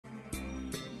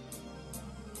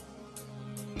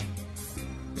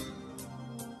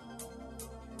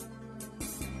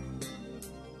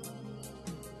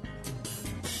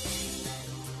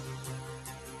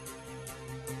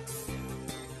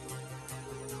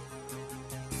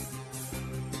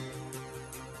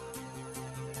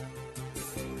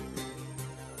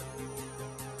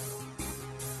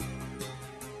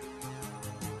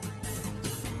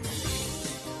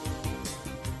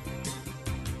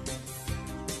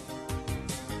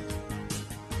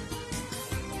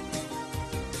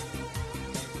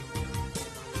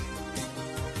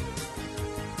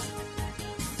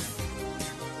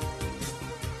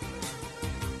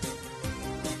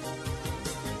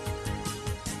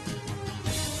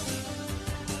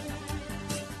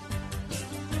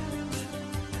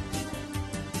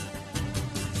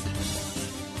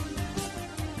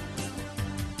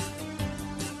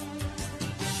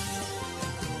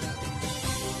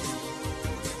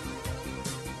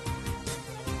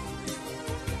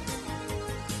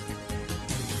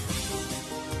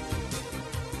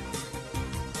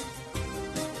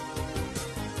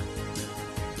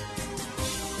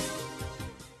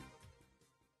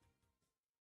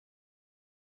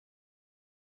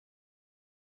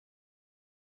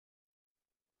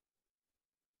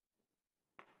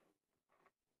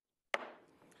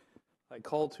I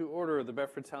call to order the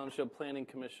Bedford Township Planning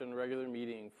Commission regular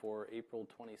meeting for April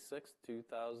 26,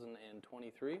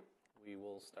 2023. We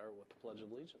will start with the Pledge of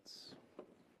Allegiance.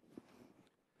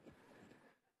 I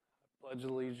pledge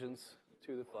allegiance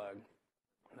to the flag,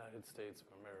 United States of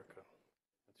America,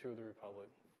 and to the republic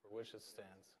for which it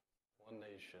stands, one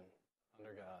nation,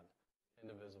 under God,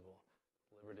 indivisible,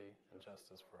 liberty and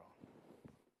justice for all.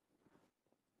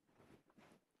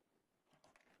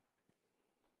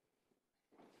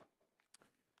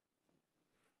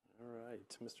 All right,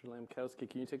 Mr. Lamkowski,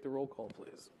 can you take the roll call,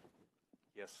 please?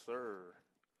 Yes, sir.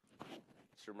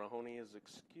 Mr. Mahoney is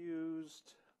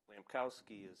excused.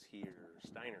 Lamkowski is here.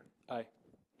 Steiner. Aye.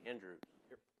 Andrew.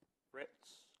 Here.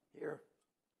 Fritz. Here.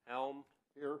 Helm.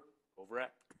 Here.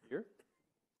 Overett. Here. Okay.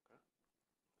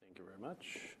 Thank you very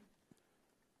much.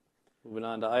 Moving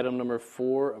on to item number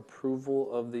 4,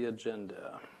 approval of the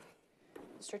agenda.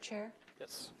 Mr. Chair?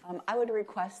 Yes. I would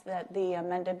request that the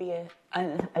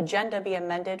agenda be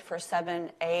amended for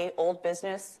 7A, old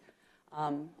business.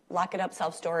 Lock it up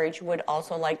self-storage would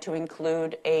also like to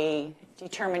include a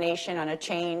determination on a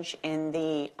change in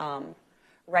the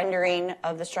rendering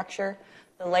of the structure.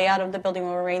 The layout of the building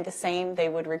will remain the same. They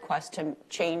would request to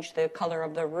change the color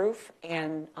of the roof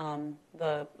and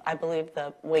I believe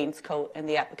the wainscot, and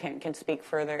the applicant can speak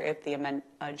further if the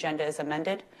agenda is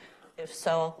amended. If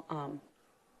so,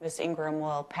 Ms. Ingram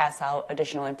will pass out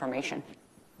additional information.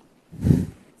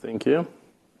 Thank you.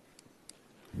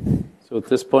 So at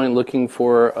this point, looking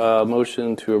for a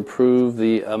motion to approve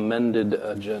the amended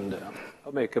agenda.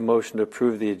 I'll make a motion to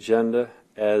approve the agenda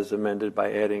as amended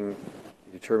by adding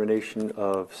the determination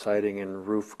of siding and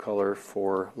roof color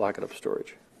for lock-it-up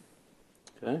storage.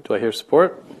 Okay, do I hear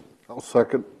support? I'll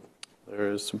second.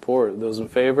 There is support. Those in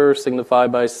favor signify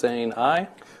by saying aye.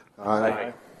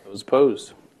 Aye. Those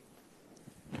opposed?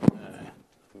 Okay.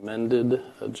 Amended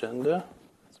agenda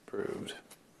is approved.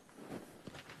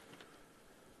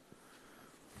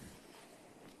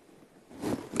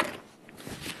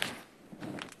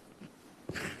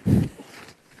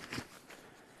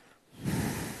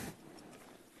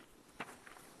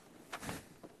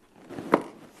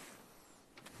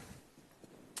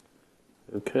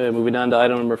 Okay, moving on to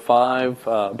item number 5,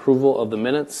 approval of the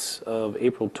minutes of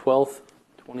April 12th,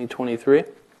 2023.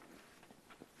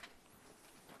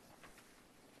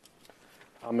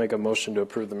 I'll make a motion to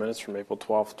approve the minutes from April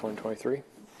 12th, 2023.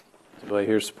 Do I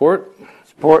hear support?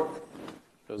 Support.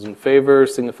 Those in favor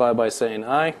signify by saying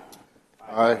aye.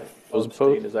 Aye. Those Abstain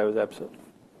opposed? as I was absent.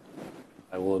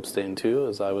 I will abstain too,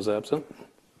 as I was absent.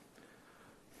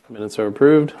 Minutes are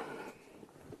approved.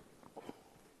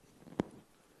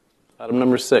 Item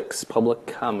number 6, public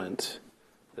comment.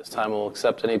 This time we'll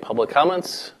accept any public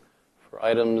comments for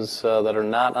items that are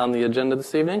not on the agenda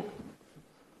this evening.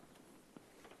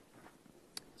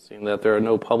 Seeing that there are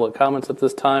no public comments at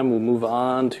this time, we'll move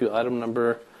on to item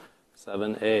number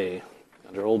 7A,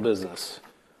 under old business.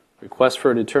 Request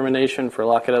for a determination for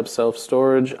lock-it-up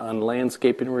self-storage on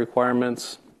landscaping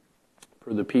requirements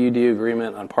for the PUD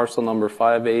agreement on parcel number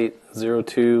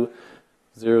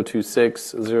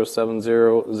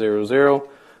 5802-026-07000.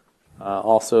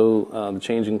 Also, the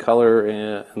change in color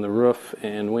in the roof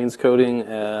and wainscoting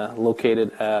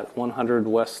located at 100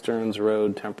 West Stearns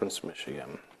Road, Temperance,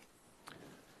 Michigan.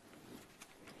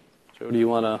 Joe, do you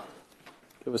want to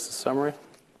give us a summary?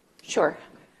 Sure.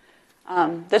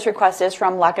 This request is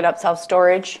from Lock It Up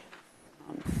Self-Storage.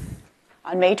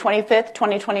 On May 25th,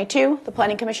 2022, the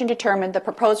Planning Commission determined the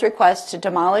proposed request to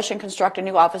demolish and construct a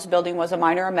new office building was a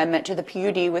minor amendment to the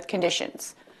PUD with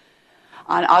conditions.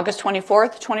 On August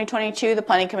 24th, 2022, the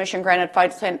Planning Commission granted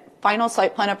final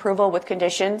site plan approval with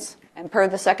conditions, and per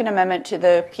the second amendment to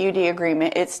the PUD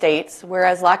agreement, it states,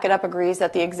 whereas Lock It Up agrees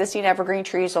that the existing evergreen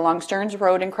trees along Stearns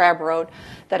Road and Crab Road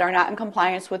that are not in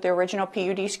compliance with the original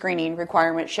PUD screening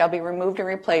requirements shall be removed and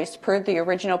replaced per the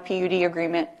original PUD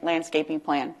agreement landscaping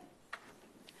plan.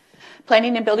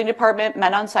 Planning and Building Department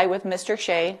met on site with Mr.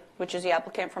 Shea, which is the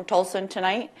applicant from Tolson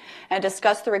tonight, and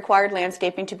discussed the required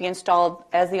landscaping to be installed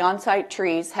as the on-site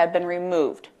trees have been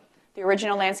removed. The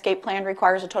original landscape plan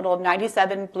requires a total of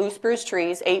 97 blue spruce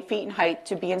trees, 8 feet in height,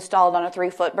 to be installed on a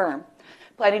 3-foot berm.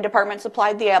 Planning Department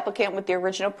supplied the applicant with the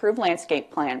original approved landscape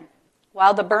plan.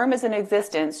 While the berm is in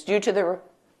existence due to the,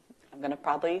 I'm going to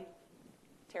probably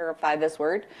terrify this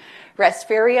word,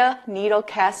 Rasferia needle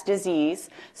cast disease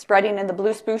spreading in the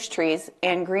blue spruce trees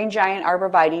and green giant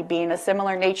arborvitae being a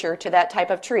similar nature to that type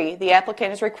of tree, the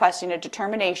applicant is requesting a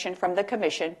determination from the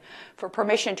Commission for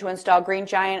permission to install green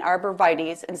giant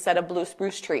arborvitaes instead of blue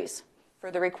spruce trees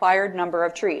for the required number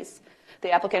of trees.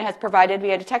 The applicant has provided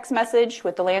via text message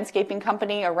with the landscaping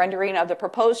company a rendering of the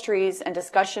proposed trees and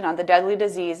discussion on the deadly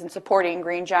disease and supporting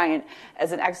Green Giant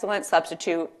as an excellent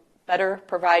substitute, better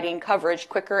providing coverage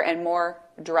quicker and more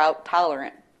drought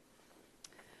tolerant.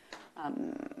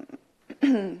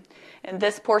 In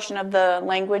this portion of the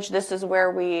language, this is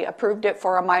where we approved it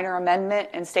for a minor amendment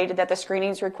and stated that the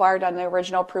screenings required on the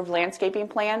original approved landscaping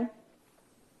plan.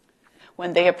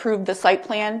 When they approved the site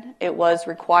plan, it was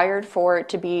required for it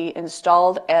to be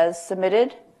installed as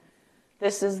submitted.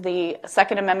 This is the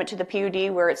second amendment to the PUD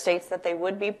where it states that they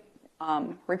would be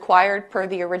required per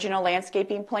the original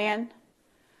landscaping plan.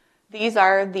 These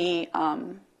are the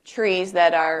trees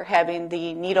that are having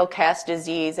the needle cast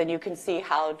disease, and you can see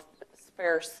how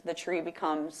sparse the tree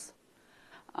becomes.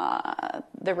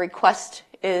 The request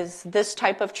is this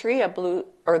type of tree,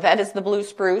 that is the blue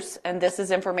spruce, and this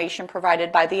is information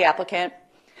provided by the applicant.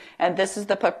 And this is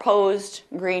the proposed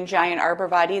Green Giant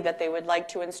arborvitae that they would like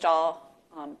to install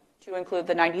to include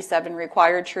the 97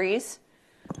 required trees.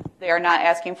 They are not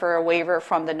asking for a waiver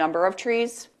from the number of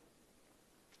trees.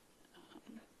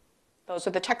 Those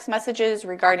are the text messages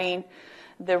regarding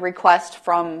the request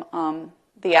from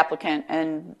the applicant,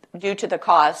 and due to the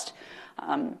cost,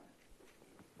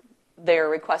 they're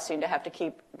requesting to have to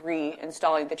keep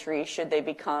reinstalling the tree should they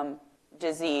become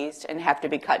diseased and have to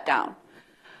be cut down.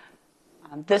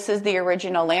 This is the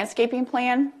original landscaping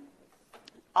plan.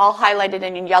 All highlighted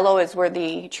in yellow is where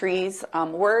the trees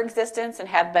were in existence and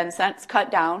have been since cut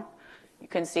down. You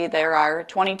can see there are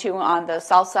 22 on the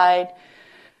south side,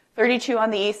 32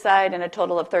 on the east side, and a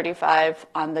total of 35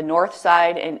 on the north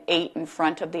side, and 8 in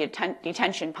front of the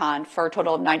detention pond for a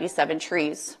total of 97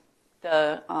 trees.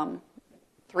 The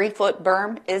 3-foot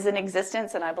berm is in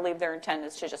existence, and I believe their intent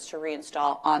is to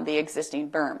reinstall on the existing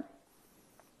berm.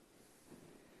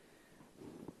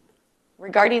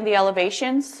 Regarding the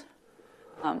elevations,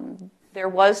 there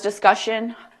was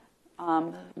discussion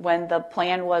when the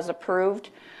plan was approved.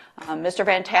 Mr.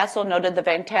 Van Tassel noted the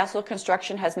Van Tassel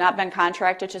construction has not been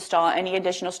contracted to install any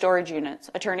additional storage units.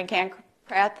 Attorney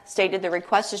Cancrath stated the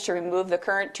request is to remove the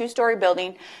current 2-story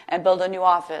building and build a new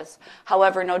office.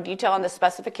 However, no detail on the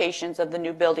specifications of the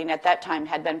new building at that time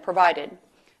had been provided.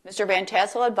 Mr. Van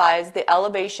Tassel advised the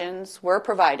elevations were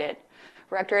provided.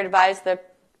 Rector advised the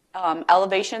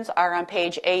elevations are on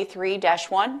page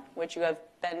A3-1, which you have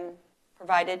been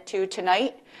provided to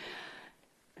tonight.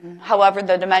 However,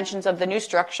 the dimensions of the new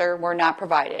structure were not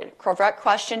provided. Corvette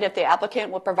questioned if the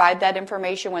applicant would provide that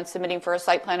information when submitting for a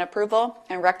site plan approval,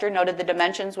 and Rector noted the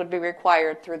dimensions would be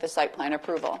required through the site plan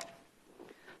approval.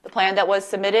 The plan that was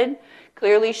submitted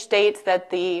clearly states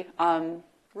that the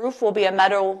roof will be a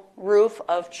metal roof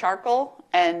of charcoal,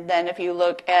 and then if you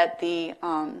look at the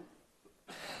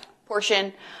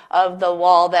portion of the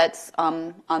wall that's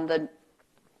on the,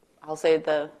 I'll say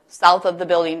the south of the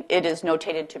building, it is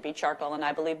notated to be charcoal, and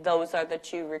I believe those are the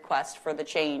 2 requests for the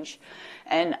change.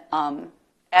 And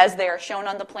as they are shown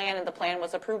on the plan, and the plan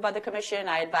was approved by the commission,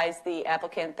 I advised the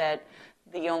applicant that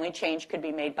the only change could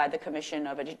be made by the commission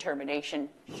of a determination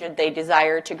should they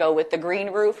desire to go with the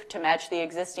green roof to match the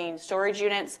existing storage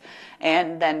units,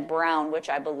 and then brown, which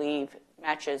I believe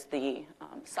matches the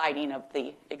siding of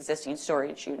the existing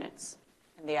storage units.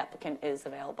 And the applicant is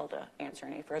available to answer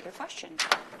any further questions.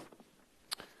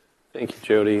 Thank you,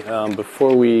 Jody.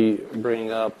 Before we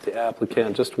bring up the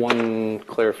applicant, just one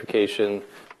clarification.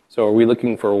 So are we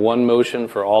looking for one motion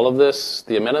for all of this,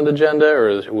 the amended agenda,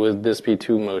 or would this be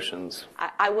 2 motions?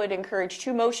 I would encourage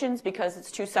 2 motions because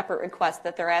it's 2 separate requests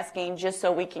that they're asking, just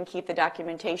so we can keep the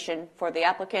documentation for the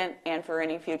applicant and for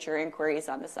any future inquiries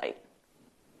on the site.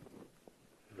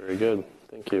 Very good.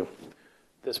 Thank you.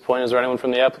 At this point, is there anyone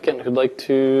from the applicant who'd like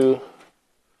to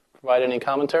provide any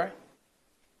commentary?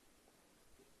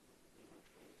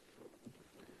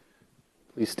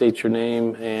 Please state your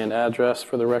name and address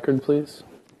for the record, please.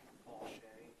 Paul Shea,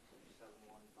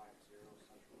 7150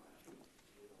 Central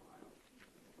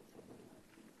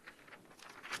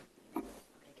Ave.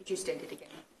 Could you state it again?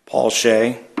 Paul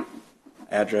Shea,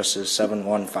 address is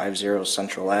 7150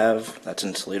 Central Ave. That's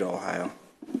in Toledo, Ohio.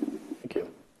 Thank you.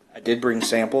 I did bring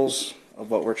samples of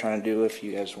what we're trying to do if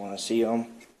you guys want to see them.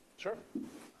 Sure.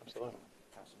 Absolutely.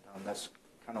 Pass them down. That's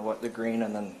kind of what the green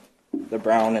and then the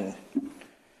brown and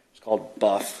it's called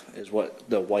buff is what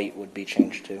the white would be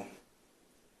changed to.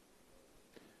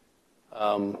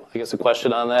 I guess a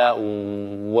question on that.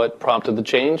 What prompted the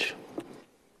change?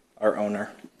 Our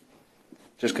owner.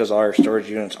 Just because our storage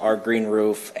units are green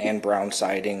roof and brown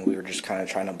siding, we were just kind of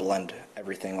trying to blend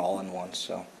everything all in once.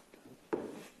 So.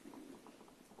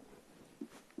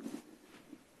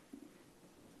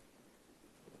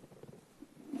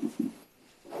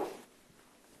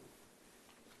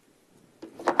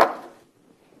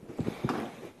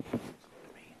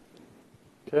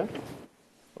 Okay.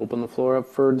 Open the floor up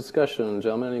for discussion.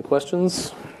 Gentlemen, any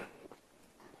questions?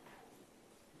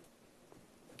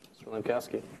 Mr.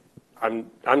 Lankowski.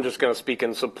 I'm just going to speak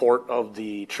in support of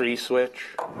the tree switch.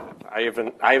 I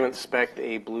haven't spec'd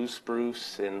a blue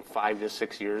spruce in 5 to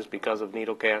 6 years because of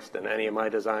needle cast in any of my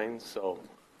designs. So,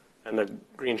 and the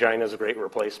green giant is a great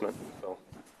replacement. So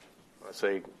I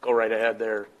say go right ahead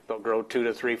there. They'll grow 2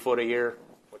 to 3 foot a year,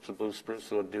 which the blue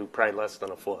spruce will do probably less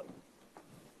than a foot.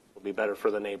 It'll be better for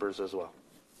the neighbors as well.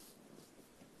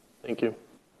 Thank you.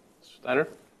 Mr. Steiner?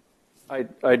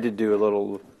 I did do a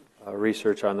little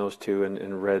research on those two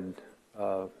and read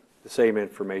the same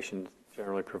information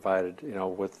generally provided,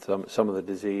 with some of the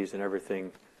disease and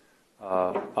everything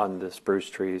on the spruce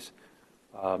trees.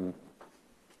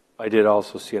 I did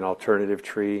also see an alternative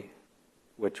tree,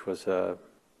 which was an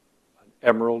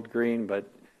emerald green, but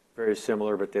very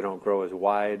similar, but they don't grow as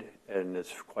wide and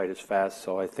it's quite as fast.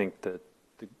 So I think that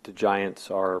the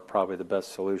giants are probably the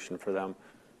best solution for them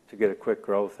to get a quick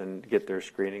growth and get their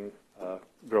screening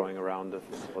growing around the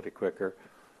facility quicker.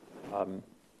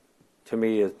 To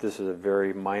me, this is a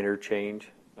very minor change,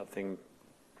 nothing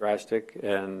drastic.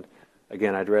 And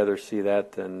again, I'd rather see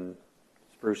that than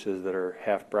spruces that are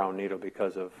half brown needle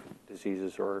because of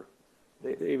diseases, or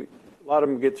a lot of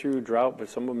them get through drought, but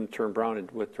some of them turn brown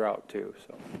with drought too.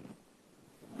 So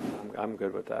I'm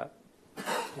good with that.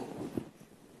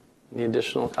 Any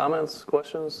additional comments,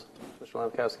 questions?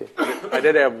 Mr. Lankowski. I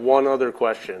did have one other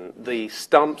question. The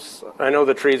stumps, I know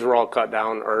the trees were all cut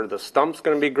down. Are the stumps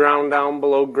going to be ground down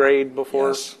below grade before?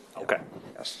 Yes. Okay,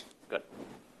 Yes. good.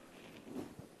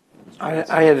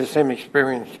 I had the same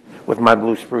experience with my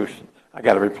blue spruce. I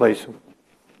got to replace them.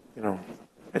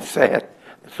 It's sad.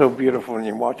 It's so beautiful when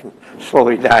you watch them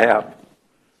slowly die up.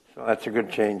 So that's a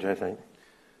good change, I think.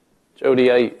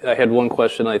 Jody, I had one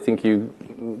question. I think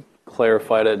you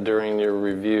clarified it during your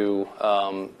review.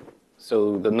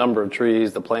 So the number of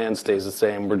trees, the plan stays the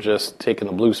same. We're just taking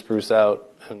the blue spruce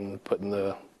out and putting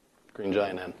the green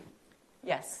giant in.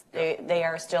 Yes, they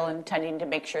are still intending to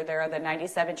make sure there are the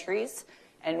 97 trees.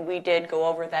 And we did go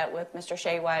over that with Mr.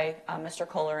 Shayway. Mr.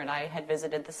 Kohler and I had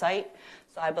visited the site.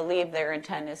 So I believe their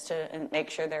intent is to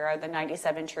make sure there are the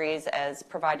 97 trees as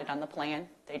provided on the plan.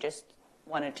 They just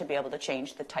wanted to be able to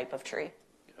change the type of tree.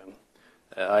 Okay.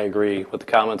 I agree with the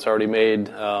comments already made.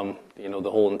 The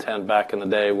whole intent back in the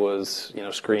day was,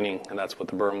 screening, and that's what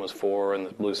the berm was for, and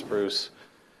the blue spruce.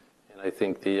 And I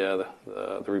think the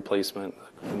replacement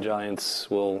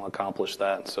giants will accomplish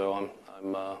that. So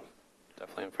I'm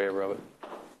definitely in favor of it.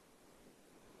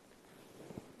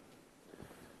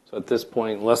 So at this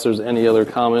point, unless there's any other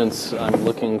comments, I'm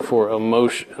looking for a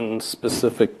motion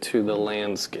specific to the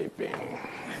landscaping.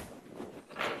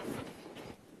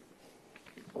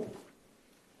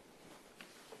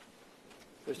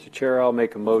 Mr. Chair, I'll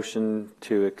make a motion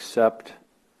to accept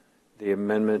the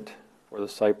amendment for the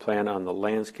site plan on the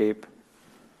landscape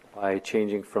by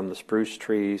changing from the spruce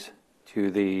trees to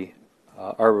the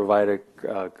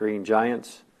arborvitae green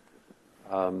giants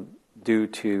due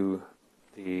to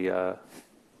the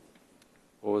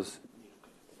what was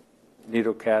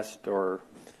needle cast, or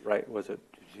right, was it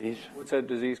disease? What's that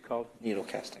disease called? Needle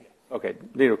casting. Okay,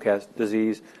 needle cast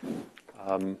disease.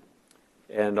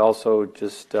 And also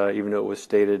just, even though it was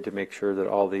stated, to make sure that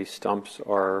all these stumps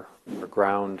are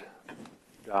ground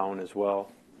down as well,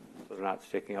 so they're not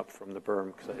sticking up from the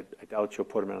berm, because I doubt you'll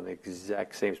put them in the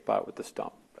exact same spot with the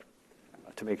stump,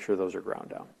 but to make sure those are ground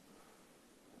down.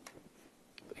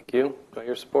 Thank you. Got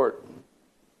your support.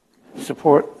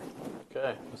 Support.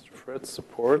 Okay, Mr. Fritz,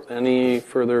 support. Any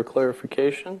further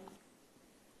clarification?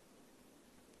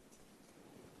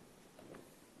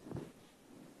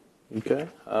 Okay,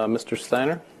 Mr.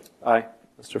 Steiner? Aye.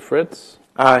 Mr. Fritz?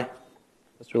 Aye.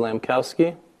 Mr.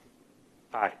 Lamkowski?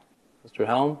 Aye. Mr.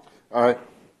 Helm? Aye.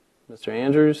 Mr.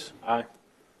 Andrews? Aye.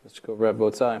 Mr. Covert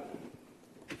votes aye.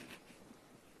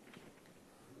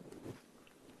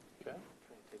 Okay.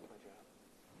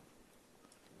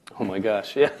 Oh my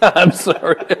gosh, yeah, I'm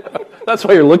sorry. That's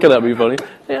why you're looking at me funny.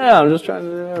 Yeah, I'm just trying to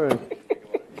do everything.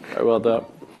 Sorry about that.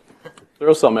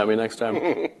 Throw something at me next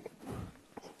time.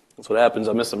 That's what happens.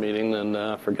 I miss a meeting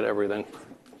and forget everything.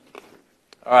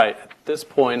 All right, at this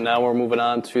point, now we're moving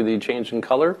on to the change in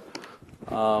color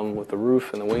with the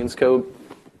roof and the wainscot.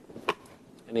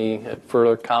 Any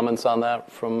further comments on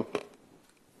that from?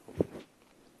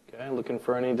 Okay, looking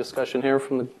for any discussion here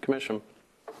from the commission.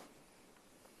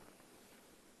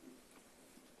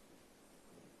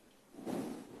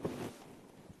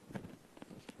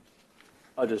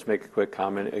 I'll just make a quick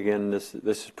comment. Again, this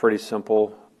is pretty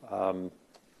simple.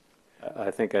 I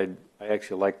think I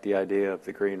actually like the idea of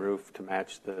the green roof to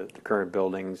match the current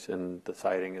buildings and the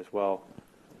siding as well.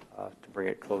 to bring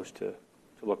it close to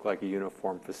look like a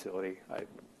uniform facility.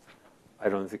 I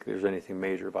don't think there's anything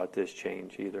major about this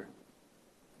change either.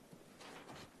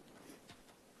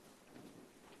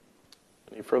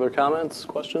 Any further comments,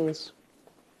 questions?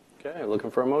 Okay, looking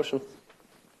for a motion.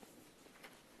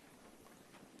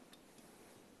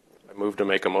 I move to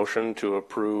make a motion to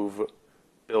approve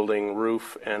building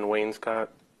roof and wainscot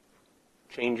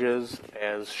changes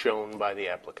as shown by the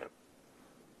applicant.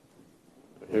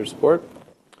 Your support?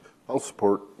 I'll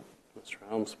support. Mr.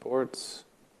 Helm supports.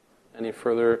 Any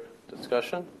further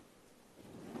discussion?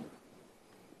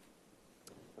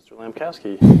 Mr.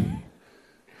 Lamkowski,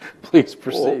 please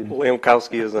proceed.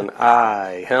 Lamkowski is an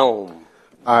aye. Helm.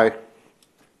 Aye.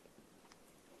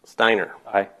 Steiner.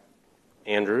 Aye.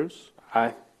 Andrews.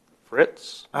 Aye.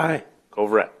 Fritz. Aye.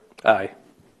 Coveret. Aye.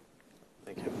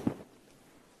 Thank you.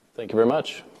 Thank you very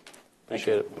much.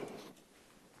 Appreciate it.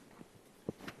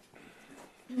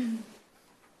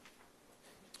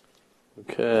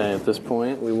 Okay, at this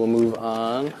point, we will move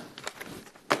on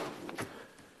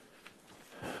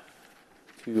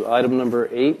to item number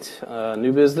 8,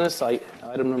 new business.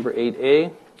 Item number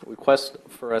 8A, request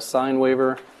for a sign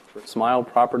waiver for Smile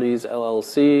Properties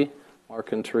LLC,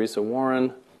 Mark and Teresa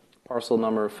Warren, parcel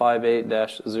number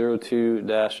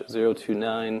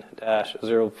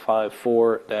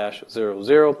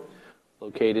 58-02-029-054-00,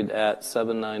 located at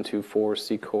 7924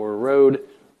 Secor Road,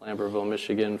 Lambertville,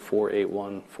 Michigan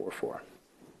 48144.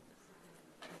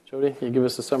 Jody, can you give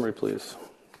us a summary, please?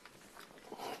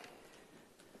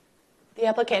 The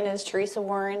applicant is Teresa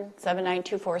Warren,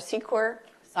 7924 Secor.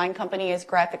 Sign company is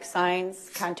Graphic Signs.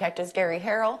 Contact is Gary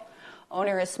Harrell.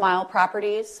 Owner is Smile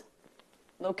Properties,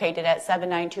 located at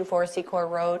 7924 Secor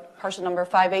Road, parcel number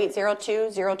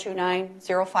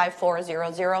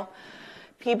 58-02-029-05400.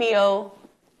 PBO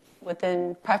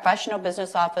within Professional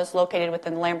Business Office located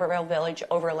within the Lambertville Village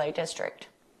Overlay District.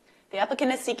 The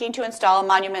applicant is seeking to install a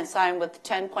monument sign with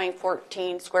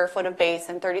 10.14 square foot of base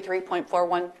and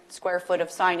 33.41 square foot of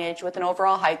signage with an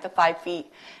overall height of 5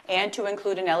 feet, and to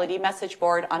include an LED message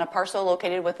board on a parcel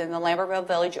located within the Lambertville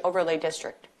Village Overlay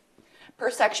District.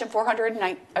 Per section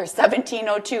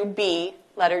 1702B,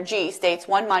 letter G, states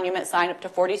one monument sign up to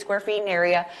 40 square feet in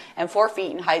area and 4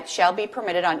 feet in height shall be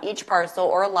permitted on each parcel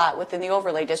or lot within the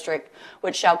overlay district,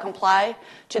 which shall comply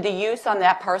to the use on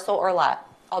that parcel or lot.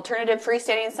 Alternative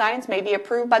freestanding signs may be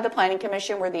approved by the Planning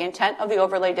Commission where the intent of the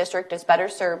overlay district is better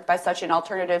served by such an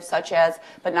alternative, such as,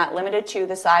 but not limited to,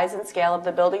 the size and scale of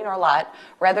the building or lot,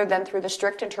 rather than through the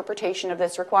strict interpretation of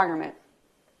this requirement.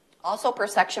 Also, per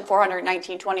section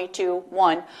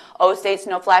 419.22(1), O states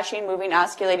no flashing, moving,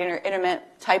 osculating, or intermittent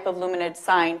type of luminated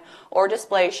sign or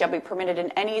display shall be permitted in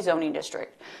any zoning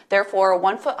district. Therefore, a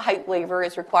 1-foot height waiver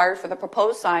is required for the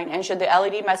proposed sign, and should the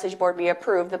LED message board be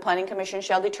approved, the Planning Commission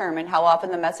shall determine how often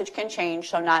the message can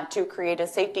change so not to create a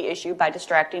safety issue by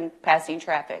distracting passing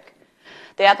traffic.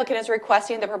 The applicant is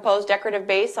requesting the proposed decorative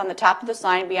base on the top of the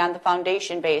sign beyond the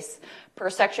foundation base. Per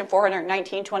section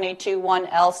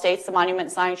 419.22(1)L states the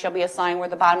monument sign shall be a sign where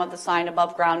the bottom of the sign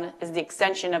above ground is the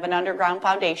extension of an underground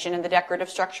foundation, and the decorative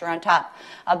structure on top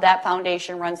of that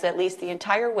foundation runs at least the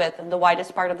entire width of the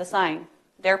widest part of the sign.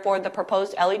 Therefore, the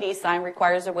proposed LED sign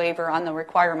requires a waiver on the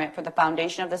requirement for the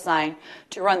foundation of the sign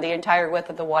to run the entire width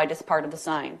of the widest part of the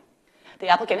sign. The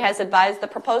applicant has advised the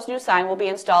proposed new sign will be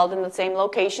installed in the same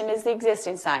location as the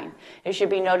existing sign. It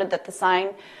should be noted that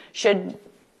should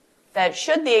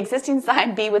the existing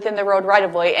sign be within the road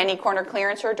right-of-way, any corner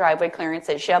clearance or driveway clearance,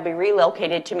 it shall be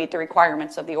relocated to meet the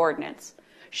requirements of the ordinance.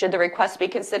 Should the request be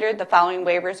considered, the following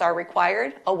waivers are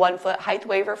required: a 1-foot height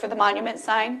waiver for the monument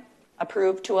sign,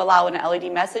 approved to allow an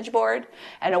LED message board,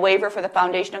 and a waiver for the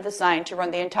foundation of the sign to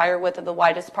run the entire width of the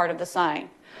widest part of the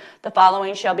sign. The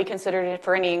following shall be considered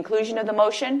for any inclusion of the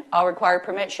motion. All required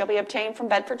permits shall be obtained from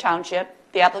Bedford Township.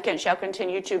 The applicant shall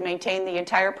continue to maintain the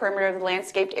entire perimeter of the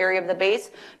landscaped area of the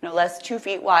base, no less 2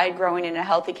 feet wide, growing in a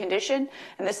healthy condition,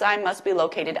 and the sign must be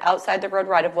located outside the road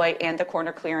right-of-way and the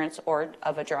corner clearance or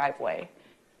of a driveway.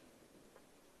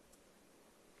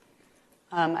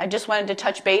 I just wanted to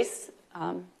touch base.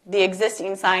 The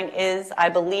existing sign is, I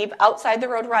believe, outside the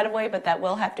road right-of-way, but that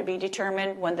will have to be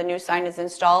determined when the new sign is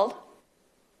installed.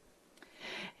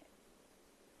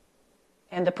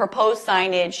 And the proposed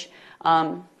signage,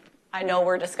 I know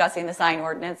we're discussing the sign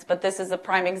ordinance, but this is a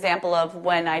prime example of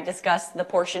when I discussed the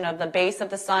portion of the base of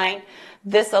the sign.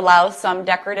 This allows some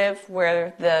decorative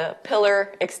where the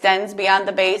pillar extends beyond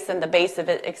the base and the base of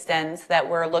it extends, that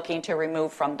we're looking to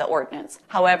remove from the ordinance.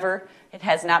 However, It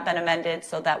has not been amended,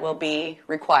 so that will be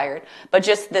required. But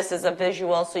just this is a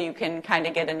visual, so you can kind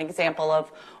of get an example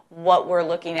of what we're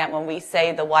looking at when we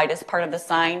say the widest part of the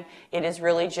sign. It is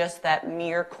really just that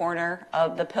mere corner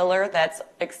of the pillar that's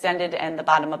extended and the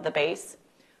bottom of the base.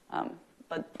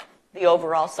 But the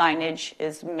overall signage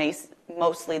is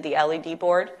mostly the LED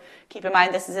board. Keep in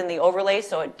mind this is in the overlay,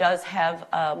 so it does have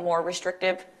more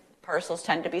restrictive. Parcels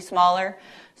tend to be smaller,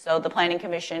 so the Planning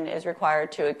Commission is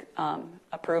required to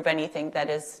approve anything that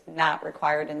is not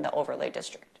required in the overlay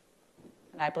district.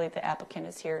 And I believe the applicant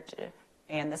is here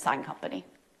and the sign company.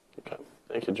 Okay,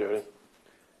 thank you, Jody.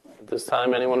 At this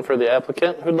time, anyone for the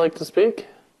applicant who'd like to speak?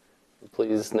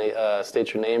 Please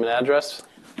state your name and address.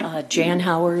 Jan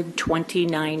Howard,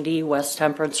 2090 West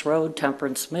Temperance Road,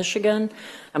 Temperance, Michigan.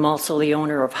 I'm also the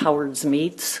owner of Howard's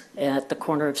Meats at the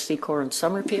corner of Secor and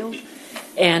Summerfield.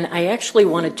 And I actually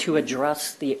wanted to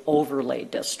address the overlay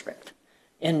district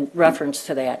in reference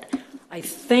to that. I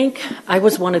think I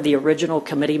was one of the original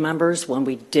committee members when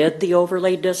we did the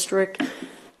overlay district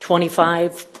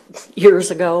 25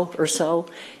 years ago or so.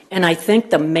 And I think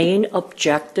the main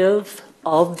objective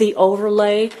of the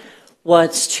overlay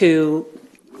was to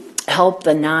help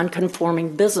the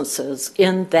non-conforming businesses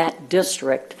in that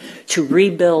district to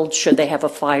rebuild should they have a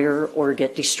fire or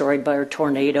get destroyed by a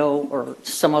tornado or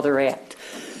some other act.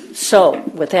 So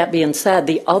with that being said,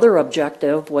 the other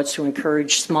objective was to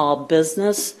encourage small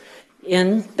business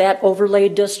in that overlay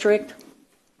district.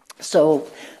 So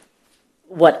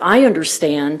what I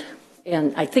understand,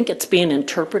 and I think it's being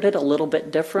interpreted a little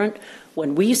bit different,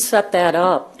 when we set that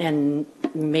up, and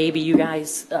maybe you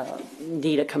guys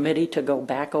need a committee to go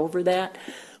back over that,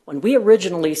 when we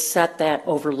originally set that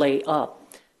overlay up,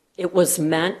 it was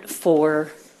meant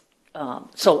for,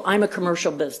 so I'm a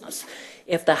commercial business.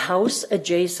 If the house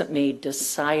adjacent me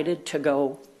decided to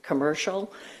go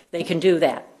commercial, they can do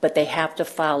that, but they have to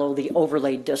follow the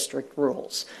overlay district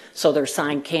rules. So their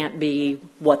sign can't be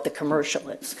what the commercial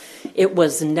is. It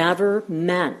was never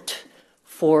meant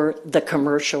for the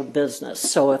commercial business.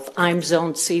 So if I'm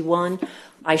zone C1,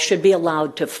 I should be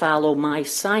allowed to follow my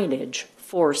signage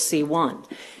for C1.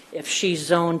 If she's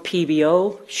zone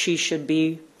PBO, she should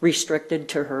be restricted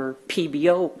to her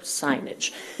PBO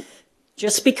signage.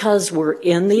 Just because we're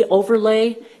in the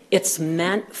overlay, it's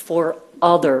meant for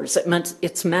others.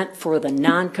 It's meant for the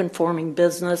non-conforming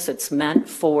business. It's meant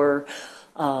for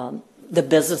the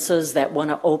businesses that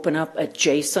want to open up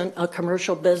adjacent a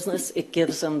commercial business. It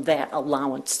gives them that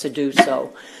allowance to do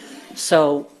so.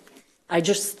 So I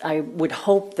would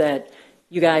hope that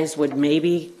you guys would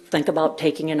maybe think about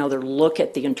taking another look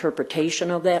at the interpretation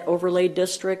of that overlay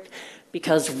district,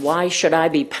 because why should I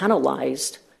be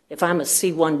penalized if I'm a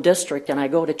C1 district and I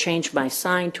go to change my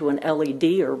sign to an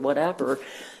LED or whatever,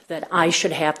 that I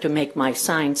should have to make my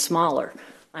sign smaller?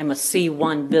 I'm a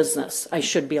C1 business. I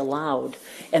should be allowed.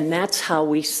 And that's how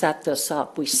we set this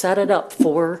up. We set it up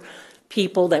for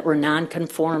people that were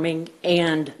non-conforming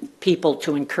and people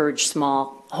to encourage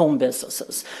small home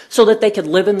businesses so that they could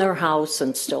live in their house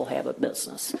and still have a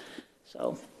business.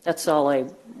 So that's all I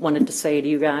wanted to say to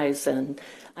you guys. And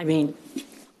I mean,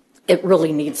 it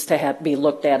really needs to be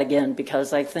looked at again,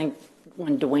 because I think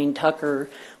when Dwayne Tucker,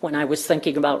 when I was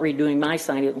thinking about redoing my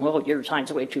sign, well, your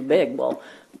sign's way too big. Well,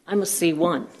 I'm a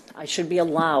C1. I should be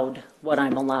allowed what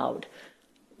I'm allowed.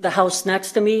 The house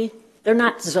next to me, they're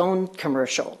not zoned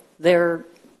commercial. They're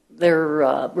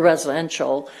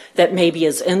residential that maybe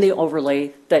is in the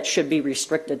overlay that should be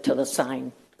restricted to the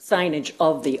signage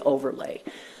of the overlay.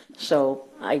 So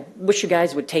I wish you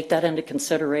guys would take that into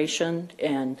consideration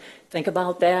and think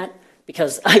about that,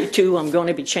 because I too am going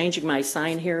to be changing my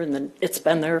sign here, and then it's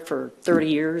been there for 30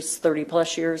 years, 30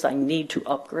 plus years. I need to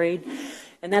upgrade.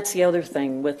 And that's the other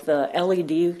thing with the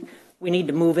LED. We need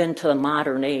to move into the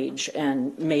modern age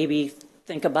and maybe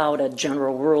think about a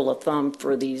general rule of thumb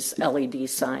for these LED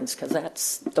signs, because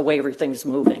that's the way everything's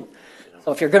moving.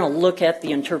 So if you're going to look at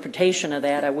the interpretation of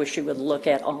that, I wish you would look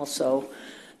at also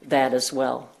that as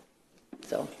well.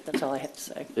 So that's all I have to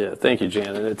say. Yeah, thank you,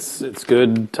 Jan. And it's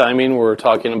good timing. We're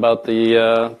talking about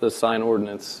the sign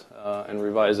ordinance and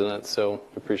revising it, so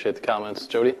we appreciate the comments.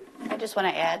 Jody? I just want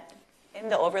to add, in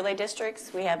the overlay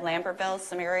districts, we have Lambertville,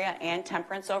 Samaria, and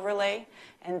Temperance overlay,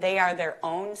 and they are their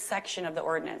own section of the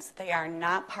ordinance. They are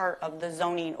not part of the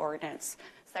zoning ordinance.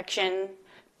 Section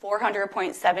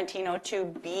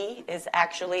 400.1702B is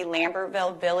actually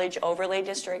Lambertville Village Overlay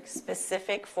District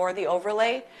specific for the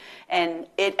overlay, and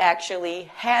it actually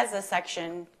has a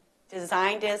section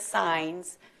designed as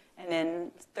signs, and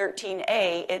in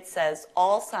 13A it says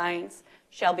all signs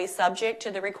shall be subject to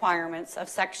the requirements of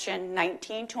Section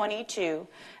 1922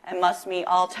 and must meet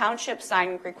all township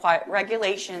sign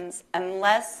regulations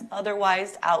unless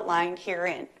otherwise outlined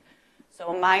herein.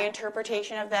 So my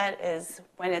interpretation of that is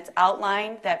when it's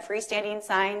outlined that freestanding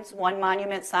signs, one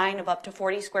monument sign of up to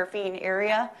 40 square feet in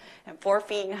area and 4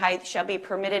 feet in height shall be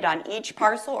permitted on each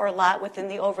parcel or lot within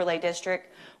the overlay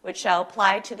district, which shall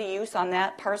apply to the use on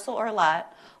that parcel or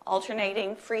lot.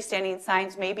 Alternating freestanding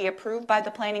signs may be approved by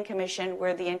the Planning Commission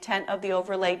where the intent of the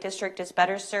overlay district is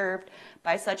better served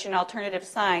by such an alternative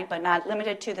sign, but not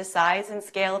limited to the size and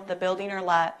scale of the building or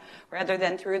lot, rather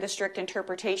than through the strict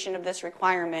interpretation of this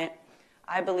requirement.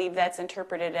 I believe that's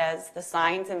interpreted as the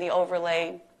signs in the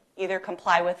overlay either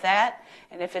comply with that,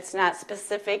 and if it's not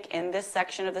specific in this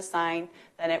section of the sign,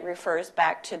 then it refers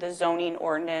back to the zoning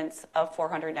ordinance of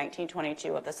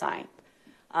 400-1922 of the sign.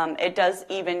 It does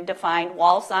even define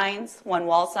wall signs. One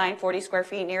wall sign, 40 square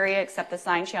feet in area, except the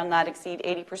sign shall not exceed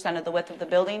 80% of the width of the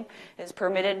building, is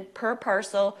permitted per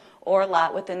parcel or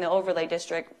lot within the overlay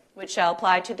district, which shall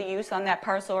apply to the use on that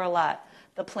parcel or lot.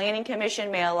 The Planning Commission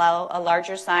may allow a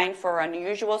larger sign for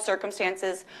unusual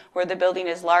circumstances where the building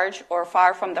is large or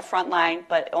far from the front line,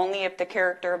 but only if the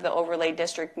character of the overlay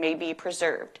district may be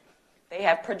preserved. They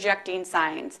have projecting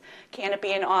signs,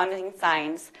 canopy and awning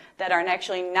signs that are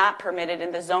actually not permitted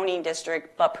in the zoning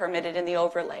district, but permitted in the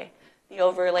overlay. The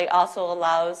overlay also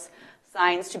allows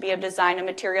signs to be of design and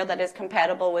material that is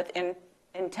compatible with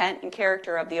intent and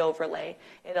character of the overlay.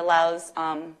 It allows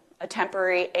a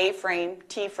temporary A-frame,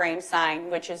 T-frame sign,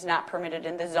 which is not permitted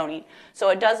in the zoning. So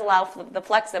it does allow the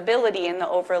flexibility in the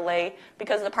overlay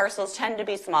because the parcels tend to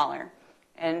be smaller.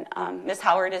 And Ms.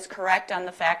 Howard is correct on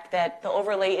the fact that the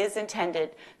overlay is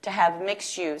intended to have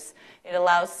mixed use. It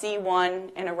allows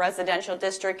C1 in a residential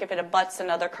district if it abuts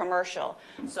another commercial.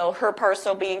 So her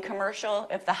parcel being commercial,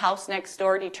 if the house next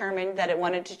door determined that it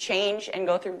wanted to change and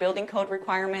go through building code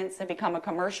requirements and become a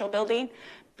commercial building,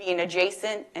 being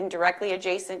adjacent and directly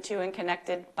adjacent to and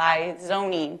connected by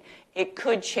zoning, it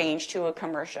could change to a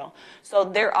commercial. So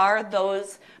there are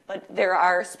those, but there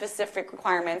are specific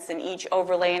requirements in each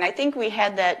overlay. And I think we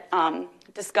had that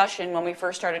discussion when we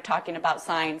first started talking about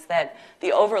signs, that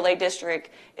the overlay district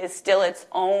is still its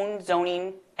own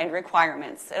zoning and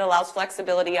requirements. It allows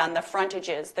flexibility on the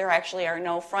frontages. There actually are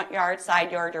no front yard,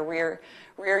 side yard, or rear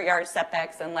yard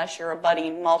setbacks unless you're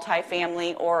abutting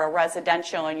multifamily or a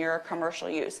residential and you're a commercial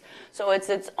use. So it's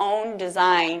its own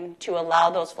design to allow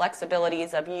those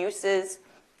flexibilities of uses,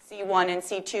 C1 and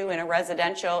C2 in a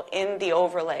residential in the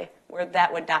overlay, where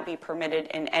that would not be permitted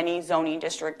in any zoning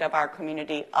district of our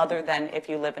community other than if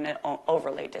you live in an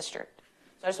overlay district.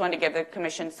 So I just wanted to give the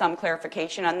commission some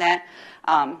clarification on that.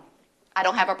 I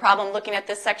don't have a problem looking at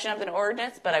this section of the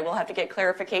ordinance, but I will have to get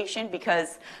clarification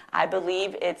because I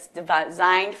believe it's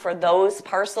designed for those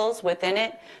parcels within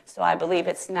it. So I believe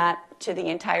it's not to the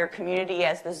entire community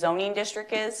as the zoning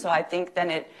district is. So I think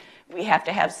then we have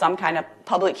to have some kind of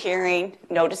public hearing,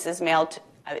 notices mailed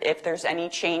if there's any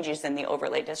changes in the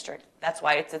overlay district. That's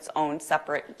why it's its own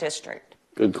separate district.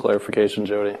 Good clarification,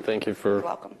 Jody. Thank you for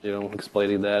welcome.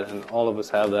 Explaining that. And all of us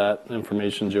have that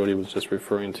information Jody was just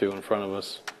referring to in front of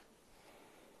us.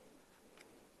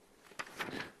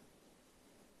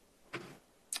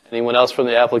 Anyone else from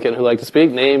the applicant who'd like to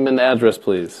speak? Name and address,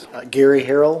 please. Gary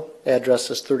Harrell, address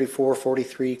is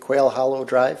 3443 Quail Hollow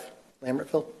Drive,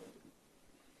 Lambertville.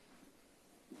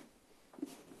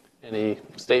 Any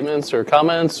statements or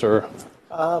comments or?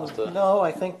 No,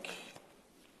 I think,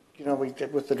 we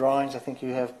did with the drawings, I think you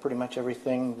have pretty much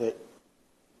everything that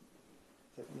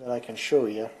I can show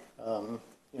you.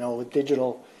 With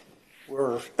digital,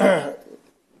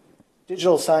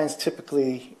 digital signs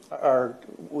typically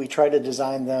we try to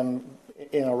design them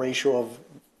in a ratio of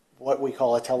what we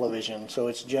call a television. So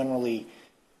it's generally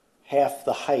half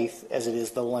the height as it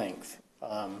is the length.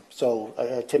 So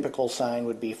a typical sign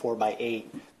would be 4x8,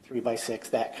 3x6,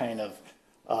 that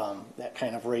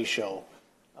kind of ratio.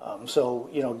 So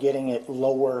getting it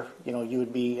lower, you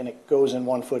would be, and it goes in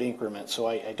 1 foot increments. So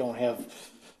I don't have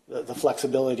the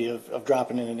flexibility of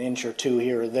dropping in an inch or two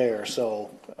here or there. So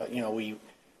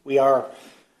we are,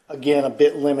 again, a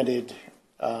bit limited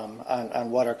on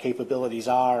what our capabilities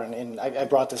are, and I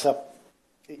brought this up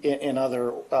in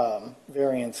other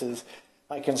variances.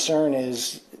 My concern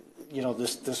is,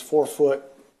 this 4 foot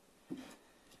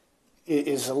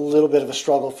is a little bit of a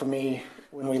struggle for me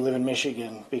when we live in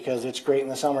Michigan, because it's great in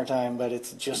the summertime, but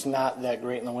it's just not that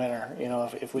great in the winter.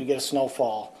 If we get a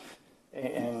snowfall,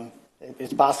 and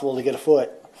it's possible to get a foot,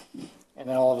 and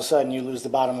then all of a sudden you lose the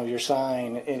bottom of your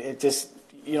sign, it just,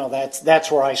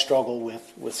 that's where I struggle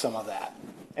with some of that.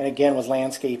 And again, with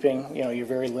landscaping, you're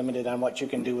very limited on what you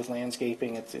can do with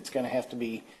landscaping. It's going to have to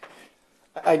be,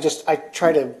 I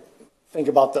try to think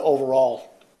about the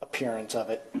overall appearance of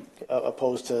it,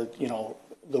 opposed to,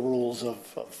 the rules of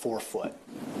 4 foot.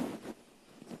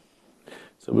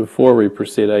 So before we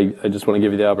proceed, I just want to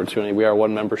give you the opportunity. We are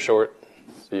one member short,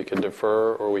 so you can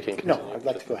defer or we can continue. No, I'd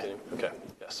like to go ahead. Okay.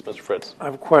 Yes, Mr. Fritz. I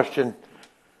have a question.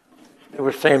 They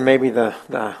were saying maybe the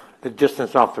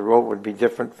distance off the road would be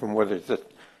different from where the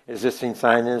existing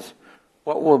sign is.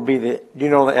 What will be do you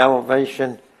know the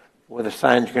elevation where the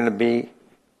sign's going to be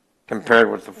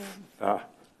compared with the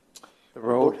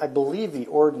road? I believe the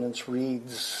ordinance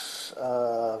reads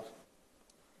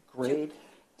grade,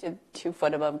 2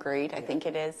 foot above grade, I think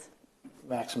it is.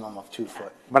 maximum of 2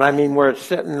 foot. But I mean where it's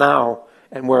sitting now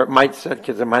and where it might sit,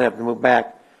 because it might have to move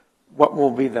back, what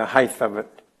will be the height of it?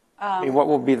 I mean, what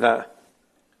will be the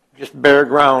just bare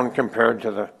ground compared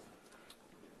to the...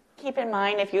 Keep in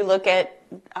mind, if you look at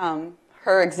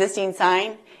her existing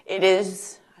sign, it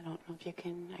is, I don't know if you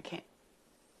can, I can't.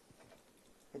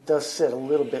 It does sit a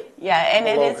little bit. Yeah, and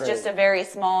it below is grade. just a very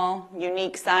small,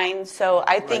 unique sign. So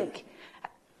I think,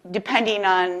 depending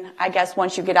on, I guess,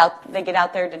 once they get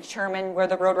out there to determine where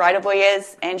the road right-of-way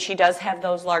is, and she does have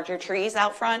those larger trees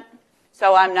out front.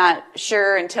 So I'm not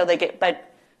sure until they get, but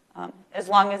as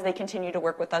long as they continue to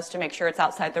work with us to make sure it's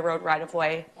outside the road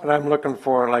right-of-way. What I'm looking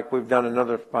for, like we've done in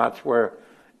other spots where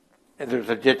there's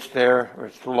a ditch there, or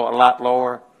it's a lot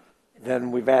lower,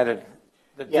 then we've added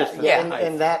the distance. Yeah,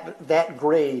 and that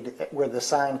grade where the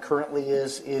sign currently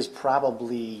is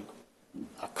probably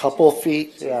a couple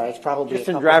feet. Yeah, it's probably Just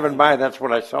a in couple driving feet. by, that's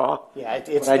what I saw. Yeah,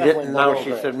 it's But I definitely didn't know, below she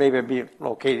grade. said maybe it'd be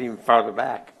located even farther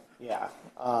back. Yeah.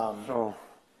 So,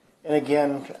 And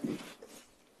again,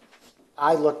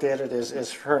 I looked at it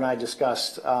as her and I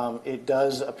discussed. It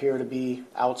does appear to be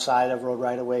outside of road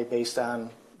right-of-way based on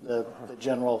the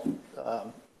general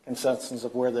consensus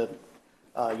of where the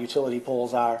utility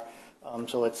poles are.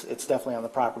 So it's definitely on the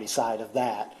property side of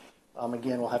that.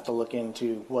 Again, we'll have to look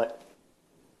into what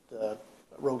the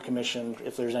road commission,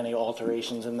 if there's any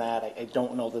alterations in that. I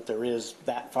don't know that there is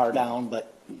that far down,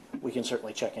 but we can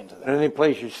certainly check into that. any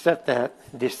place you set that,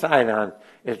 decide on,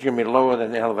 it's going to be lower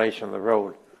than the elevation of the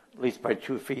road, at least by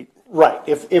 2 feet. Right,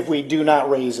 if we do not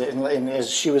raise it, and as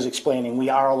she was explaining, we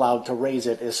are allowed to raise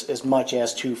it as much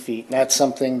as 2 feet. And that's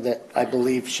something that I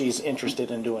believe she's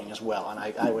interested in doing as well, and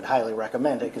I would highly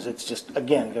recommend it, because it's just,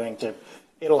 again,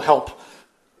 it'll help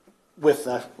with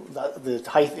the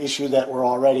height issue that we're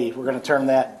going to turn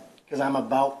that, because I'm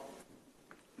about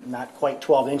not quite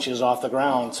 12 inches off the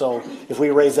ground, so if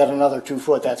we raise that another 2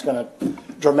 foot, that's going to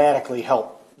dramatically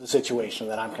help the situation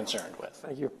that I'm concerned with.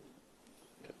 Thank you.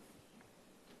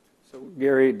 So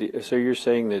Gary, so you're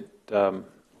saying that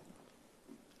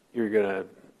you're going to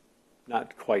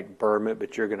not quite berm it,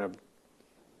 but you're going to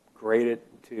grade it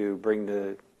to bring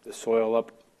the soil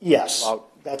up? Yes,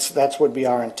 that's would be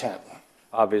our intent.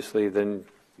 Obviously, then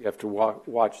you have to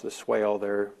watch the swale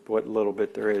there, what little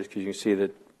bit there is, because you can see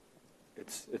that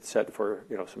it's set for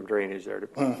some drainage there to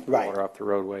pull right. water off the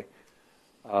roadway.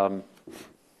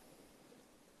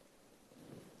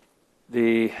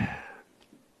 The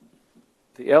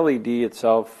LED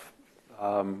itself,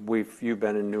 you've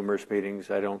been in numerous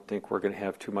meetings. I don't think we're going to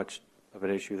have too much of an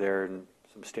issue there, and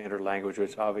some standard language,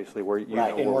 which obviously we're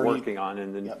working on.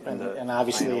 And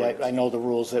obviously, I know the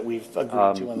rules that we've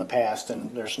agreed to in the past,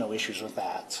 and there's no issues with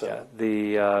that. So. Yeah,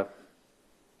 the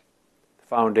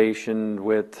foundation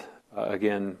width,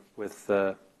 again, with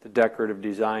the decorative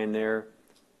design there,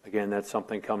 again, that's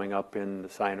something coming up in the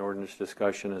sign ordinance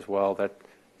discussion as well. That,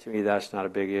 to me, that's not a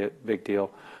big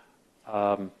deal.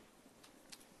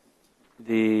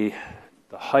 The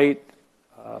height,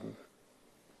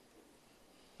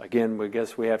 again, I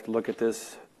guess we have to look at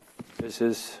this. This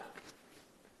is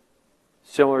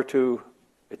similar to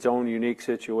its own unique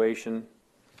situation,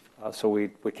 so we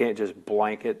can't just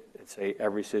blanket and say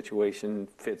every situation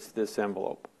fits this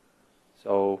envelope.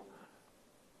 So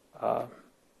some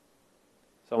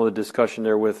of the discussion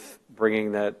there with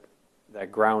bringing that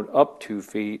ground up 2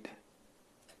 feet,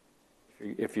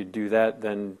 if you do that,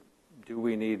 then do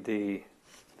we need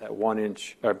that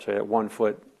 1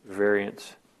 foot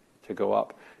variance to go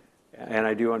up? And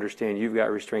I do understand you've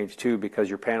got restraints too, because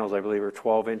your panels, I believe, are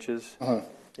 12 inches.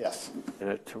 Yes.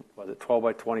 And was it 12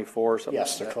 by 24 or something?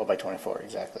 Yes, they're 12 by 24,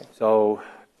 exactly. So,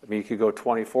 I mean, you could go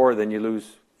 24, then you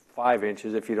lose 5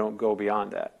 inches if you don't go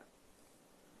beyond that.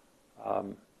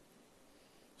 So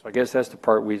I guess that's the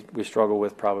part we struggle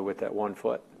with, probably with that 1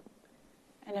 foot.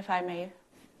 And if I may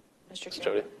Mr. Ms.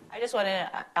 Chair. Jody. I just want to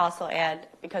also add,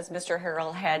 because Mr.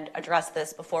 Harrell had addressed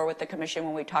this before with the commission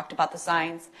when we talked about the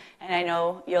signs, and I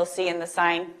know you'll see in the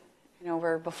sign,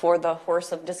 we're before the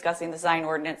horse of discussing the sign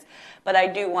ordinance, but I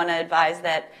do want to advise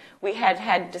that we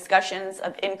had discussions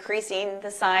of increasing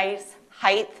the size,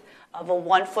 height of a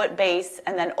 1 foot base,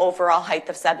 and then overall height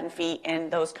of 7 feet in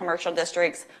those commercial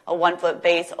districts, a 1 foot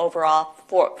base, overall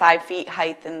 5 feet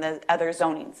height in the other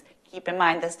zonings. Keep in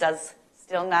mind, this does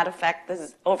still not affect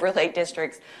the overlay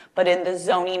districts, but in the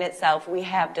zoning itself, we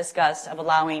have discussed of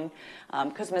allowing,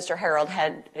 because Mr. Harold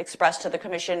had expressed to the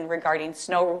commission regarding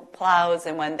snow plows,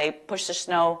 and when they push the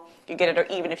snow, you get it, or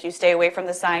even if you stay away from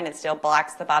the sign, it still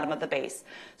blocks the bottom of the base.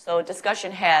 So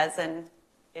discussion has, and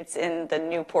it's in the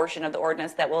new portion of the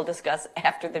ordinance that we'll discuss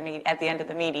after at the end of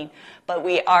the meeting. But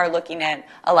we are looking at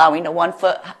allowing a 1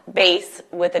 foot base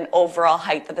with an overall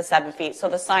height of the 7 feet. So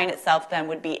the sign itself then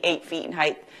would be 8 feet in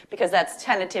height, because that's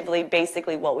tentatively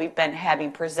basically what we've been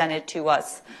having presented to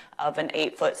us of an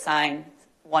 8 foot sign,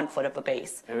 1 foot of a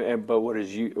base. But what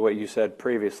you said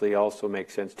previously also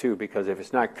makes sense too, because if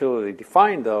it's not clearly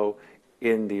defined though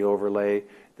in the overlay,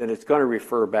 then it's going to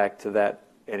refer back to that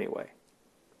anyway.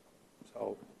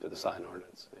 So To the sign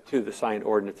ordinance. Yeah. to the sign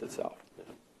ordinance itself.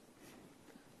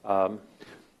 One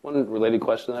related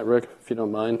question to that, Rick, if you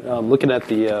don't mind. Looking at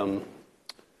the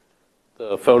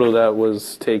photo that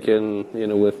was taken,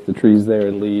 with the trees there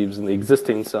and leaves and the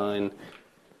existing sign,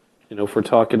 if we're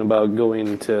talking about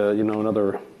going to,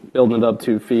 another, building it up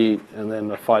 2 feet and then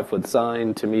a 5 foot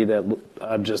sign, to me that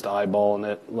I'm just eyeballing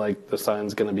it like the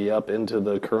sign's going to be up into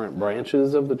the current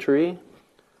branches of the tree.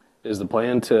 Is the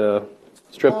plan to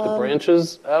strip the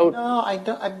branches out? No, I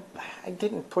don't. I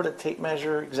didn't put a tape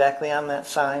measure exactly on that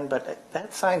sign, but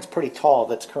that sign's pretty tall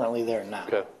that's currently there now.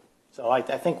 Okay. So I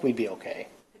think we'd be okay.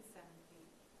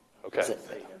 Okay.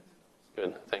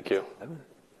 Good. Thank you.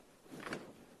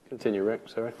 Continue, Rick.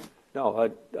 Sorry.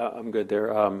 No, I'm good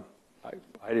there. I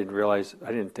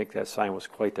didn't think that sign was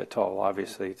quite that tall.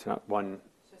 Obviously, it's not one.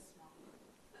 It's just small.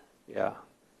 Yeah.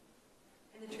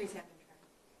 And the trees have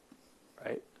been trimmed.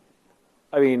 Right.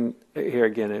 I mean, here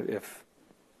again, if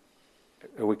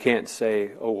we can't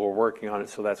say, oh, we're working on it,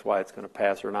 so that's why it's going to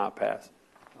pass or not pass.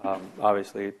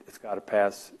 Obviously, it's got to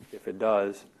pass if it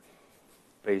does,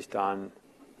 based on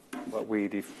what we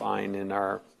define in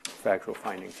our factual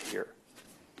findings here.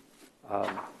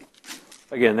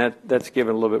 Again, that's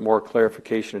given a little bit more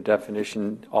clarification and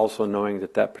definition, also knowing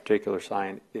that that particular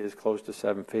sign is close to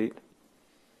 7 feet.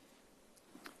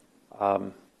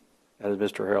 As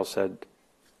Mr. Harrell said,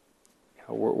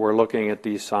 we're looking at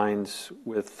these signs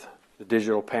with the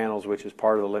digital panels, which is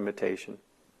part of the limitation.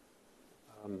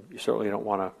 You certainly don't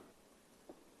want to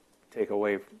take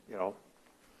away, and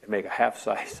make a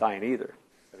half-size sign either.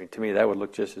 I mean, to me, that would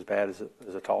look just as bad as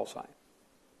a tall sign.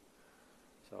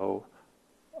 So,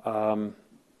 other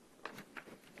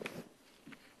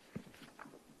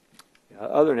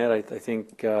than that, I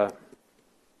think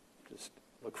just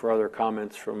look for other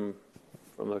comments from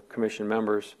the commission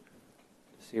members.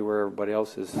 See where everybody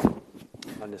else is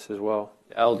on this as well.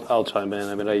 I'll chime in.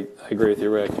 I mean, I agree with you,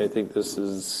 Rick. I think this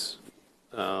is,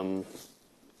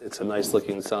 it's a nice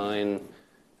looking sign.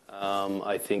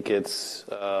 I think it's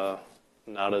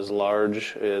not as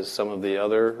large as some of the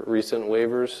other recent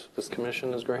waivers this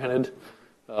commission has granted.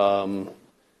 So,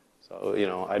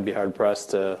 I'd be hard pressed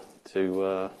to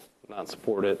not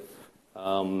support it.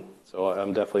 So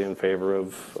I'm definitely in favor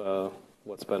of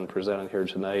what's been presented here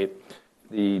tonight.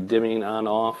 The dimming on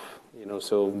off,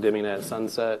 so dimming at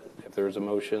sunset, if there's a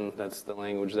motion, that's the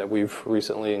language that we've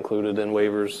recently included in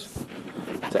waivers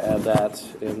to add that.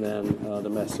 And then the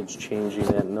message changing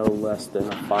at no less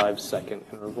than a 5-second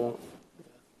interval,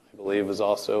 I believe is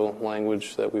also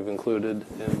language that we've included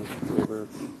in waiver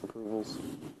approvals.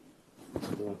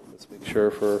 So let's make sure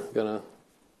if we're going to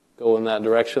go in that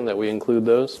direction that we include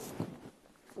those.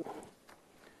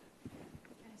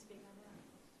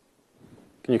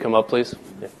 Can you come up, please?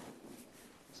 Yeah.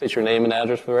 State your name and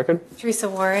address for the record. Teresa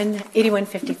Warren,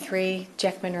 8153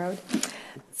 Jackman Road.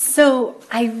 So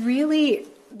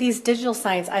these digital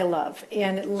signs I love,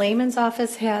 and Layman's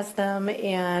office has them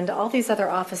and all these other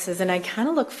offices, and I kind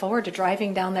of look forward to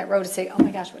driving down that road to say, oh my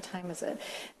gosh, what time is it?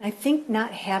 And I think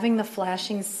not having the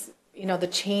flashing, the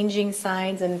changing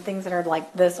signs and things that are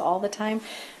like this all the time,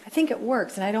 I think it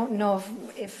works. And I don't know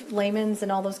if Layman's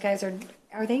and all those guys are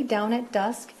they down at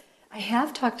dusk? I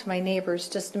have talked to my neighbors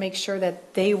just to make sure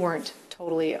that they weren't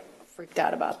totally freaked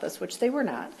out about this, which they were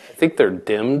not. I think they're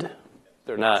dimmed.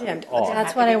 They're not Dimmed. on. That's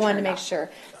Have what to I be wanted to turned make off. sure.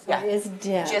 So Yeah. it is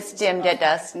dimmed. Just dimmed at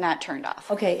dusk, not turned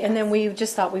off. Okay, and then we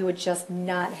just thought we would just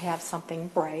not have something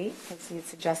bright, because he had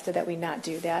suggested that we not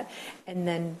do that, and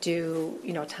then do,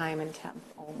 time and temp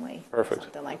only. Perfect.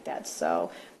 Something like that,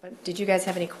 so, but did you guys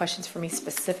have any questions for me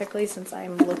specifically, since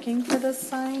I'm looking for this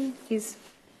sign? He's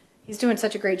doing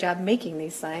such a great job making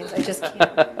these signs, I just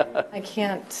can't, I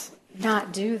can't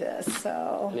not do this,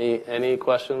 so. Any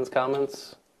questions,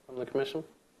 comments from the commission?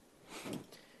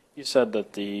 You said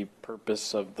that the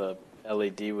purpose of the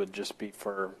LED would just be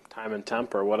for time and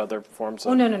temp, or what other forms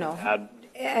of? Oh, no. Add,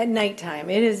 At nighttime,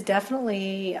 it is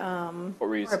definitely What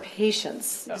were you for saying?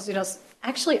 patients. Yeah.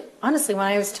 Actually, honestly, when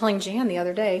I was telling Jan the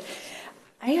other day,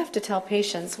 I have to tell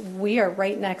patients we are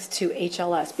right next to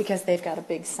HLS because they've got a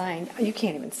big sign. You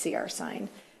can't even see our sign.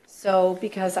 So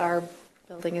because our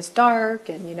building is dark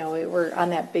and we're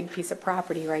on that big piece of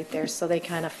property right there, so they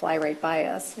kind of fly right by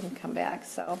us and come back.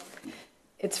 So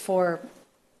it's so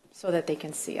that they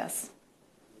can see us.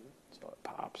 So it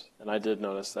pops. And I did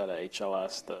notice that at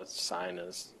HLS, the sign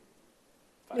is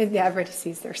Yeah, everybody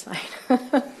sees their sign.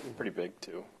 pretty big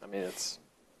too. I mean, it's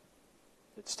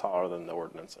taller than the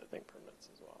ordinance, I think, permits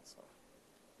as well. So.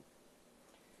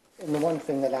 And the one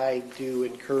thing that I do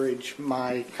encourage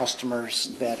my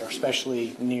customers that are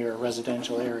especially near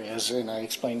residential areas, and I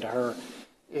explained to her,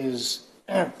 is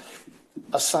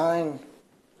a sign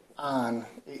on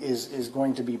is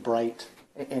going to be bright,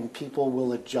 and people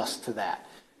will adjust to that.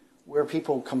 Where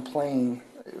people complain,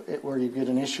 where you get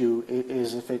an issue,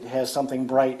 is if it has something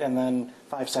bright and then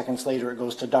 5 seconds later it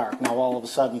goes to dark. Now all of a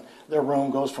sudden their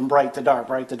room goes from bright to dark,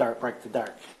 bright to dark, bright to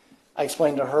dark. I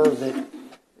explained to her that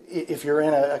if you're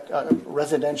in a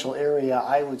residential area,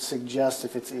 I would suggest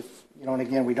if and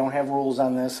again, we don't have rules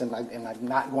on this, and I'm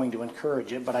not going to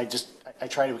encourage it, but I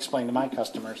try to explain to my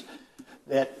customers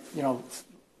that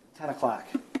 10 o'clock.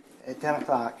 At 10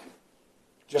 o'clock,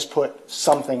 just put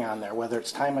something on there, whether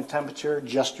it's time and temperature,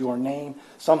 just your name,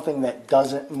 something that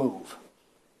doesn't move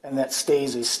and that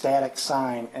stays a static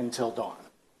sign until dawn.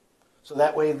 So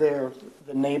that way the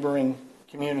neighboring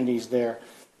communities there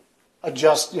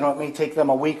adjust, it may take them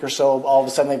a week or so, all of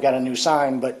a sudden they've got a new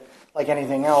sign, but like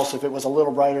anything else, if it was a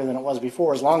little brighter than it was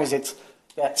before, as long as it's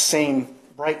that same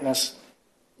brightness,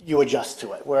 you adjust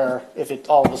to it. Where if it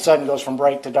all of a sudden goes from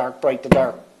bright to dark,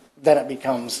 then it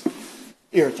becomes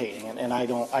irritating, and I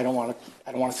don't want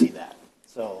to see that.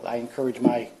 So I encourage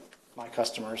my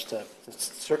customers to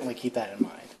certainly keep that in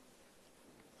mind.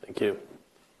 Thank you.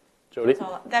 Jody?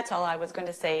 That's all I was going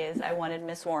to say is I wanted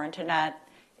Ms. Warren to not,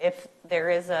 if there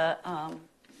is a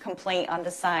complaint on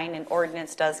the sign and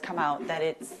ordinance does come out, that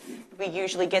we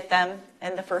usually get them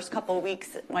in the first couple of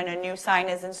weeks when a new sign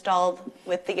is installed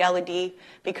with the LED,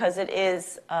 because it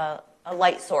is a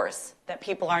light source that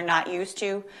people are not used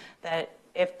to, that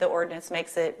if the ordinance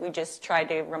makes it, we just try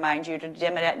to remind you to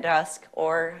dim it at dusk,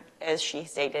 or, as she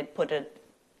stated, put a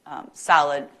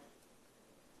solid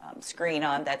screen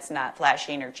on that's not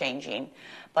flashing or changing.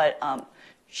 But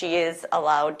she is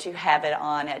allowed to have it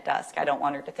on at dusk. I don't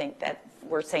want her to think that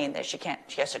we're saying that she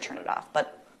has to turn it off.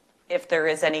 But if there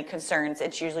is any concerns,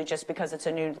 it's usually just because it's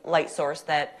a new light source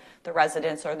that the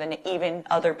residents or even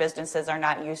other businesses are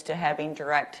not used to having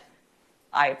direct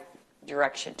eye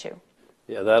direction to.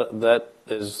 Yeah, that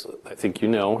is, I think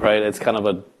right? It's kind of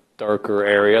a darker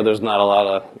area. There's not a lot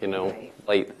of,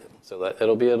 light, so that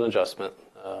it'll be an adjustment,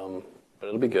 but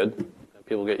it'll be good.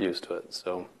 People get used to it.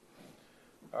 So,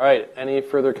 all right. Any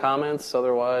further comments?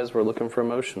 Otherwise, we're looking for a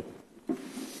motion.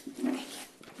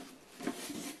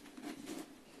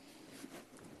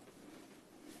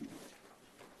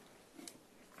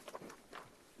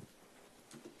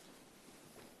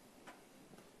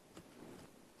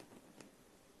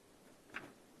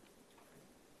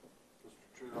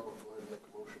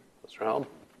 Mr. Helm?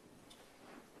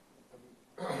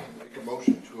 Make a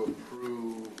motion to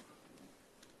approve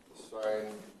the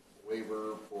sign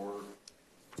waiver for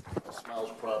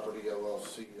Smiles Property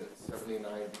LLC at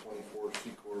 7924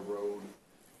 Secor Road,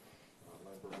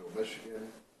 Lambertville, Michigan.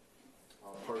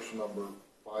 Parcel number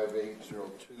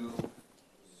 5802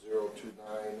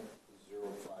 029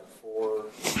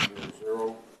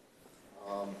 054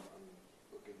 I'm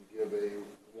looking to give a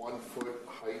 1 foot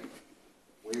height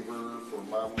waiver for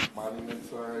monument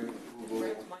sign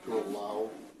approval to allow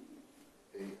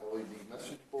a LED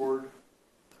message board.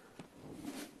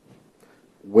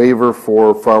 Waiver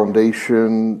for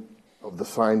foundation of the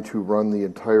sign to run the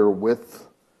entire width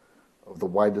of the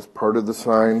widest part of the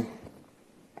sign.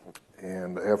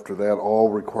 And after that, all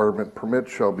requirement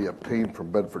permits shall be obtained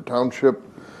from Bedford Township.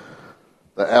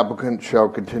 The applicant shall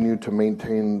continue to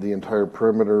maintain the entire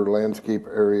perimeter landscape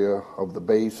area of the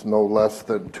base no less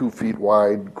than 2 feet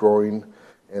wide, growing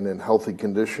and in healthy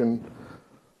condition.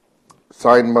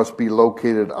 Sign must be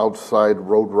located outside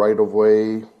road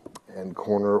right-of-way and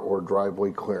corner or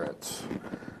driveway clearance.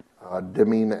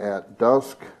 Dimming at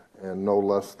dusk and no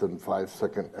less than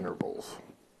 5-second intervals.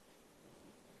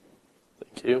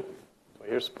 Thank you. Do I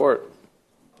hear support?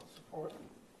 Support.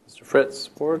 Mr. Fritz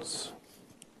supports.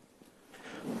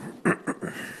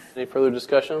 Any further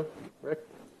discussion? Rick?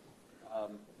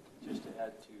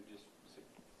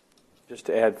 Just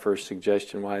to add for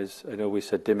suggestion-wise, I know we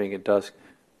said dimming at dusk,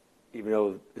 even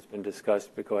though it's been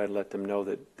discussed, but go ahead and let them know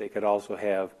that they could also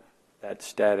have that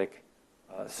static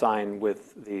sign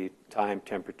with the time,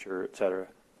 temperature, et cetera,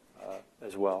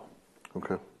 as well.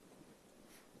 Okay.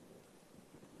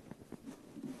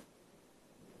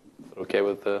 Okay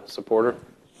with the supporter?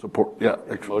 Support, yeah.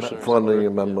 Motion or Friendly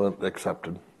support? amendment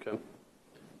accepted. Okay.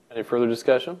 Any further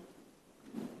discussion?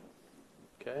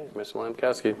 Okay, Mr.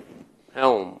 Lamkowski.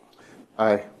 Helm,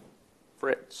 Aye.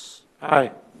 Fritz,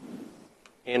 Aye.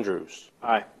 Andrews,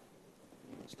 Aye.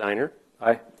 Steiner,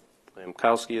 Aye.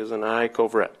 Lamkowski is an aye.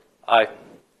 Coverett. Aye.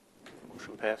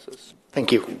 Motion passes.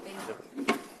 Thank you.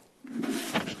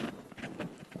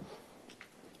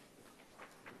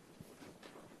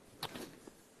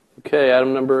 Okay,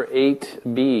 item number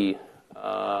 8B,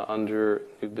 under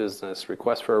new business,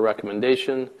 request for a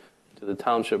recommendation to the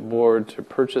Township Board to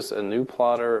purchase a new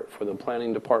plotter for the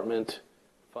Planning Department,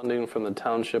 funding from the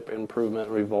Township Improvement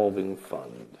Revolving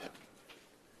Fund.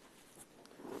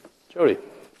 Jody.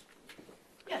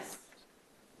 Yes.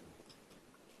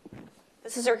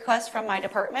 This is a request from my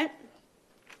department.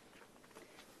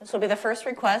 This will be the first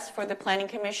request for the Planning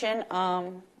Commission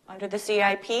under the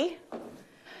CIP.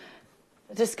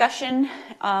 The discussion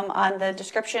on the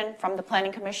description from the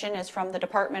Planning Commission is from the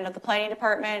Department of the Planning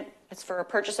Department. It's for a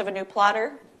purchase of a new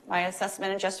plotter. My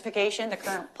assessment and justification, the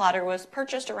current plotter was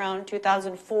purchased around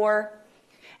 2004,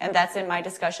 and that's in my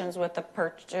discussions with the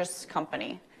purchase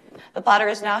company. The plotter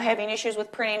is now having issues with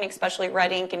printing, especially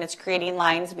red ink, and it's creating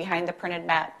lines behind the printed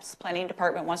maps. Planning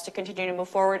Department wants to continue to move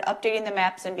forward, updating the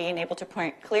maps and being able to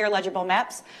print clear, legible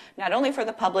maps, not only for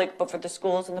the public, but for the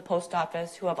schools and the post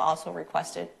office, who have also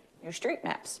requested new street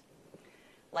maps.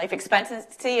 Life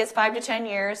expectancy is 5 to 10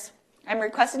 years. I'm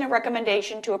requesting a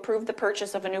recommendation to approve the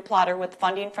purchase of a new plotter with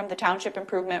funding from the Township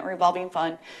Improvement Revolving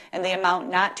Fund and the amount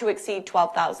not to exceed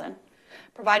 $12,000.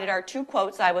 Provided our 2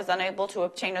 quotes, I was unable to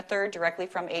obtain a third directly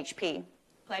from HP.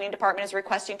 Planning Department is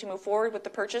requesting to move forward with the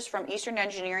purchase from Eastern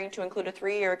Engineering to include a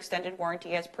 3-year extended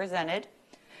warranty as presented.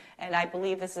 And I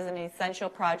believe this is an essential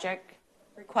project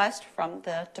request from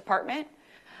the department.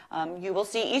 You will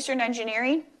see Eastern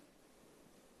Engineering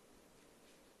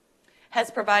has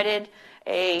provided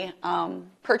a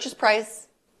purchase price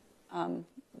of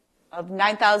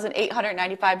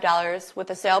 $9,895 with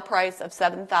a sale price of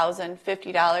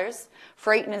 $7,050.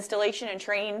 Freight and installation and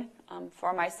training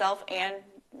for myself and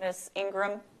Ms.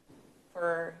 Ingram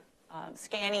for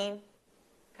scanning,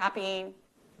 copying,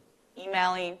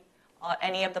 emailing,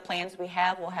 any of the plans we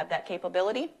have will have that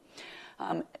capability.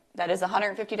 That is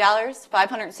 $150.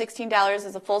 $516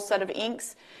 is a full set of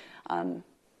inks.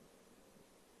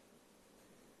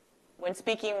 When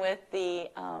speaking with the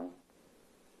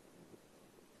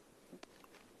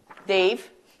Dave,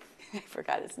 I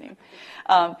forgot his name,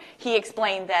 he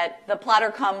explained that the plotter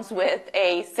comes with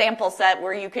a sample set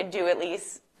where you can do at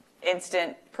least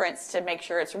instant prints to make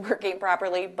sure it's working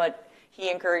properly, but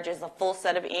he encourages a full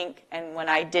set of ink, and when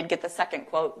I did get the second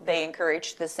quote, they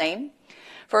encouraged the same.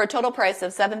 For a total price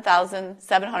of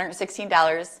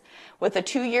 $7,716 with a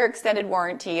 2-year extended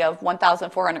warranty of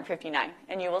 $1,459.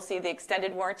 And you will see the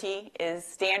extended warranty is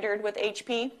standard with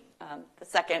HP. The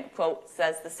second quote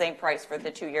says the same price for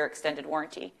the 2-year extended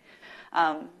warranty.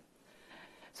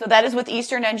 So that is with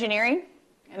Eastern Engineering,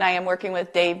 and I am working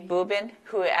with Dave Boobin,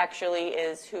 who actually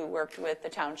is who worked with the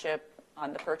township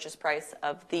on the purchase price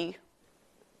of the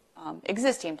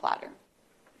existing plotter.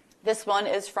 This one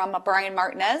is from Brian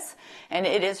Martinez, and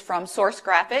it is from Source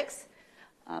Graphics.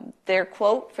 Their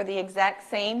quote for the exact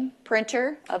same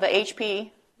printer of a HP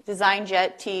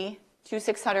DesignJet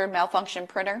T2600 malfunction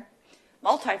printer,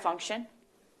 multifunction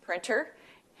printer.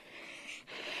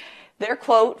 Their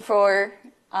quote for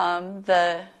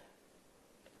the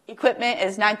equipment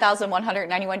is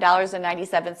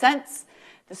 $9,191.97.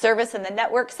 The service and the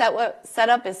network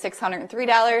setup is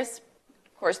 $603.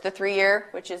 Of course, the 3-year,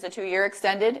 which is a 2-year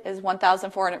extended, is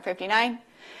 $1,459.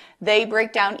 They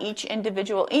break down each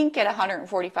individual ink at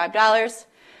 $145.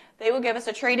 They will give us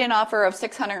a trade-in offer of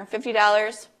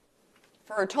 $650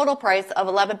 for a total price of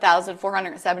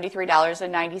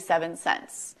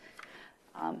 $11,473.97.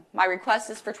 My request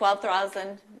is for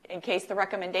 $12,000 in case the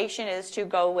recommendation is to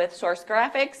go with Source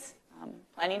Graphics.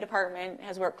 Planning Department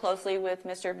has worked closely with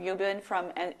Mr. Bubin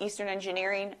from Eastern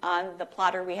Engineering on the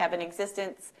plotter we have in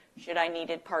existence, should I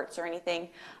needed parts or anything.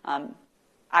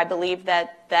 I believe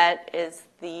that that is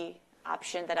the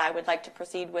option that I would like to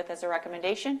proceed with as a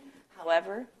recommendation.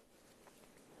 However,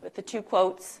 with the 2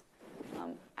 quotes,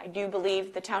 I do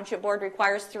believe the Township Board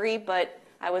requires 3, but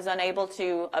I was unable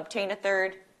to obtain a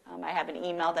 3rd. I have an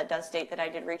email that does state that I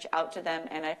did reach out to them,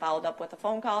 and I followed up with a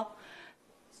phone call.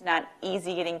 It's not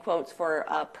easy getting quotes for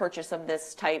a purchase of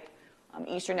this type.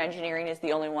 Eastern Engineering is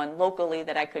the only one locally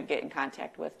that I could get in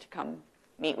contact with to come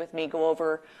meet with me, go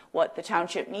over what the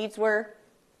township needs were.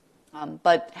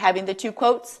 But having the 2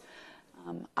 quotes,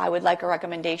 I would like a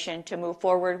recommendation to move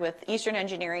forward with Eastern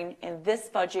Engineering in this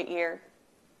budget year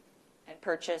and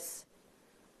purchase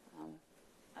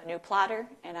a new plotter.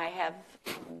 And I have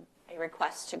a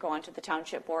request to go onto the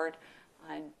Township Board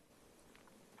on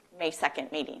May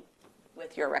 2nd meeting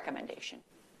with your recommendation.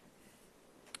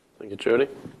 Thank you, Jody.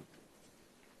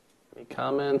 Any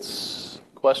comments,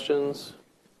 questions?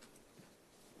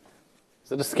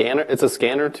 Is it a scanner? It's a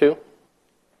scanner too?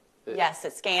 Yes,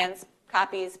 it scans,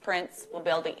 copies, prints. We'll be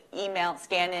able to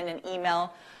scan in and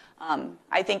email.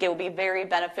 I think it will be very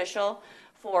beneficial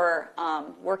for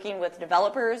working with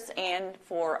developers and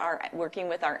for working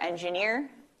with our engineer.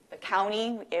 The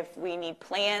county, if we need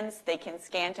plans, they can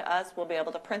scan to us. We'll be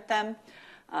able to print them.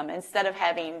 Instead of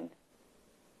having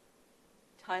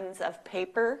tons of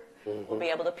paper, we'll be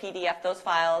able to PDF those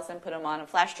files and put them on a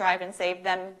flash drive and save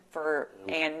them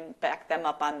and back them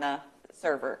up on the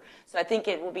server. So I think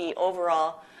it will be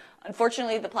overall.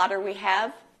 Unfortunately, the plotter we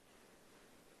have,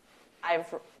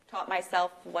 I've taught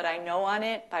myself what I know on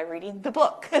it by reading the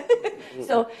book.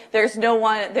 So there's no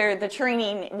one there. The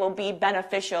training will be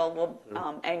beneficial.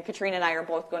 And Katrina and I are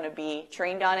both going to be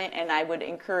trained on it. And I would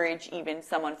encourage even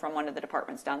someone from one of the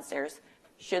departments downstairs,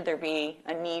 should there be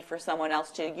a need for someone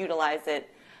else to utilize it.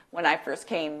 When I first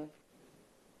came,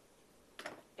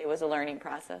 it was a learning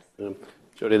process.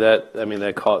 Jody,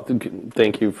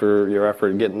 thank you for your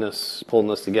effort in pulling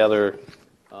this together.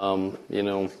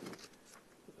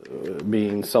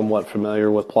 Being somewhat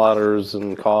familiar with plotters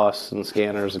and costs and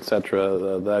scanners, et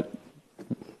cetera, that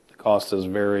cost is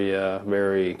very,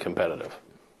 very competitive.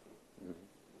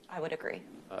 I would agree.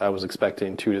 I was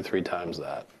expecting 2 to 3 times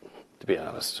that, to be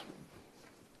honest.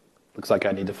 Looks like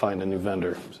I need to find a new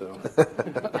vendor. So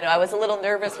I was a little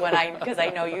nervous because I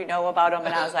know you know about them,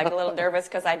 and I was like a little nervous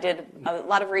because I did a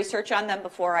lot of research on them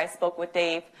before I spoke with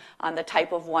Dave on the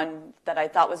type of one that I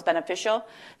thought was beneficial.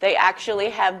 They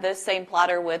actually have this same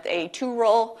plotter with a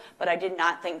 2-roll, but I did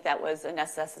not think that was a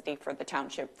necessity for the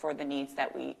township for the needs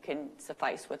that we can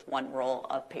suffice with 1 roll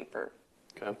of paper.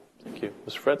 Okay, thank you.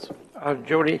 Mr. Fritz?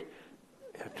 Jody,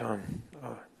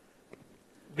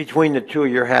 between the 2,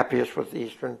 you're happiest with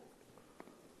Eastern?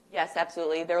 Yes,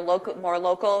 absolutely. They're more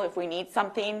local if we need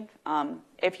something.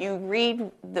 If you read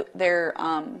their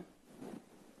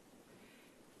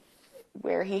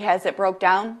where he has it broke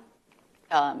down,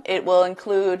 it will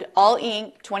include all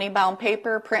ink, 20-bound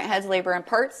paper, print heads, labor, and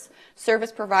parts.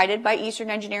 Service provided by Eastern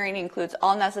Engineering includes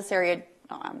all necessary.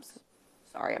 I'm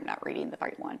not reading the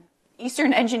right one.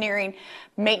 Eastern Engineering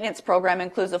maintenance program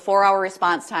includes a 4-hour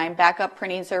response time, backup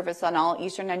printing service on all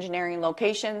Eastern Engineering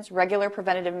locations, regular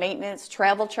preventative maintenance,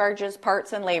 travel charges,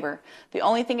 parts, and labor. The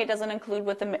only thing it doesn't include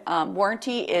with the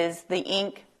warranty is the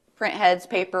ink, print heads,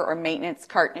 paper, or maintenance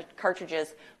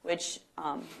cartridges, which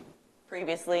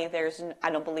previously I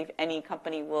don't believe any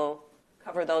company will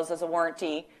cover those as a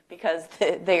warranty because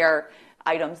they are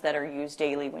items that are used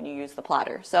daily when you use the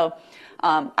plotter. So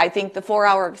I think the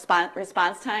 4-hour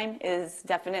response time is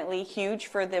definitely huge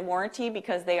for the warranty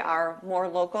because they are more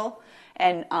local.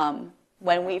 And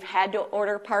when we've had to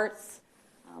order parts,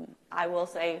 I will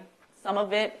say some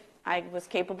of it I was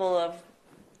capable of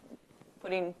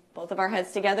putting both of our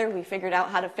heads together. We figured out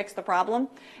how to fix the problem,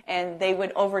 and they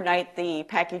would overnight the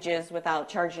packages without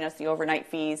charging us the overnight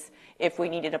fees if we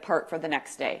needed a part for the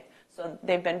next day. So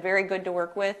they've been very good to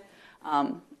work with.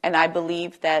 And I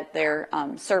believe that their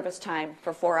service time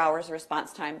for 4 hours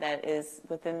response time that is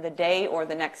within the day or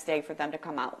the next day for them to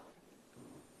come out.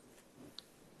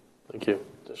 Thank you.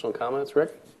 Additional comments,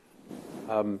 Rick?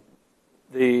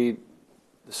 The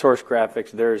Source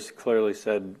Graphics, theirs clearly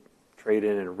said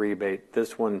trade-in and rebate.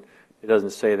 This one, it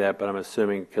doesn't say that, but I'm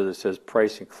assuming because it says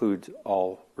price includes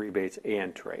all rebates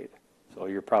and trade. So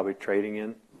you're probably trading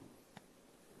in?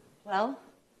 Well,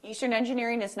 Eastern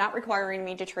Engineering is not requiring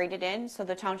me to trade it in, so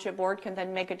the Township Board can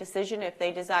then make a decision if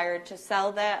they desire to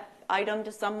sell that item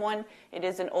to someone, it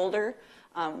isn't older,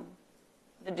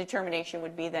 the determination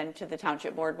would be then to the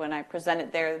township board. When I present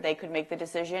it there, they could make the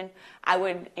decision. I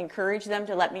would encourage them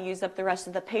to let me use up the rest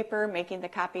of the paper, making the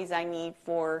copies I need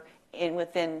for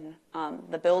within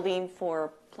the building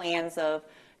for plans of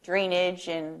drainage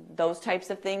and those types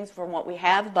of things from what we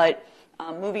have. But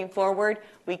moving forward,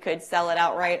 we could sell it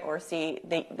outright, or see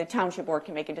the township board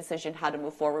can make a decision how to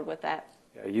move forward with that.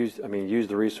 Yeah, use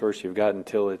the resource you've got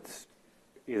until it's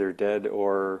either dead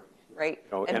or Right.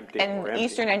 empty. And or empty.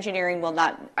 Eastern Engineering will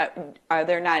not,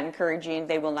 they're not encouraging,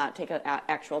 they will not take an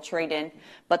actual trade-in,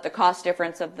 but the cost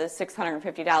difference of the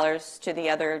 $650 to the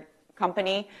other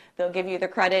company, they'll give you the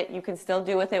credit. You can still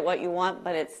do with it what you want,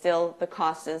 but it's still, the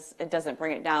cost is, it doesn't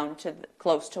bring it down to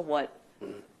close to what.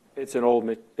 It's an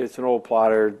old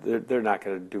plotter. They're not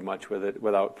going to do much with it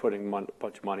without putting a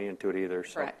bunch of money into it either.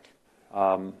 So. Correct.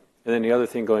 And then the other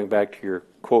thing, going back to your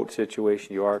quote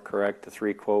situation, you are correct. The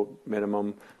 3 quote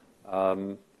minimum.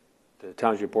 The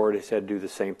township board has said do the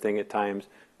same thing at times.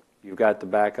 You've got the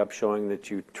backup showing that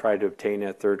you tried to obtain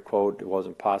that 3rd quote. It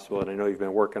wasn't possible, and I know you've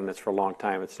been working on this for a long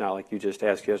time. It's not like you just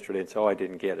asked yesterday and said, "Oh, I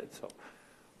didn't get it."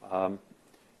 So,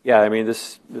 yeah, I mean,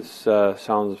 this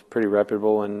sounds pretty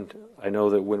reputable, and I know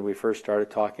that when we first started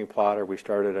talking plotter, we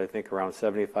started, I think, around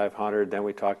 $7,500. Then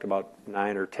we talked about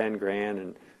 $9 or $10 grand,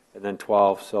 and then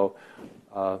 12. So.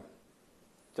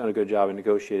 Done a good job in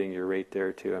negotiating your rate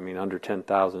there too. I mean, under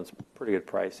 10,000 is a pretty good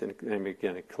price, and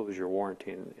again, it includes your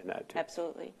warranty in that too.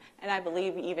 Absolutely. And I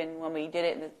believe even when we did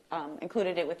it,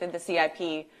 included it within the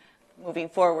CIP, moving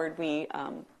forward, we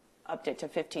upped it to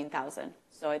 15,000.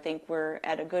 So I think we're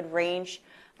at a good range.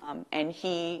 And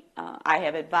I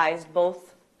have advised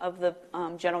both of the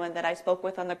gentlemen that I spoke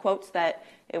with on the quotes that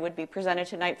it would be presented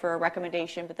tonight for a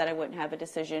recommendation, but that I wouldn't have a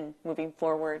decision moving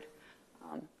forward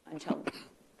until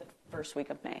first week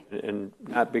of May. And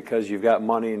not because you've got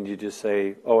money and you just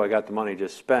say, "Oh, I got the money,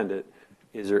 just spend it."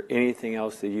 Is there anything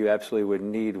else that you absolutely would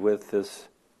need with this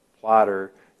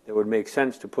plotter that would make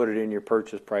sense to put it in your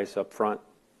purchase price up front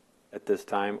at this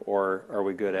time, or are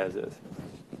we good as is?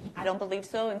 I don't believe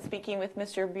so. And speaking with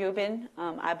Mr. Bubin,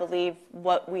 I believe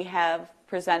what we have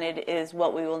presented is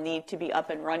what we will need to be up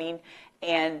and running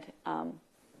and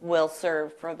will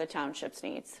serve for the township's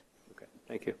needs. Okay,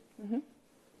 thank you. Mm-hmm.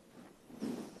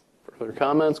 Further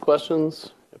comments,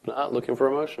 questions? If not, looking for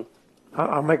a motion.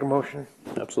 I'll make a motion.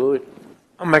 Absolutely.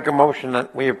 I'll make a motion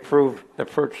that we approve the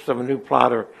purchase of a new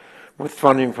plotter with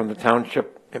funding from the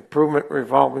Township Improvement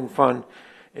Revolving Fund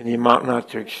in the amount not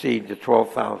to exceed the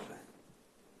 $12,000.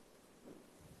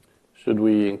 Should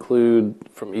we include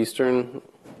from Eastern?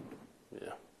 Yeah.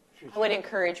 I would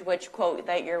encourage which quote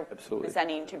that you're Absolutely.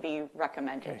 presenting to be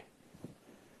recommended. Okay.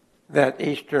 That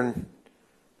Eastern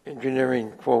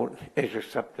Engineering quote is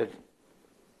accepted.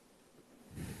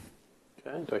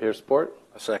 Okay, do I hear support?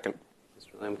 A second.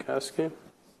 Mr. Lamkowski.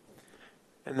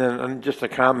 And then just a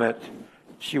comment,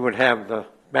 she would have the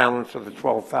balance of the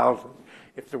 12,000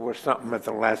 if there was something at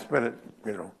the last minute,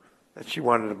 that she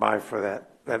wanted to buy for that.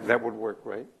 That would work,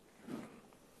 right?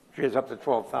 She has up to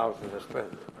 12,000 to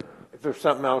spend. If there's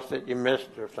something else that you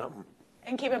missed or something.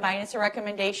 And keep in mind, it's a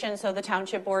recommendation, so the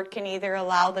township board can either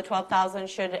allow the 12,000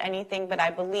 should anything, but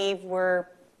I believe we're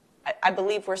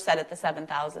set at the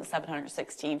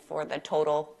 7,716 for the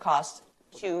total cost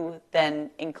to then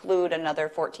include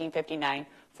another 1,459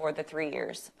 for the 3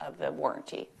 years of the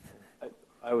warranty.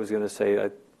 I was going to say, I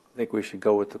think we should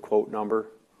go with the quote number.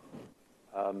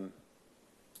 And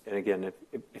again,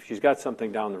 if she's got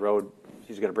something down the road,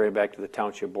 she's going to bring it back to the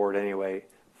township board anyway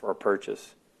for a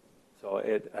purchase. So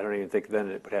I don't even think then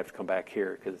it would have to come back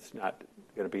here because it's not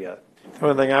going to be a... The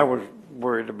only thing I was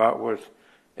worried about was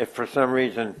if for some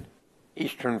reason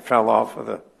Eastern fell off of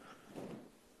the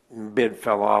bid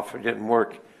fell off, it didn't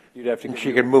work, You'd have to.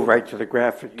 she could move right to the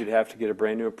graphic. You'd have to get a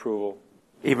brand new approval.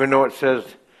 Even though it says,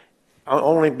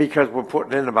 only because we're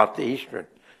putting in about the Eastern.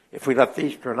 If we left the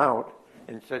Eastern out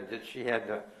and said that she had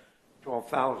the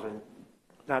 12,000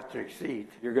 not to exceed.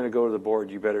 You're going to go to the board,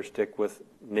 you better stick with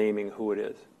naming who it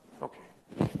is.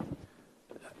 Okay.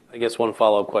 I guess one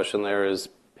follow-up question there is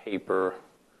paper.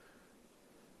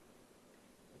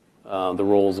 The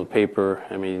rolls of paper.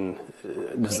 I mean,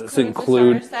 does this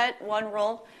include? The starter set, one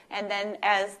roll, and then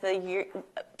as the year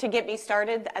to get me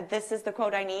started, this is the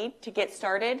quote I need to get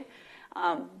started.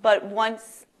 But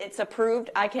once it's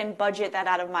approved, I can budget that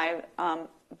out of my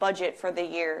budget for the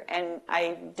year, and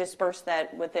I disperse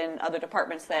that within other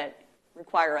departments that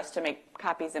require us to make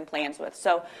copies and plans with.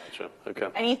 So Gotcha. Okay.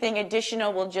 anything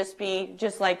additional will just be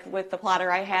just like with the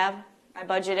plotter I have. I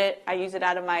budget it. I use it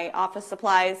out of my office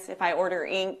supplies. If I order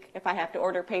ink, if I have to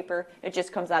order paper, it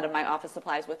just comes out of my office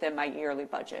supplies within my yearly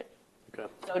budget. Okay.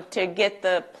 So to get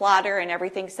the plotter and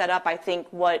everything set up, I think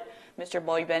what Mr.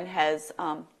 Boyben has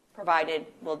provided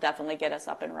will definitely get us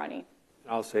up and running.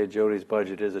 I'll say Jody's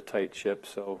budget is a tight ship,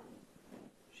 so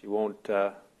she won't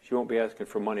be asking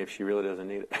for money if she really doesn't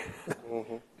need it.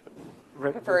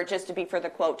 Rick, Prefer it just to be for the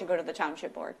quote to go to the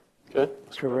township board. Okay.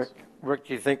 so Rick,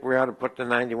 do you think we ought to put the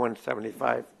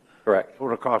 9175 Correct.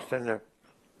 total cost in there?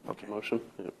 Okay. Motion?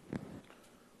 Yep.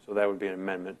 So that would be an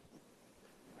amendment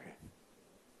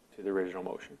to the original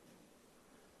motion.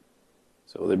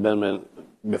 So the amendment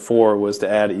before was to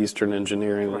add Eastern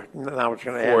Engineering Now it's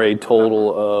going to for add a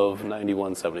total of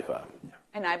 9175.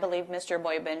 And I believe Mr.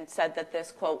 Boyben said that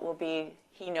this quote will be,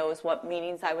 he knows what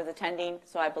meetings I was attending,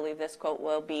 so I believe this quote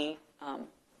will be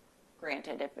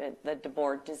granted if the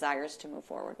board desires to move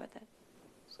forward with it.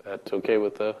 Is that okay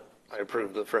with the? I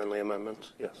approve the friendly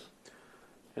amendment, yes.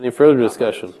 Any further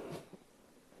discussion?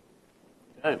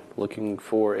 Okay, looking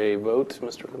for a vote,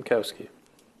 Mr. Lemkowski.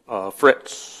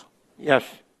 Fritz. Yes.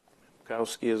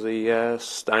 Kowski is a yes.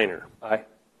 Steiner. Aye.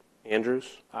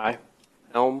 Andrews. Aye.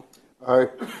 Helm. Aye.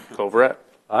 Coverett.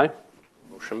 Aye.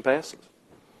 Motion passes.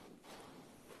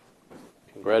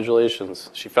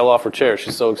 Congratulations. She fell off her chair.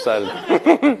 She's so excited.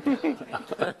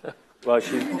 Well,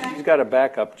 she's got a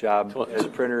backup job as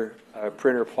printer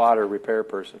plotter repair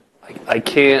person. I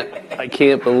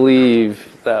can't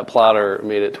believe that plotter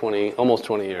made it almost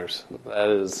 20 years. That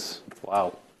is,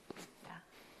 wow.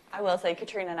 I will say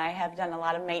Katrina and I have done a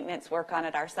lot of maintenance work on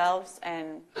it ourselves,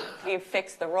 and we've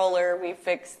fixed the roller, we've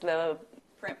fixed the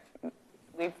print,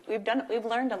 we've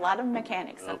learned a lot of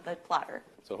mechanics of the plotter.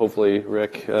 So hopefully,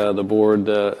 Rick, the board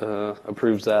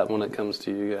approves that when it comes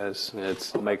to you guys.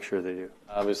 It's I'll make sure they do.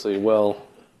 obviously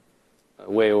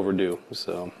way overdue.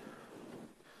 So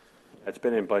That's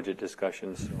been in budget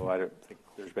discussions, so I don't think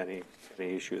there's been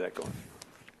any issue that going.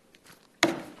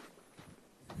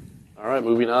 all right,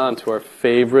 moving on to our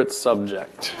favorite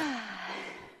subject.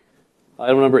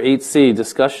 Item number 8C,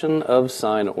 discussion of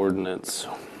sign ordinance.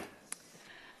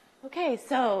 Okay,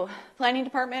 so Planning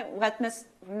Department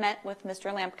met with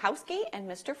Mr. Lamkowski and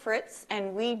Mr. Fritz,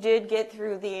 and we did get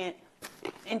through the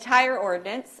entire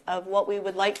ordinance of what we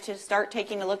would like to start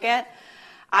taking a look at.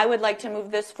 I would like to move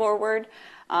this forward.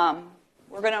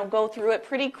 We're going to go through it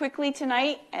pretty quickly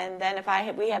tonight, and then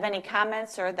if we have any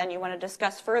comments or then you want to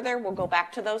discuss further, we'll go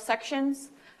back to those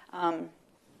sections.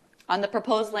 On the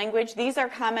proposed language, these are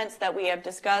comments that we have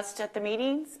discussed at the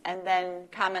meetings, and then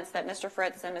comments that Mr.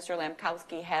 Fritz and Mr.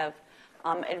 Lamkowski have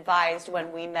advised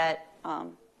when we met a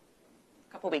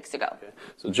couple weeks ago. Okay.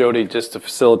 So Jody, just to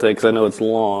facilitate, because I know it's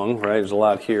long, right? There's a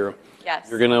lot here. Yes.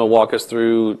 You're going to walk us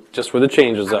through just where the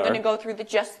changes I'm are. going to go through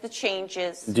just the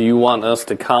changes. Do you want us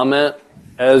to comment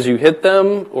as you hit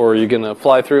them, or are you going to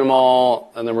fly through them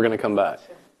all, and then we're going to come back?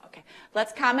 Okay.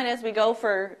 Let's comment as we go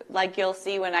for, like you'll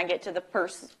see when I get to the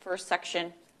first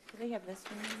section. Do they have this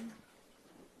one?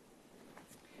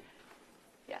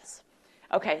 Yes.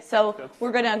 Okay, so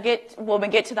we'll get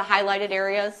to the highlighted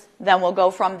areas, then we'll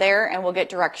go from there and we'll get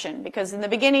direction. Because in the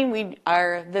beginning,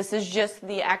 this is just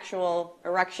the actual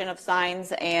erection of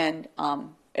signs, and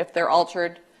if they're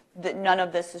altered, none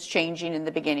of this is changing in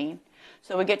the beginning.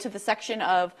 So we get to the section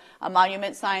of a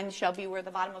monument sign shall be where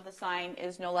the bottom of the sign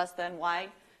is no less than wide.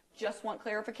 Just want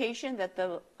clarification that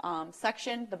the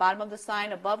section, the bottom of the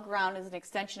sign above ground, is an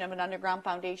extension of an underground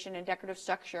foundation and decorative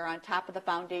structure on top of the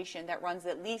foundation that runs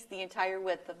at least the entire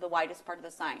width of the widest part of the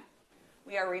sign.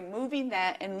 We are removing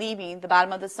that and leaving the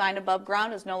bottom of the sign above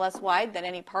ground is no less wide than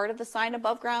any part of the sign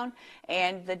above ground,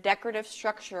 and the decorative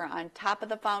structure on top of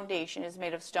the foundation is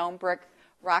made of stone, brick,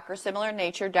 rock, or similar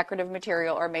nature, decorative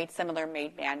material, or man-made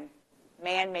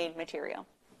material.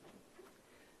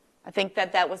 I think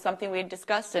that was something we had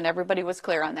discussed, and everybody was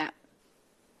clear on that.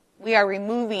 We are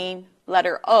removing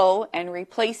letter O and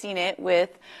replacing it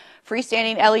with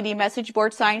freestanding LED message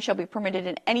board signs shall be permitted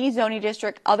in any zoning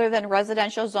district other than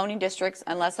residential zoning districts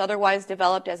unless otherwise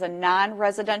developed as a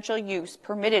non-residential use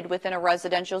permitted within a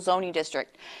residential zoning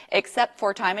district, except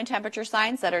for time and temperature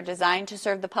signs that are designed to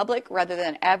serve the public rather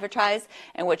than advertise,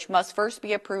 and which must first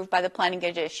be approved by the Planning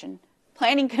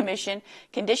Commission,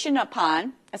 conditioned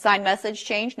upon a sign message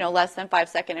change no less than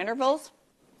 5-second intervals,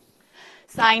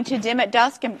 sign to dim at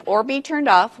dusk or be turned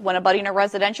off. When abutting a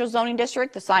residential zoning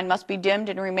district, the sign must be dimmed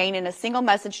and remain in a single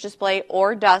message display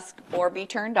or dusk or be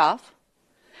turned off.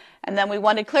 And then we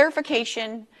wanted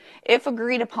clarification, if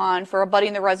agreed upon, for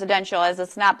abutting the residential, as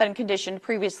it's not been conditioned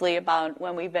previously about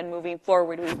when we've been moving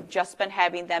forward. We've just been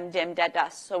having them dimmed at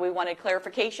dusk. So we wanted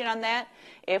clarification on that.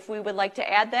 If we would like to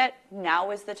add that,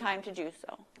 now is the time to do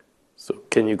so. So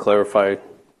can you clarify?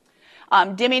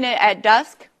 Dimming it at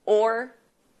dusk or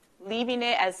leaving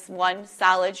it as one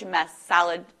solid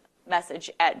message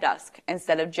at dusk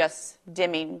instead of just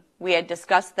dimming. We had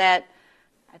discussed that.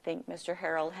 I think Mr.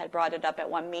 Harrell had brought it up at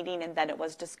one meeting, and then it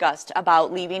was discussed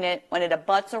about leaving it when it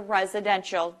abuts a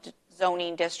residential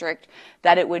zoning district,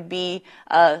 that it would be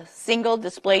a single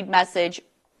displayed message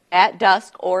at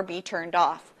dusk or be turned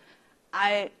off.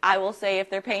 I will say if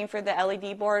they're paying for the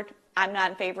LED board, I'm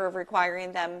not in favor of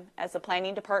requiring them as a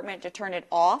planning department to turn it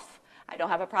off. I don't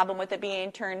have a problem with it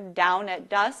being turned down at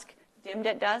dusk, dimmed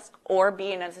at dusk, or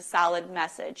being as a solid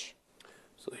message.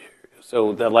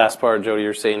 So that last part, Jody,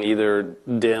 you're saying either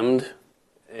dimmed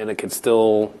and it could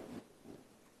still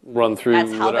run through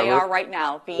That's how whatever, they are right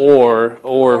now.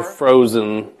 or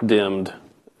frozen dimmed.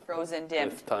 Frozen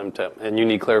dimmed. If time temp. And you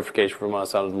need clarification from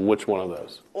us on which one of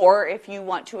those. Or if you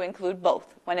want to include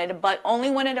both, only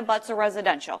when it abuts a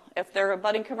residential. If they're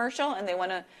abutting commercial and they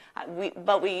want to,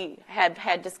 but we have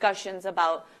had discussions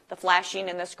about the flashing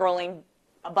and the scrolling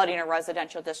abutting a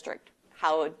residential district,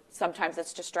 how sometimes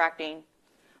it's distracting.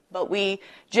 But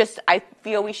I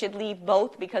feel we should leave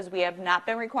both because we have not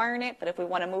been requiring it. But if we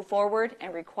want to move forward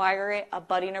and require it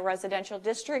abutting a residential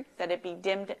district, that it be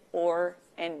dimmed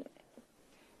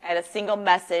at a single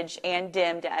message and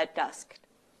dimmed at dusk.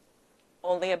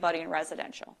 Only abutting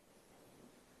residential.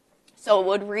 So it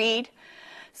would read,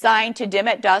 sign to dim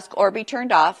at dusk or be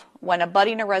turned off. When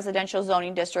abutting a residential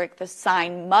zoning district, the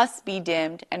sign must be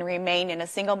dimmed and remain in a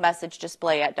single message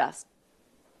display at dusk.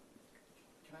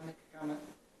 Can I make a comment?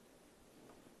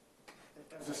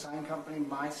 As a sign company,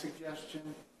 my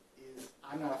suggestion is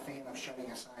I'm not a fan of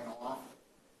shutting a sign off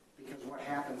because what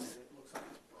happens is it looks like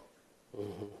it's broke.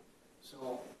 Mm-hmm.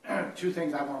 So two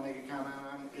things I want to make a comment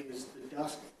on is the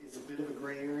dusk is a bit of a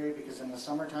gray area because in the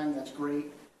summertime that's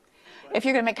great. If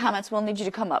you're going to make comments, we'll need you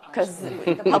to come up because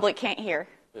the public can't hear.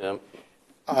 Yeah.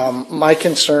 My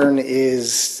concern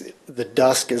is the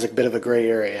dusk is a bit of a gray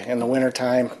area. In the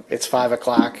wintertime, it's 5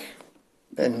 o'clock.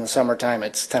 In the summertime,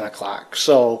 it's 10 o'clock.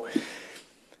 So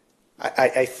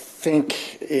I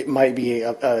think it might be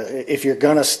if you're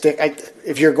going to stick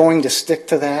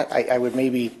to that, I would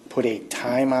maybe put a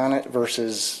time on it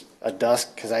versus a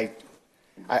dusk because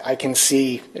I can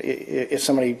see if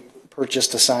somebody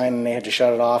purchased a sign and they had to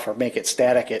shut it off or make it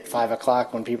static at 5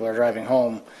 o'clock when people are driving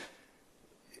home,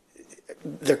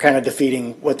 they're kind of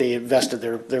defeating what they invested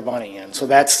their money in. So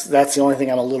that's the only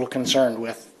thing I'm a little concerned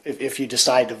with if you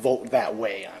decide to vote that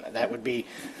way on it. That would be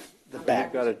the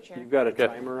back. You've got a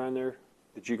timer on there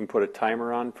that you can put a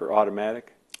timer on for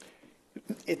automatic?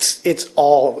 It's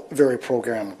all very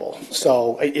programmable.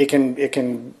 So it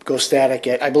can go static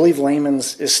at, I believe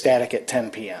Lehman's is static at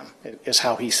 10 p.m. is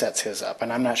how he sets his up.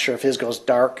 And I'm not sure if his goes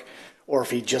dark or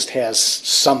if he just has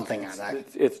something on that.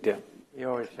 It's dim. He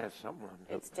always has something on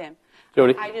it. It's dim.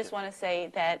 Jody? I just want to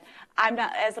say that I'm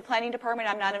not, as a planning department,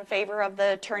 I'm not in favor of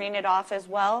the turning it off as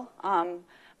well.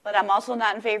 But I'm also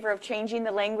not in favor of changing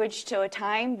the language to a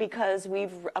time because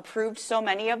we've approved so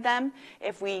many of them.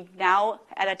 If we now,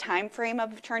 at a time frame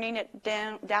of turning it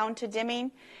down to dimming,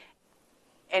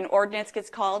 an ordinance gets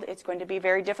called, it's going to be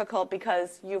very difficult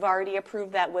because you've already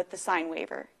approved that with the sign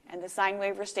waiver. And the sign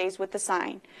waiver stays with the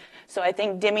sign. So I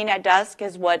think dimming at dusk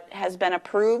is what has been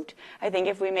approved. I think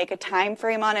if we make a time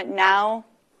frame on it now,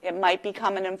 it might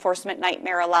become an enforcement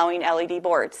nightmare allowing LED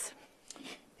boards.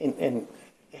 And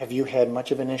have you had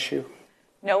much of an issue?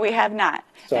 No, we have not.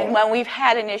 So, and when we've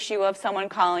had an issue of someone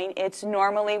calling, it's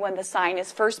normally when the sign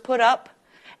is first put up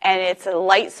and it's a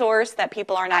light source that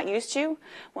people are not used to.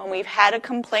 When we've had a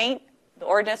complaint, the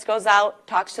ordinance goes out,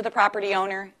 talks to the property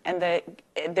owner, and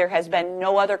there has been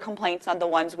no other complaints on the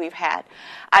ones we've had.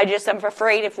 I just am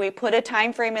afraid if we put a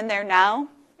time frame in there now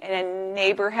and a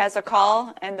neighbor has a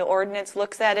call and the ordinance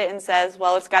looks at it and says,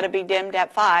 well, it's got to be dimmed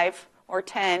at 5 or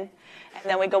 10, and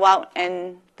then we go out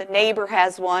and the neighbor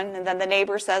has one, and then the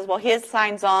neighbor says, well, his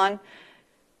sign's on.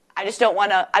 I don't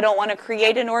want to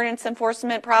create an ordinance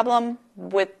enforcement problem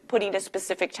with putting a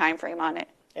specific time frame on it.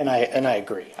 And I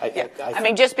agree. I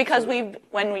mean, just because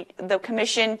the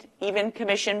commission, even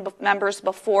commission members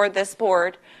before this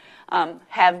board,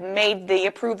 have made the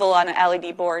approval on an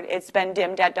LED board, it's been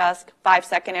dimmed at dusk,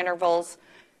 5-second intervals.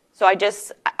 So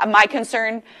my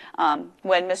concern,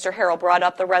 when Mr. Harrell brought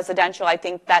up the residential, I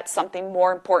think that's something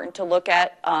more important to look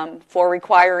at for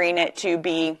requiring it to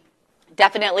be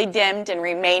definitely dimmed and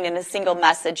remain in a single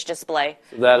message display.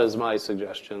 That is my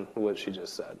suggestion, what she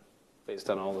just said, based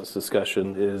on all this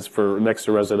discussion, is for next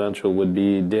to residential would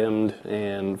be dimmed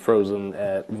and frozen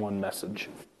at one message.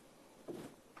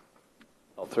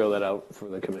 I'll throw that out for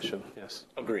the commission. Yes.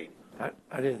 Agreed. I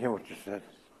didn't hear what you said.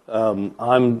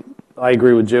 I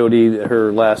agree with Jody.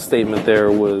 Her last statement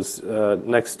there was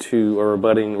next to or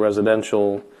abutting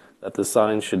residential, that the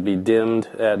sign should be dimmed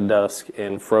at dusk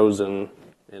and frozen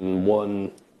in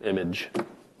one image.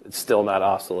 It's still not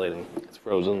oscillating. It's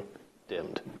frozen,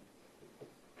 dimmed.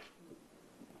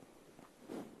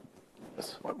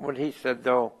 What he said,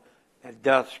 though, at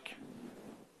dusk,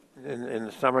 in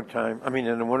the summertime,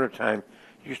 in the wintertime,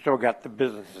 you still got the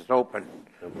businesses open,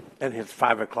 and it's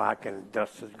 5 o'clock and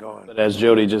dust is gone. But as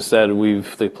Jody just said,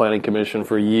 the Planning Commission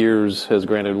for years has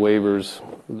granted waivers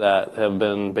that have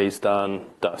been based on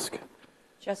dusk.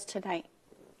 Just tonight.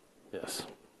 Yes.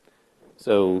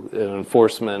 So an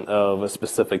enforcement of a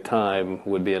specific time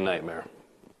would be a nightmare.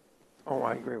 Oh,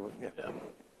 I agree with you. Yeah.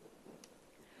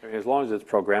 As long as it's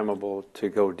programmable to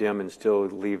go dim and still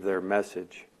leave their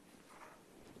message.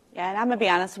 Yeah, and I'm going to be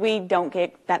honest, we don't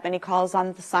get that many calls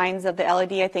on the signs of the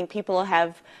LED. I think people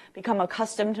have become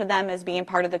accustomed to them as being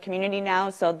part of the community now,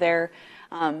 so they're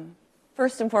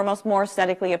first and foremost more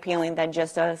aesthetically appealing than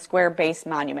just a square-based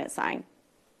monument sign.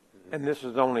 And this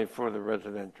is only for the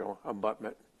residential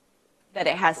abutment. That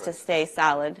it has to stay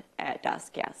solid at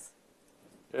dusk, yes.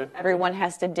 Okay. Everyone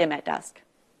has to dim at dusk.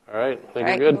 All right. I think All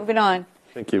right, we're good. moving on.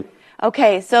 Thank you.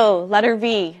 Okay, so letter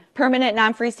V, permanent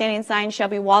non-freestanding signs shall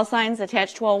be wall signs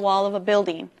attached to a wall of a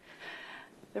building.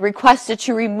 The request is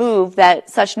to remove that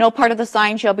such no part of the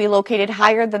sign shall be located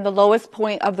higher than the lowest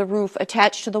point of the roof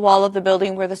attached to the wall of the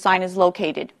building where the sign is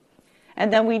located.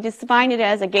 And then we define it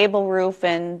as a gable roof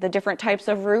and the different types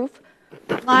of roof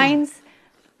lines.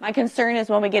 My concern is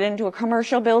when we get into a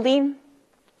commercial building,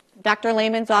 Dr.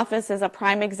 Lehman's office is a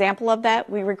prime example of that.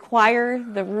 We require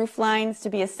the roof lines to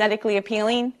be aesthetically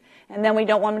appealing, and then we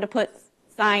don't want them to put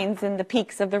signs in the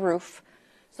peaks of the roof.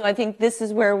 So I think this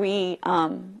is where we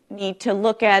need to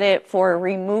look at it for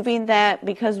removing that,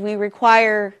 because we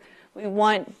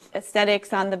want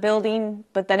aesthetics on the building,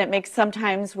 but then it makes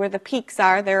sometimes where the peaks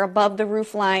are, they're above the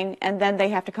roof line, and then they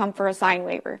have to come for a sign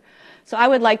waiver. So I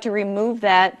would like to remove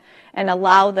that and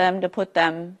allow them to put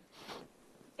them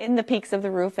in the peaks of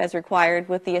the roof as required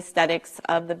with the aesthetics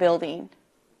of the building.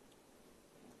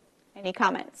 Any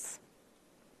comments?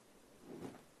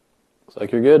 Looks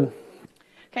like you're good.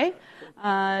 Okay.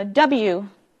 W,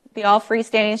 the all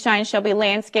freestanding signs shall be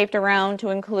landscaped around to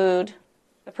include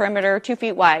the perimeter 2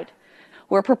 feet wide.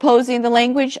 We're proposing the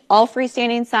language, all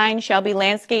freestanding signs shall be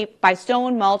landscaped by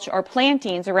stone, mulch, or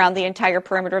plantings around the entire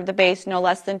perimeter of the base, no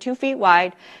less than 2 feet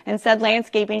wide, and said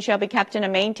landscaping shall be kept in a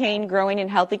maintained, growing, and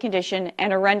healthy condition,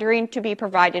 and a rendering to be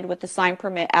provided with the sign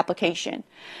permit application.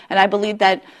 And I believe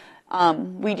that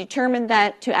we determined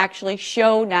that to actually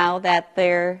show now that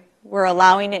we're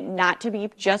allowing it not to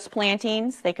be just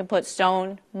plantings. They can put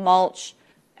stone, mulch,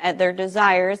 at their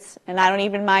desires, and I don't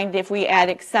even mind if we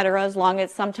add et cetera, as long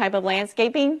as some type of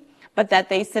landscaping, but that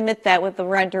they submit that with the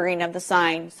rendering of the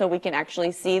sign so we can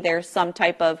actually see there's some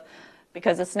type of,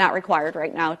 because it's not required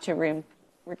right now to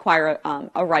require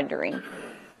a rendering.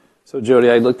 So Jody,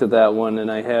 I looked at that one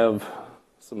and I have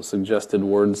some suggested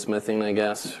wordsmithing, I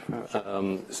guess.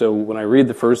 So when I read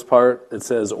the first part, it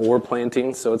says or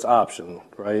plantings, so it's optional,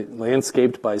 right?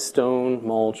 Landscaped by stone,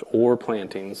 mulch, or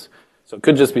plantings. So it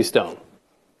could just be stone.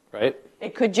 Right?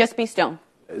 It could just be stone.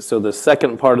 So the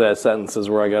second part of that sentence is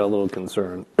where I got a little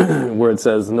concerned, where it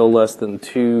says no less than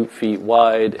 2 feet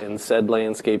wide, and said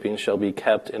landscaping shall be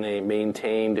kept in a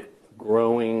maintained,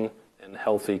 growing, and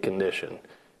healthy condition.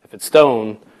 If it's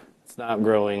stone, it's not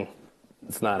growing,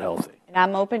 it's not healthy. And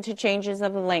I'm open to changes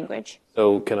of the language.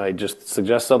 So can I just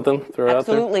suggest something? Throw it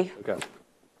Absolutely. out there? Okay.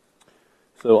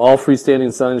 So all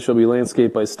freestanding signs shall be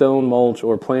landscaped by stone, mulch,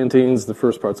 or plantings. The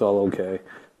first part's all okay.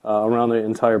 Around the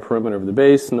entire perimeter of the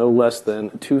base, no less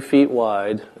than 2 feet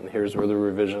wide, and here's where the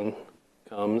revision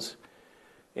comes,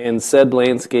 and said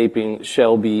landscaping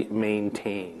shall be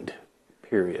maintained,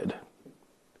 period.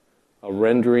 A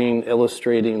rendering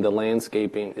illustrating the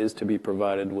landscaping is to be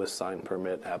provided with sign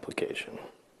permit application.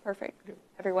 Perfect.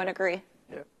 Everyone agree?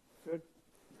 Yeah, good.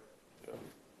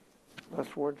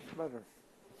 Less words, better.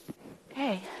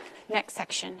 Okay, next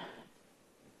section.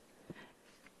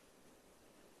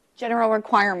 General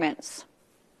requirements.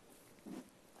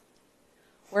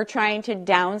 We're trying to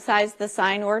downsize the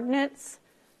sign ordinance,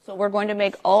 so we're going to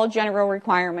make all general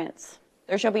requirements.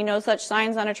 There shall be no such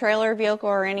signs on a trailer, vehicle,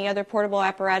 or any other portable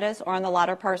apparatus or on the lot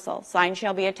or parcel. Signs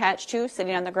shall be attached to,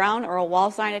 sitting on the ground, or a wall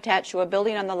sign attached to a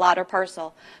building on the lot or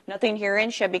parcel. Nothing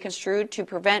herein shall be construed to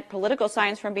prevent political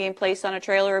signs from being placed on a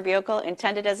trailer or vehicle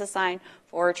intended as a sign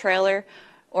for a trailer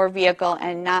or vehicle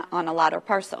and not on a lot or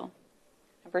parcel.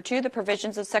 Number 2, the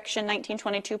provisions of section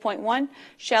 1922.1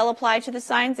 shall apply to the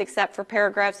signs except for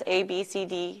paragraphs A, B, C,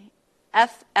 D,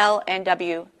 F, L, and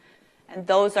W. And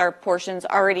those are portions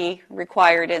already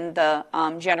required in the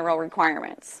general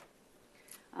requirements.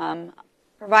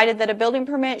 provided that a building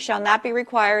permit shall not be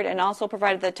required, and also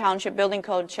provided the township building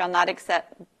code shall not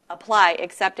apply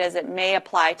except as it may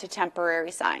apply to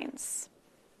temporary signs.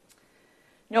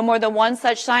 No more than one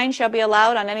such sign shall be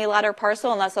allowed on any lot or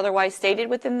parcel unless otherwise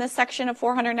stated within this section of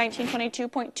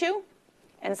 419.22.2.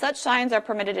 And such signs are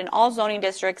permitted in all zoning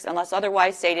districts unless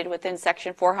otherwise stated within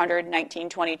section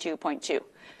 419.22.2.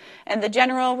 And the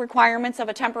general requirements of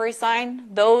a temporary sign,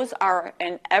 those are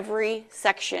in every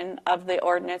section of the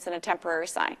ordinance in a temporary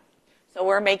sign. So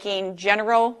we're making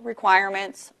general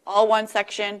requirements, all one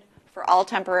section for all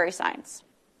temporary signs.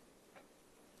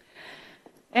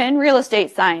 And real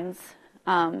estate signs.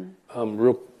 So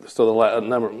the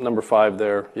number 5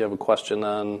 there, you have a question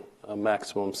on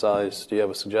maximum size. Do you have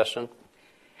a suggestion?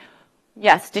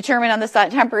 Yes, determine on the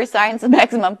temporary signs the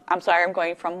maximum. I'm sorry, I'm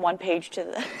going from one page to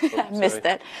the, I missed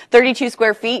that. 32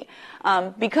 square feet,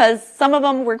 because some of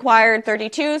them required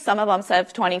 32, some of them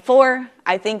said 24.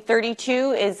 I think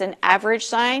 32 is an average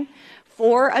sign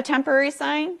for a temporary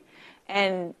sign,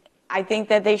 and I think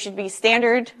that they should be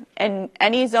standard in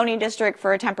any zoning district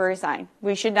for a temporary sign.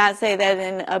 We should not say that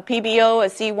in a PBO, a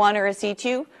C1, or a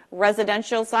C2,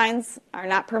 residential signs are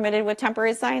not permitted with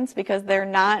temporary signs because they're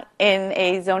not in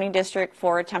a zoning district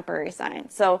for a temporary sign.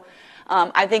 So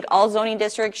I think all zoning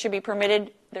districts should be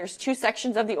permitted. There's 2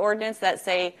 sections of the ordinance that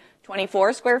say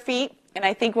 24 square feet. And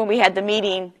I think when we had the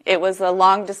meeting, it was a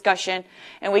long discussion,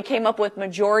 and we came up with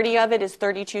majority of it is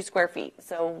 32 square feet.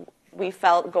 So we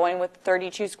felt going with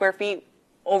 32 square feet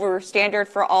over standard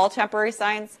for all temporary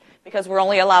signs because we're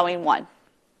only allowing one.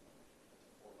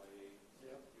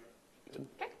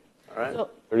 Okay. All right,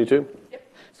 32.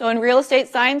 Yep. So in real estate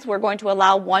signs, we're going to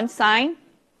allow one sign.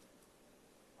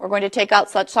 We're going to take out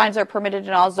such signs are permitted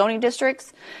in all zoning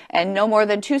districts, and no more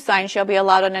than 2 signs shall be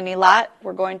allowed on any lot.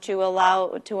 We're going to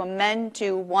amend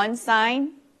to 1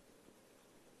 sign.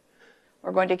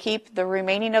 We're going to keep the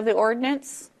remaining of the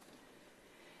ordinance.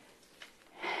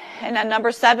 And on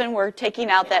number 7, we're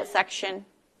taking out that section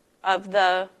of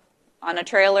on a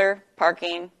trailer,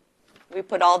 parking. We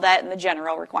put all that in the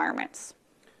general requirements.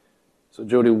 So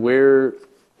Jody, I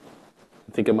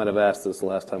think I might have asked this the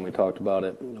last time we talked about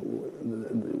it,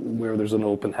 where there's an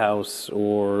open house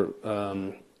or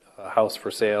a house for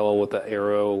sale with an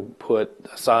arrow a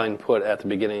sign put at the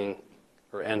beginning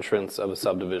or entrance of a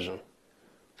subdivision.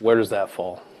 Where does that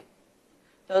fall?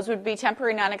 Those would be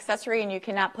temporary non-accessory, and you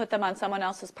cannot put them on someone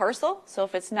else's parcel. So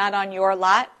if it's not on your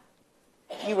lot,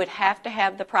 you would have to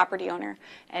have the property owner.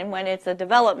 And when it's a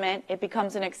development, it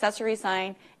becomes an accessory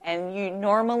sign. And you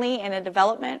normally, in a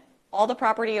development, all the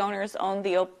property owners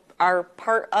are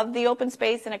part of the open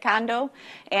space in a condo.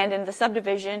 And in the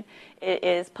subdivision, it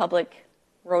is public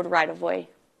road right-of-way.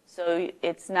 So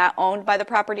it's not owned by the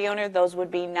property owner. Those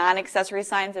would be non-accessory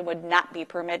signs and would not be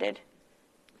permitted.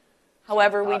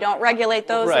 However, we don't regulate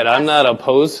those. Right, I'm not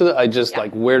opposed to it. I just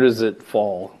where does it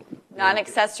fall?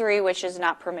 Non-accessory, which is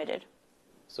not permitted.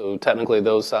 So technically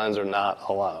those signs are not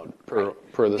allowed per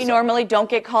the We normally don't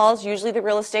get calls. Usually the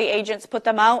real estate agents put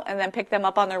them out and then pick them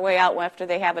up on their way out after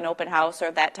they have an open house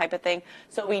or that type of thing.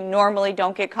 So we normally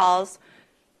don't get calls.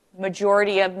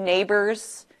 Majority of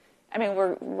neighbors, I mean,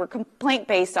 we're complaint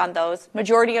based on those.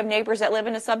 Majority of neighbors that live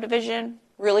in a subdivision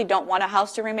really don't want a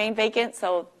house to remain vacant,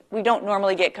 so we don't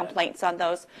normally get complaints on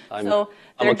those. I'm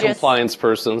a compliance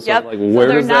person, so where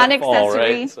so does that fall,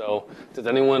 non-accessory. right? So does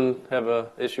anyone have an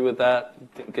issue with that?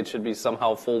 Think it should be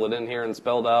somehow folded in here and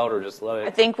spelled out, or just let it? I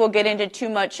think we'll get into too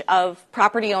much of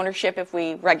property ownership if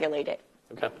we regulate it.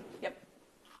 Okay. Yep.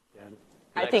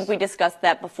 I think we discussed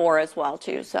that before as well,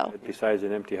 too. So Besides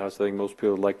an empty house, I think most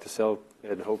people would like to sell,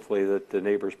 and hopefully that the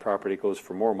neighbor's property goes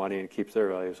for more money and keeps their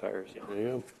values higher. So. There you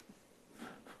go.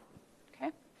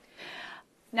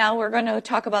 now we're going to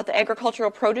talk about the agricultural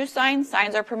produce signs.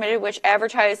 Signs are permitted which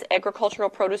advertise agricultural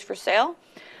produce for sale.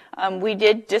 We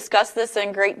did discuss this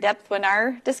in great depth in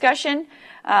our discussion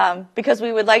because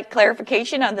we would like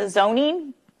clarification on the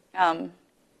zoning.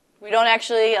 We don't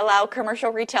actually allow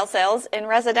commercial retail sales in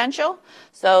residential.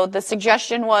 So the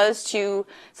suggestion was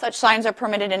such signs are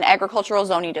permitted in agricultural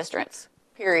zoning districts,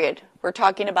 period. We're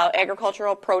talking about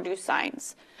agricultural produce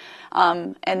signs.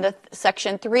 And the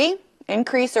section 3,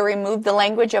 increase or remove the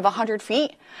language of 100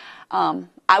 feet.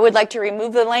 I would like to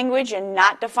remove the language and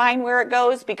not define where it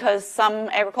goes because some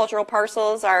agricultural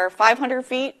parcels are 500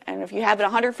 feet, and if you have it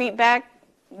 100 feet back,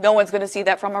 no one's going to see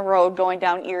that from a road going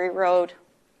down Erie Road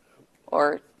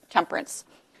or Temperance.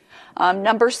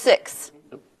 Number 6,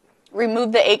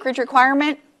 remove the acreage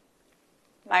requirement.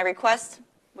 My request,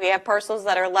 we have parcels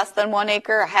that are less than 1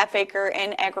 acre, a half acre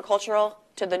in agricultural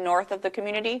to the north of the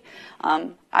community.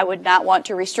 I would not want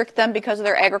to restrict them because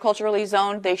they're agriculturally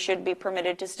zoned. They should be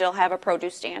permitted to still have a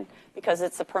produce stand because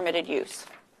it's a permitted use.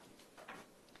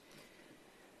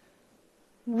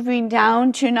 Moving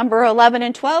down to number 11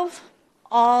 and 12,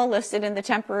 all listed in the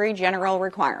temporary general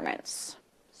requirements.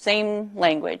 Same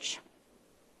language.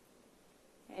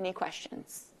 Any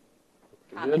questions?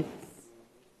 Good.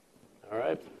 All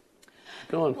right.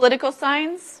 Keep going. Political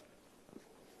signs.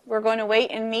 We're going to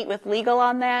wait and meet with legal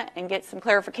on that and get some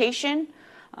clarification.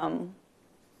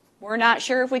 We're not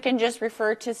sure if we can just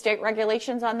refer to state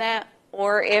regulations on that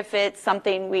or if it's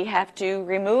something we have to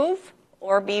remove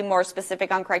or be more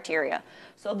specific on criteria.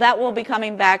 So that will be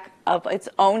coming back of its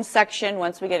own section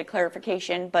once we get a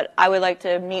clarification, but I would like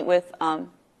to meet with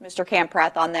Mr.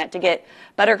 Camprath on that to get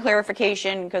better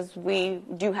clarification because we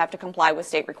do have to comply with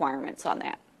state requirements on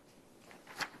that.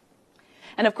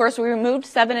 And of course, we removed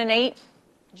 7 and 8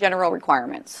 general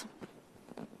requirements.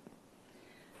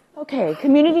 Okay,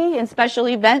 community and special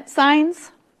event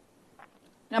signs.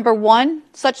 Number 1,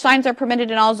 such signs are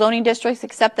permitted in all zoning districts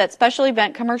except that special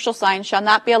event commercial signs shall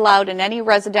not be allowed in any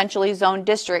residentially zoned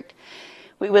district.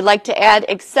 We would like to add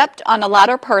except on a lot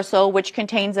or parcel which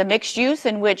contains a mixed use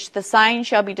in which the sign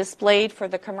shall be displayed for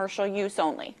the commercial use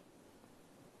only.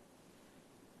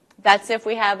 That's if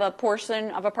we have a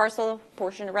portion of a parcel,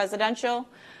 portion of residential.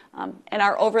 In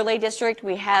our overlay district,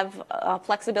 we have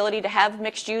flexibility to have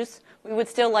mixed use. We would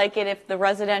still like it if the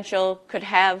residential could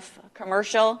have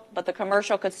commercial, but the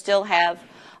commercial could still have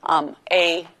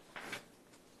a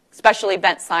special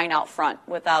event sign out front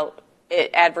without it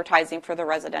advertising for the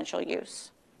residential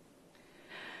use.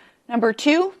 Number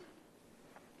 2,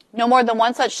 no more than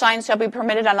one such sign shall be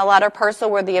permitted on a lot or parcel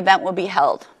where the event will be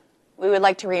held. We would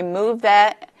like to remove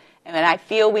that, and I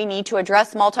feel we need to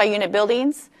address multi-unit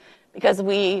buildings because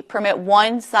we permit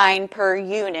one sign per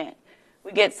unit.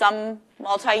 We get some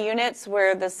multi-units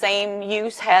where the same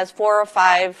use has 4 or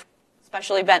 5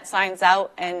 special event signs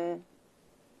out, and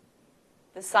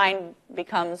the sign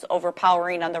becomes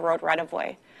overpowering on the road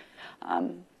right-of-way.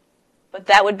 But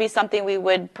that would be something we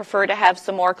would prefer to have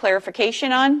some more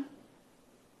clarification on,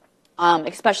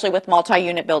 especially with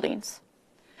multi-unit buildings.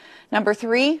 Number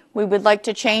 3, we would like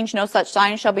to change no such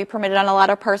sign shall be permitted on a lot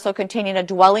or parcel containing a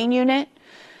dwelling unit.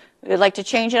 We would like to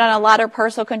change it on a lot or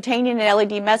parcel containing an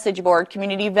LED message board.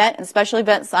 Community event and special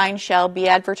event signs shall be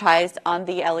advertised on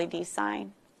the LED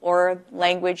sign, or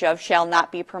language of shall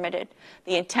not be permitted.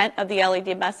 The intent of the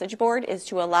LED message board is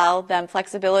to allow them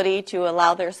flexibility to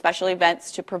allow their special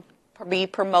events to be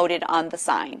promoted on the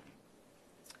sign.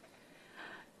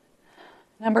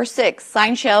 Number 6,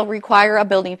 sign shall require a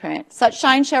building permit. Such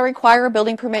sign shall require a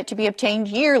building permit to be obtained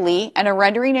yearly and a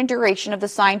rendering and duration of the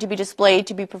sign to be displayed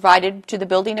to be provided to the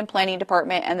building and planning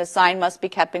department, and the sign must be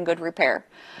kept in good repair.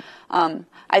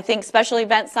 I think special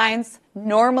event signs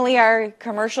normally are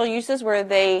commercial uses where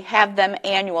they have them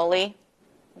annually.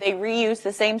 They reuse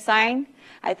the same sign.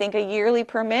 I think a yearly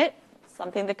permit,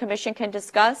 something the commission can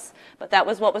discuss, but that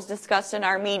was what was discussed in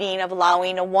our meeting of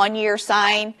allowing a 1-year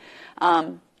sign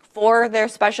for their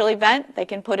special event. They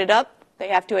can put it up. They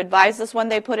have to advise us when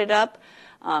they put it up.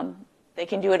 They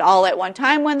can do it all at one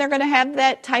time when they're going to have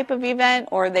that type of event,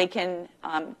 or they can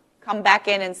come back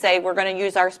in and say, we're going to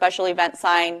use our special event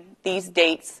sign these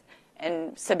dates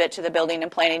and submit to the building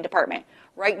and planning department.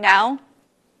 Right now,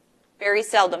 very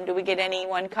seldom do we get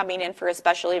anyone coming in for a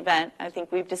special event. I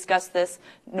think we've discussed this.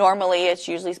 Normally, it's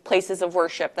usually places of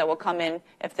worship that will come in.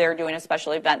 If they're doing a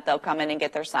special event, they'll come in and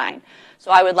get their sign.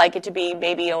 So I would like it to be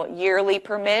maybe a yearly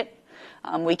permit.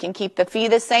 We can keep the fee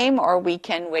the same, or we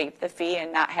can waive the fee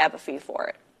and not have a fee for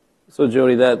it. So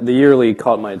Jody, that the yearly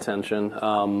caught my attention.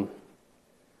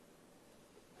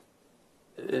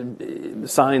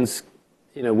 Signs,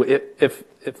 you know, if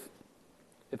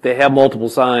they have multiple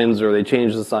signs or they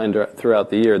change the sign throughout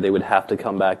the year, they would have to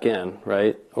come back in,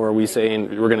 right? Or are we saying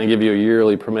we're going to give you a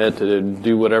yearly permit to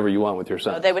do whatever you want with your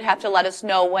sign? So they would have to let us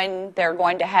know when they're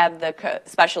going to have the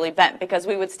special event, because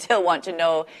we would still want to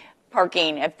know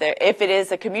parking if it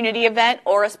is a community event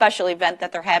or a special event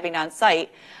that they're having on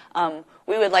site.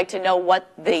 We would like to know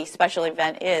what the special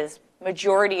event is.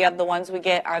 Majority of the ones we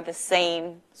get are the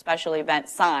same special event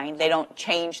sign. They don't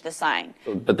change the sign.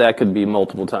 But that could be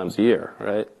multiple times a year,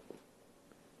 right?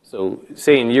 So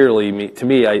saying yearly, to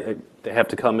me, they have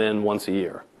to come in once a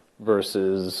year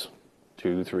versus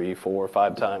 2, 3, 4,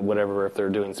 5 times, whatever, if they're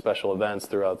doing special events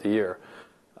throughout the year.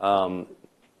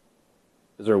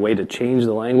 Is there a way to change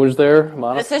the language there,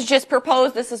 Monica? This is just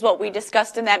proposed. This is what we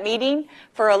discussed in that meeting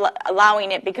for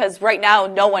allowing it, because right now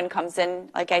no one comes in,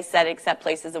 like I said, except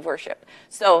places of worship.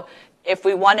 So if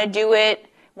we want to do it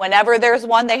whenever there's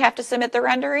one, they have to submit the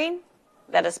rendering.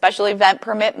 that a special event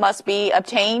permit must be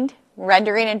obtained,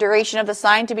 rendering and duration of the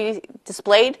sign to be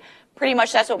displayed. Pretty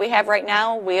much that's what we have right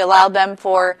now. We allow them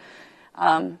for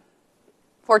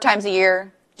 4 times a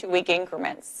year, 2-week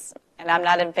increments. And I'm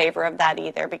not in favor of that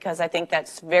either because I think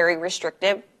that's very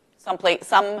restrictive. Some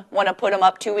want to put them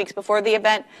up 2 weeks before the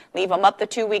event, leave them up the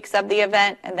 2 weeks of the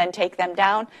event, and then take them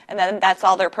down, and then that's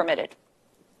all they're permitted.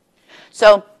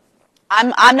 So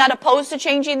I'm not opposed to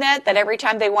changing that every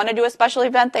time they want to do a special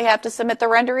event, they have to submit the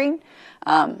rendering.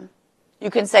 You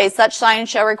can say such sign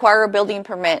shall require a building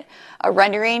permit, a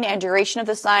rendering and duration of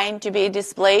the sign to be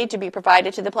displayed, to be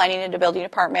provided to the planning and the building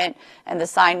department, and the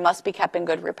sign must be kept in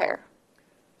good repair.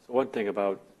 So one thing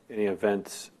about any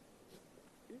events,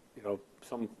 you know,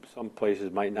 some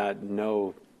places might not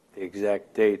know the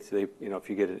exact dates. They, you know, if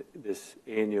you get this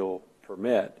annual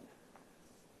permit,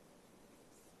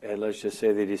 and let's just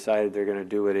say they decided they're going to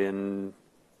do it in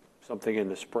something in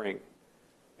the spring.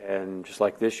 And just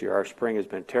like this year, our spring has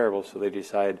been terrible, so they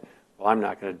decide, well, I'm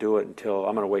not going to do it until,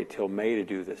 I'm going to wait till May to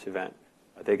do this event.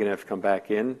 Are they going to have to come back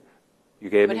in? You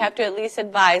would have to at least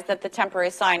advise that the temporary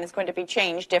sign is going to be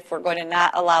changed if we're going to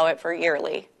not allow it for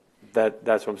yearly. That's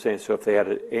what I'm saying. So if they had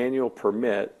an annual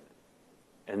permit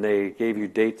and they gave you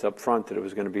dates up front that it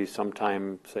was going to be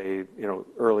sometime, say, you know,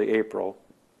 early April,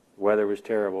 weather was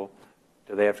terrible,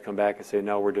 do they have to come back and say,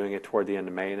 no, we're doing it toward the end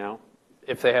of May now?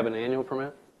 If they have an annual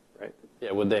permit? Right.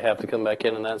 Yeah, would they have to come back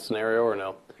in that scenario or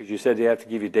no? Because you said they have to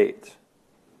give you dates.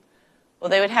 Well,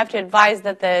 they would have to advise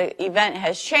that the event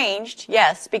has changed,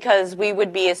 yes, because we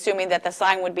would be assuming that the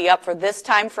sign would be up for this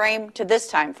time frame to this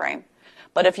time frame.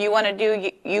 But if you want to do,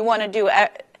 keep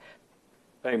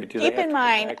in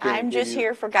mind, I'm just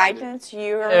here for guidance.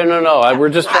 No. We're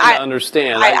just trying to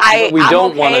understand. What we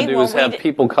don't want to do is have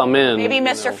people come in. Maybe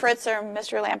Mr. Fritz or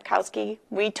Mr. Lampkowski,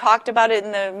 we talked about it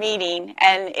in the meeting,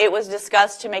 and it was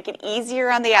discussed to make it easier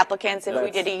on the applicants if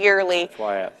we did a yearly. That's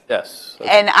why I asked. Yes.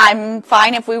 And I'm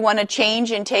fine if we want to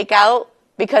change and take out,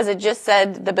 because it just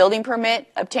said the building permit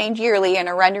obtained yearly and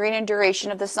a rendering and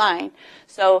duration of the sign.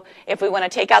 So if we want to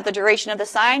take out the duration of the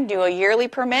sign, do a yearly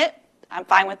permit, I'm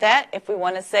fine with that. If we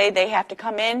want to say they have to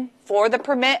come in for the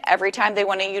permit every time they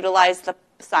want to utilize the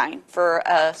sign for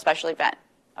a special event,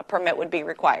 a permit would be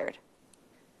required.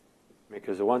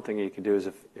 Because the one thing you could do is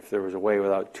if there was a way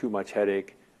without too much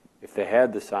headache, if they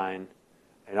had the sign,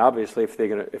 and obviously if they're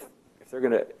going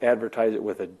to advertise it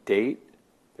with a date,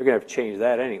 they're going to have to change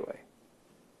that anyway,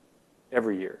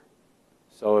 every year.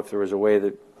 So if there was a way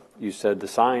that you said the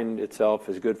sign itself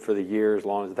is good for the year as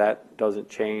long as that doesn't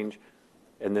change,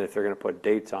 and then if they're going to put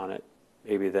dates on it,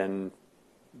 maybe then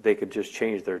they could just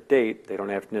change their date. They don't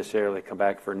have to necessarily come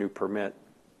back for a new permit.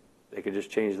 They could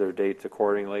just change their dates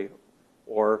accordingly.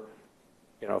 Or,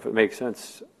 you know, if it makes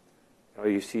sense, you know,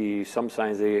 you see some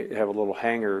signs, they have a little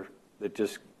hanger that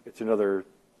just, it's another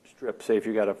strip. Say if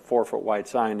you got a 4-foot wide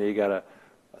sign, and you got a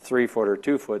 3-foot or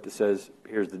 2-foot that says,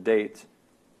 here's the dates,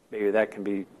 maybe that can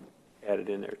be added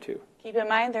in there too. Keep in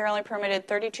mind, they're only permitted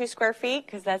 32 square feet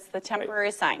because that's the temporary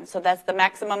sign. So that's the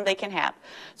maximum they can have.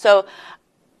 So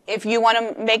if you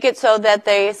want to make it so that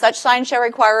such sign shall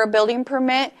require a building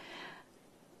permit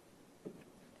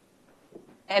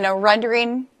and a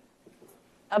rendering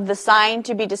of the sign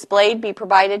to be displayed be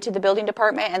provided to the building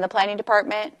department and the planning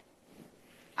department,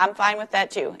 I'm fine with that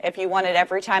too, if you want it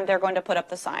every time they're going to put up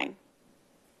the sign.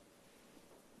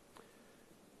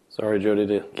 Sorry, Jody,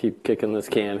 to keep kicking this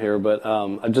can here, but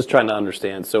I'm just trying to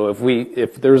understand. So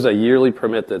if there's a yearly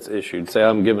permit that's issued, say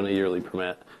I'm given a yearly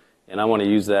permit, and I want to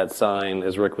use that sign,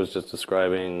 as Rick was just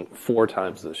describing, 4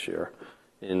 times this year,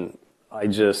 and I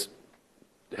just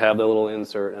have the little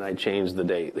insert and I change the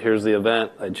date. Here's the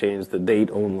event, I change the date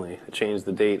only, I change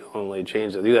the date only,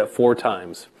 change it. I do that 4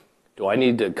 times. Do I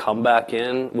need to come back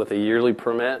in with a yearly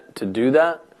permit to do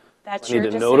that? That's I your need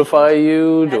to decision. Notify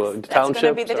you, That's township?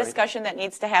 going to be the discussion that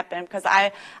needs to happen because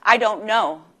I don't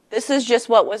know. This is just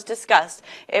what was discussed.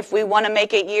 If we want to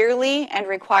make it yearly and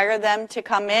require them to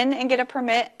come in and get a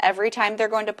permit every time they're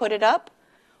going to put it up,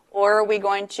 or are we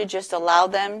going to just allow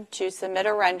them to submit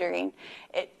a rendering?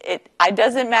 It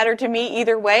doesn't matter to me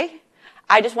either way.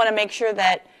 I just want to make sure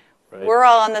that we're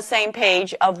all on the same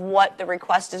page of what the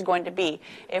request is going to be.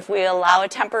 If we allow a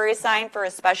temporary sign for a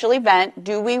special event,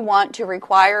 do we want to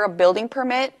require a building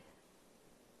permit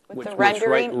with the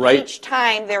rendering each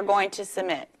time they're going to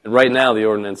submit? Right now, the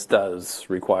ordinance does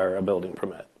require a building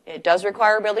permit. It does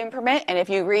require a building permit, and if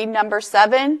you read number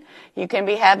 7, you can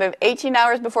have 18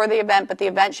 hours before the event, but the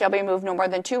event shall be moved no more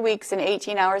than 2 weeks and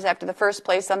 18 hours after the first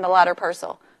place on the lot or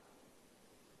parcel.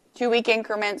 2-week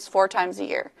increments 4 times a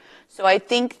year. So I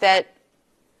think that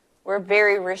we're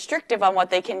very restrictive on what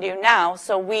they can do now.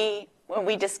 So when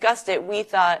we discussed it, we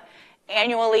thought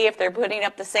annually if they're putting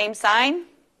up the same sign.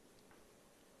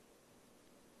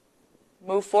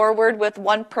 Move forward with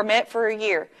one permit for a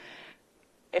year.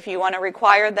 If you want to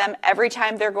require them every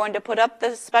time they're going to put up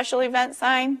the special event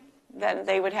sign, then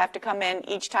they would have to come in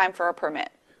each time for a permit.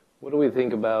 What do we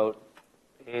think about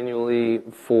annually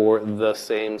for the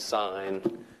same sign,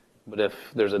 but if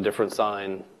there's a different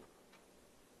sign,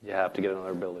 you have to get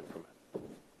another building permit?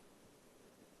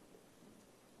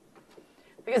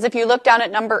 Because if you look down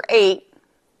at number 8,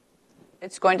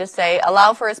 it's going to say,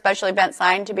 allow for a special event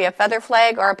sign to be a feather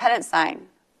flag or a pennant sign.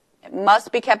 It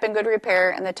must be kept in good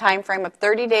repair in the time frame of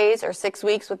 30 days or 6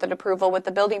 weeks with an approval with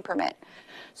the building permit.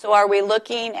 So are we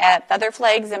looking at feather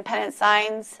flags and pennant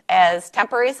signs as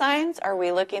temporary signs? Are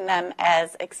we looking them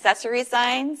as accessory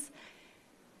signs?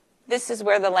 This is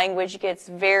where the language gets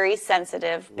very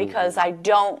sensitive because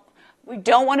we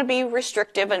don't want to be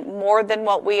restrictive and more than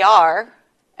what we are,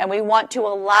 and we want to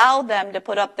allow them to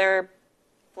put up their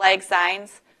flag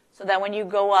signs so that when you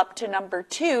go up to number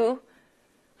 2,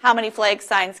 how many flag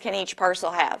signs can each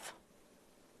parcel have?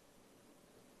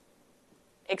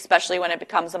 Especially when it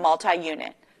becomes a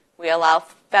multi-unit. We allow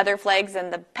feather flags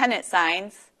and the pennant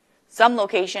signs. Some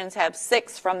locations have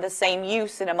 6 from the same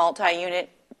use in a multi-unit.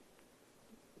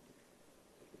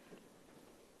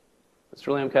 Mr.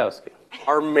 Lamkowski.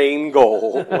 Our main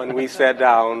goal when we sat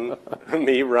down,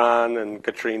 me, Ron, and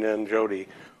Katrina and Jody,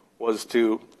 was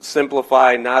to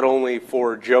simplify not only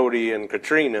for Jody and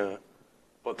Katrina,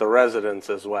 but the residents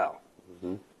as well.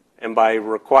 Mm-hmm. And by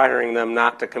requiring them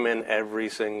not to come in every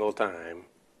single time,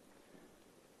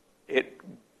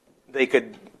 they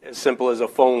could, as simple as a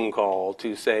phone call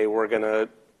to say, we're going to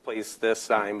place this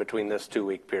sign between this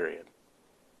 2-week period.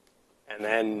 And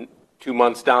then 2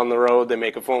 months down the road, they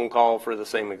make a phone call for the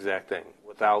same exact thing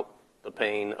without the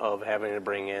pain of having to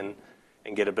bring in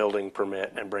and get a building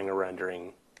permit and bring a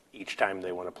rendering each time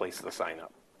they want to place the sign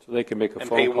up. So they can make a and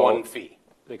phone pay call. one fee.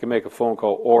 They can make a phone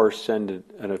call or send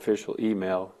an official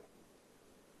email.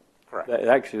 Correct.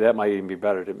 Actually, that might even be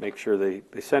better to make sure they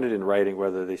send it in writing,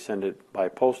 whether they send it by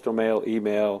postal mail,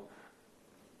 email.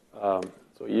 So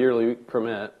a yearly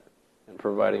permit and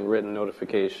providing written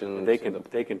notification. They can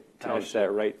attach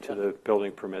that right to the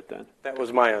building permit then. That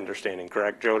was my understanding,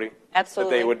 correct, Jody?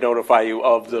 Absolutely. That they would notify you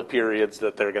of the periods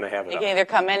that they're going to have it They up. can either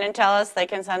come in and tell us, they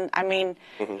can send,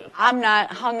 I'm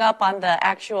not hung up on the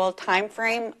actual time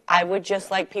frame. I would just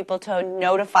like people to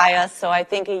notify us, so I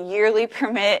think a yearly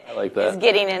permit is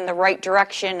getting in the right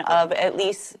direction of at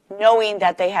least knowing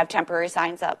that they have temporary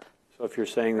signs up. So if you're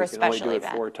saying they can only do it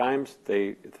 4 times,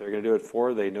 if they're going to do it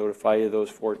 4, they notify you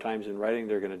those 4 times in writing,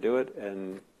 they're going to do it,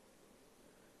 and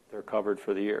they're covered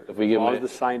for the year. As long as the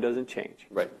sign doesn't change.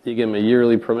 Right. You give them a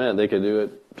yearly permit, they could do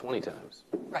it 20 times.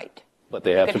 Right. But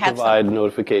they have to provide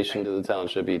notification to the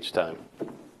township each time.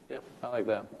 Yeah, I like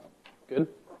that. Good?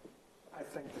 I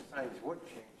think the signs would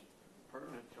change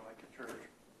pertinent to like a church.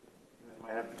 They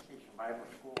might have Vacation Bible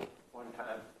School one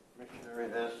time, missionary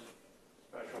this,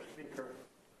 special speaker.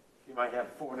 You might have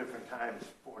 4 different times,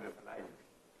 4 different items.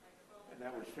 And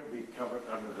that would still be covered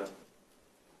under the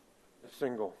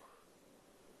single.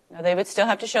 No, they would still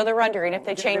have to show the rendering if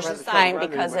they change the sign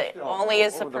because it only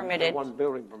is a permitted. One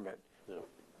building permit. Yeah.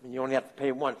 I mean, you only have to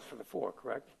pay once for the 4,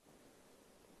 correct?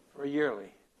 For a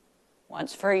yearly.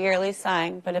 Once for a yearly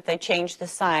sign, but if they change the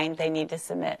sign, they need to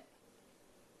submit.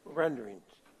 Renderings.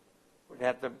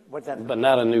 But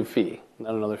not a new fee,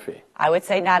 not another fee. I would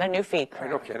say not a new fee.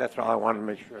 Right, okay, that's all I wanted to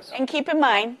make sure. And keep in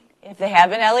mind, if they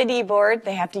have an LED board,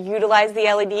 they have to utilize the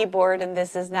LED board, and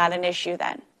this is not an issue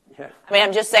then. Yeah. I mean,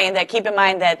 I'm just saying that keep in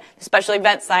mind that special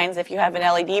event signs, if you have an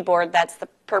LED board, that's the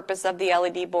purpose of the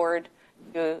LED board.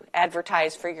 You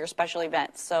advertise for your special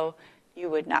events, so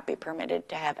you would not be permitted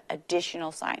to have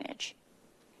additional signage.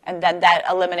 And then that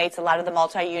eliminates a lot of the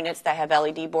multi-units that have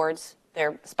LED boards.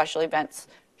 Their special events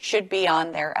should be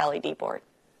on their LED board.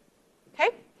 Okay?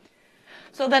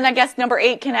 So then I guess number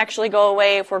 8 can actually go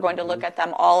away if we're going to look at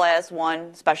them all as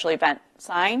one special event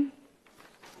sign.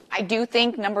 I do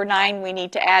think number 9, we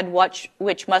need to add which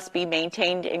must be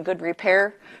maintained in good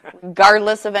repair.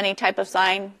 Regardless of any type of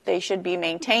sign, they should be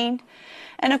maintained.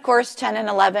 And of course, 10 and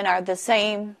 11 are the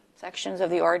same sections of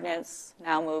the ordinance,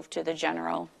 now move to the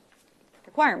general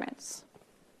requirements.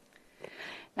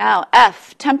 Now,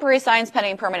 F, temporary signs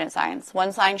pending permanent signs.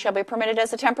 One sign shall be permitted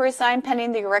as a temporary sign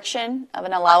pending the erection of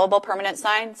an allowable permanent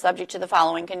sign, subject to the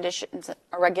following conditions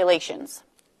or regulations.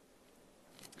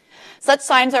 Such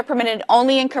signs are permitted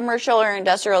only in commercial or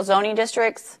industrial zoning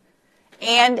districts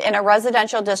and in a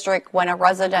residential district when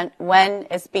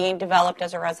it's being developed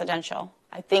as a residential.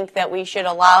 I think that we should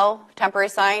allow temporary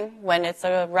sign when it's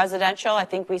a residential. I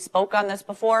think we spoke on this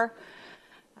before.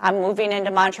 I'm moving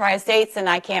into Monterey Estates and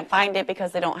I can't find it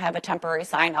because they don't have a temporary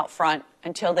sign out front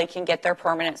until they can get their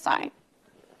permanent sign.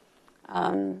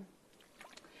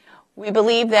 We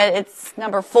believe that it's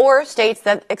number 4 states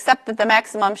that except that the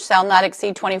maximum shall not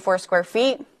exceed 24 square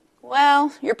feet.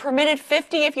 Well, you're permitted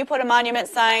 50 if you put a monument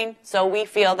sign, so we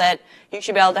feel that you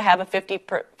should be able to have a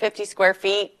 50 square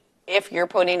feet if you're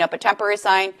putting up a temporary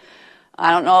sign.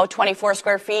 I don't know, 24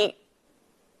 square feet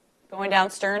going down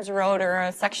Stearns Road or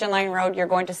a section line road, you're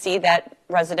going to see that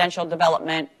residential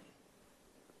development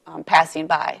passing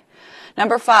by.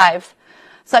 Number 5,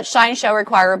 such sign shall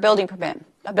require a building permit.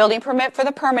 A building permit for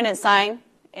the permanent sign,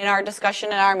 in our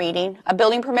discussion in our meeting, a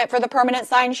building permit for the permanent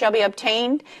sign shall be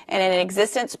obtained and in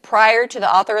existence prior to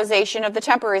the authorization of the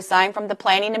temporary sign from the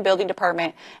Planning and Building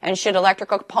Department, and should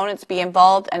electrical components be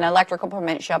involved, an electrical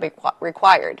permit shall be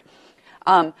required.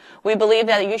 We believe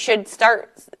that you should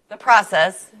start the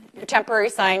process. Your temporary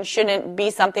sign shouldn't be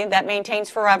something that maintains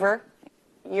forever.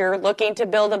 You're looking to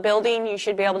build a building, you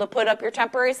should be able to put up your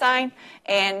temporary sign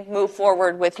and move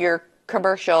forward with your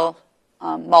commercial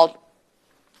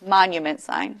monument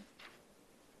sign.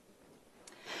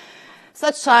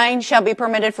 Such sign shall be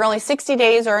permitted for only 60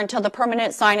 days or until the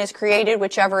permanent sign is created,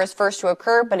 whichever is first to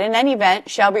occur, but in any event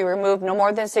shall be removed no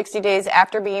more than 60 days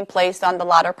after being placed on the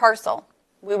lot or parcel.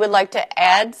 We would like to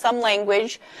add some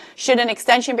language. Should an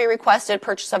extension be requested,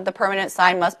 purchase of the permanent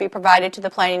sign must be provided to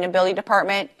the Planning and Building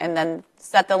Department, and then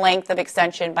set the length of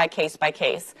extension by case by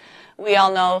case. We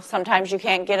all know sometimes you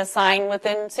can't get a sign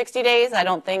within 60 days. I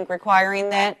don't think requiring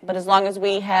that, but as long as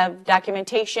we have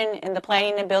documentation in the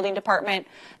Planning and Building Department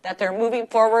that they're moving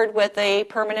forward with a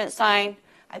permanent sign,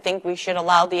 I think we should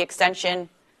allow the extension.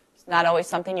 It's not always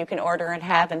something you can order and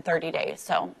have in 30 days.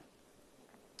 So,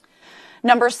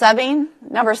 Number seven,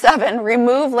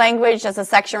 remove language as the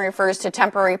section refers to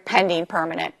temporary pending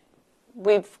permanent.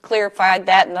 We've clarified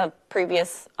that in the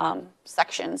previous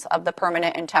sections of the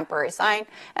permanent and temporary sign.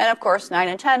 And of course, 9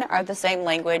 and 10 are the same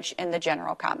language in the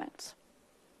general comments.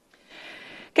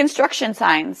 Construction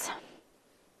signs.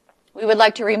 We would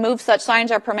like to remove such signs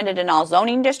are permitted in all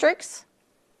zoning districts.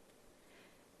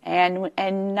 And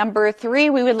number 3,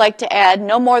 we would like to add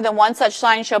no more than one such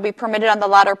sign shall be permitted on the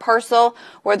lot or parcel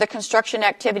where the construction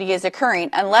activity is occurring,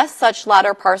 unless such lot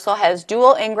or parcel has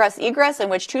dual ingress-egress, in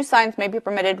which 2 signs may be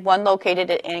permitted, one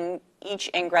located in each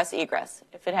ingress-egress.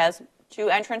 If it has 2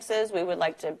 entrances, we would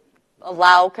like to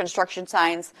allow construction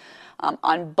signs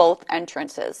on both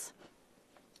entrances.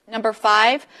 Number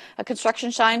 5, a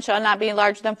construction sign shall not be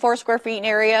larger than 4 square feet in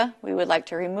area. We would like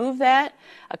to remove that.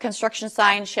 A construction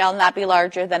sign shall not be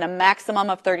larger than a maximum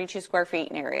of 32 square feet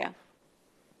in area.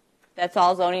 That's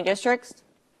all zoning districts,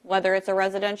 whether it's a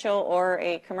residential or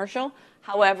a commercial.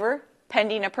 However,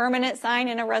 pending a permanent sign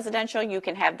in a residential, you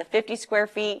can have the 50 square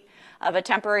feet of a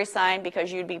temporary sign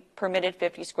because you'd be permitted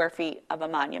 50 square feet of a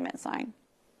monument sign.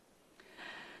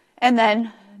 And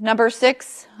then number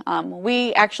 6,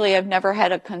 we actually have never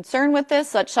had a concern with this.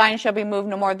 Such signs shall be moved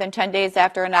no more than 10 days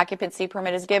after an occupancy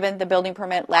permit is given, the building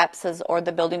permit lapses, or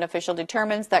the building official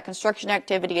determines that construction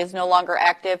activity is no longer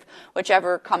active,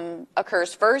 whichever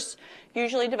occurs first.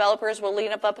 Usually developers will leave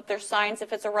up their signs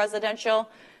if it's a residential,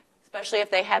 especially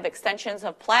if they have extensions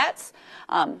of plats.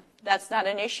 That's not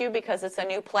an issue because it's a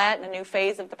new plat and a new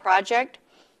phase of the project.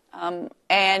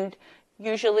 And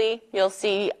usually you'll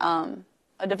see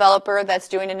a developer that's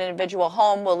doing an individual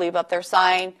home will leave up their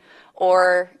sign,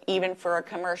 or even for a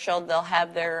commercial, they'll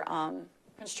have their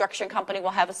construction company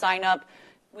will have a sign up.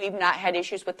 We've not had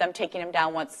issues with them taking them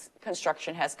down once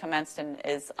construction has commenced and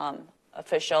is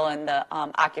official and the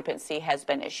occupancy has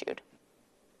been issued.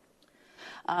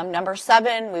 Number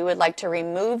 7, we would like to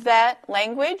remove that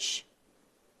language.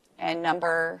 And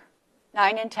number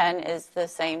 9 and 10 is the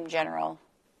same general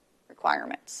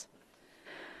requirements.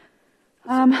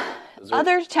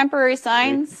 Other temporary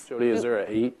signs. Jody, is there an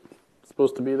 8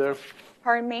 supposed to be there?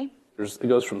 Pardon me? It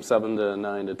goes from 7 to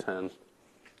 9 to 10.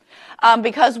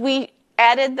 Because we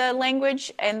added the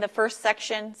language in the first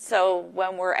section, so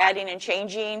when we're adding and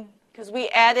changing, because we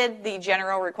added the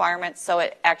general requirements, so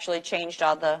it actually changed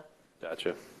all the.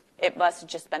 Gotcha. It must have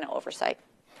just been an oversight.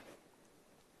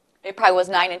 It probably was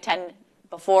 9 and 10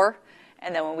 before,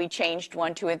 and then when we changed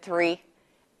 1, 2, and 3.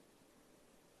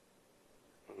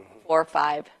 4,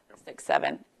 5, 6,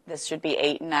 7. This should be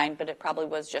 8 and 9, but it probably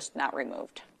was just not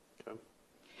removed.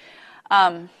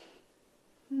 Okay.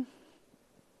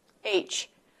 H,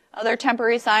 other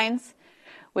temporary signs.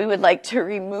 We would like to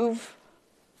remove.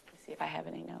 Let's see if I have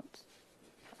any notes.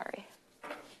 Sorry.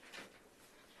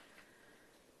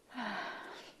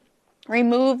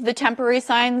 Remove the temporary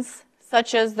signs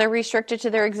such as they're restricted to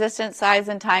their existence, size,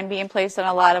 and time being placed on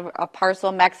a lot of a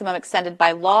parcel maximum extended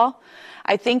by law.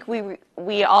 I think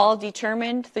we all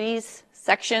determined these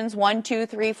sections 1, 2,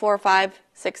 3, 4, 5,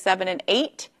 6, 7, and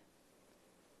 8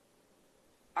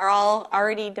 are all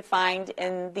already defined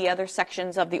in the other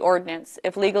sections of the ordinance.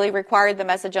 If legally required, the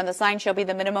message on the sign shall be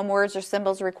the minimum words or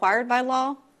symbols required by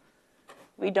law.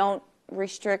 We don't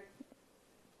restrict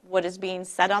what is being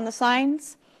said on the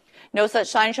signs. No such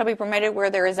sign shall be permitted where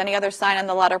there is any other sign on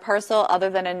the lot or parcel other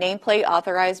than a nameplate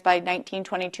authorized by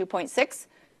 1922.6.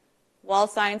 Wall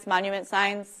signs, monument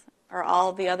signs, or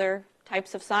all the other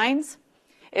types of signs.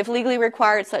 If legally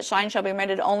required, such signs shall be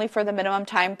permitted only for the minimum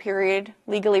time period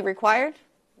legally required.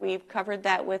 We've covered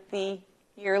that with the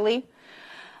yearly.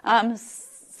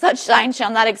 Such signs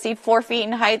shall not exceed 4 feet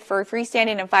in height for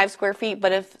freestanding and 5 square feet,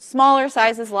 but if smaller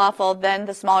size is lawful, then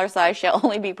the smaller size shall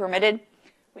only be permitted.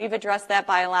 We've addressed that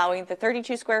by allowing the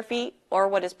 32 square feet or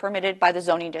what is permitted by the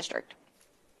zoning district.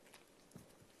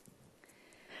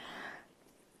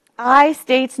 I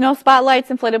states no spotlights,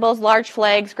 inflatables, large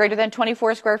flags greater than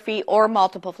 24 square feet or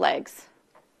multiple flags.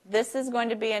 This is going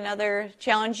to be another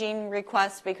challenging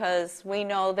request because we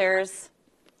know there's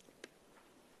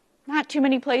not too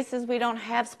many places we don't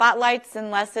have spotlights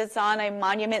unless it's on a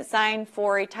monument sign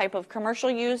for a type of commercial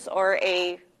use or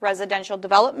a residential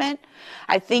development.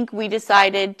 I think we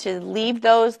decided to leave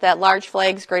those, that large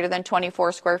flags greater than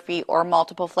 24 square feet or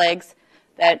multiple flags,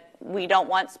 that we don't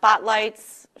want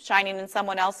spotlights shining in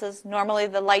someone else's. Normally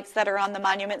the lights that are on the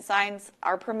monument signs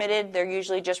are permitted. They're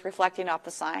usually just reflecting off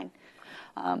the sign.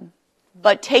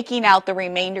 But taking out the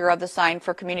remainder of the sign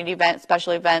for community event,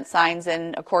 special event signs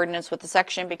in accordance with the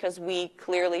section, because we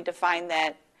clearly define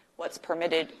that what's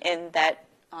permitted in that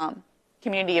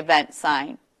community event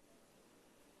sign.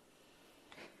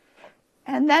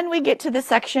 And then we get to the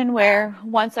section where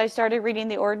once I started reading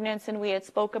the ordinance and we had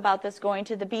spoke about this going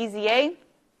to the BZA,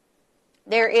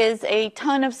 there is a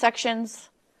ton of sections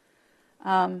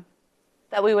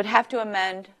that we would have to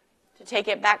amend to take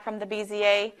it back from the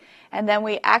BZA. And then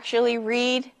we actually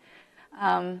read,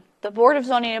 the Board of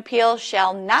Zoning Appeals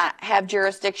shall not have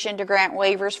jurisdiction to grant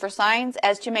waivers for signs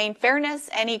as to maintain fairness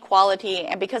and equality.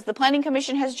 And because the Planning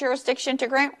Commission has jurisdiction to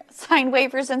grant sign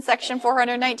waivers in section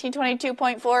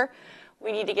 419.22.4,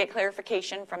 we need to get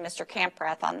clarification from Mr.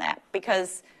 Camprath on that,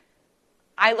 because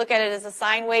I look at it as a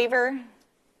sign waiver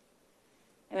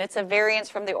and it's a variance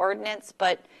from the ordinance,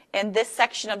 but in this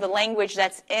section of the language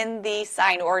that's in the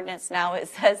sign ordinance now, it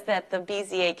says that the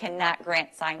BZA cannot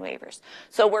grant sign waivers.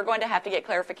 So we're going to have to get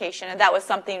clarification, and that was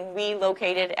something we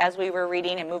located as we were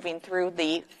reading and moving through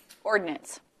the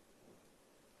ordinance.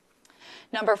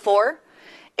 Number 4,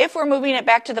 if we're moving it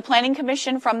back to the Planning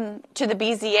Commission to the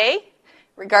BZA,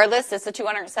 regardless, it's a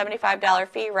 $275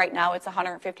 fee. Right now it's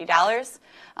 $150.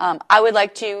 I would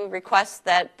like to request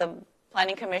that the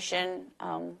Planning Commission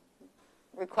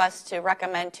request to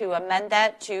recommend to amend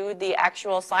that to the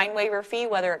actual sign waiver fee,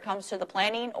 whether it comes to the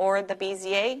planning or the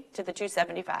BZA, to the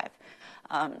 $275.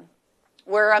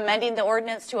 We're amending the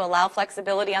ordinance to allow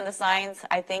flexibility on the signs.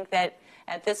 I think that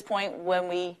at this point, when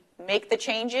we make the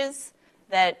changes,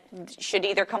 that should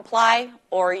either comply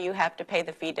or you have to pay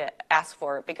the fee to ask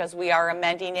for it, because we are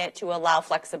amending it to allow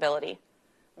flexibility,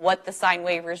 what the sign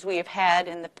waivers we have had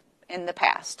in the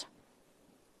past.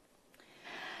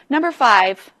 Number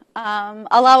 5,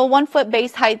 allow a 1-foot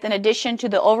base height in addition to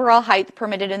the overall height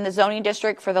permitted in the zoning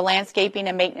district for the landscaping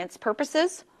and maintenance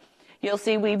purposes. You'll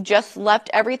see we've just left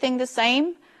everything the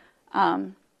same.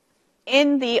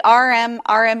 In the RM,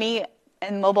 RME,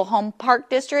 and mobile home park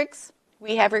districts,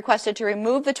 we have requested to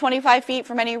remove the 25 feet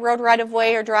from any road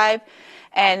right-of-way or drive,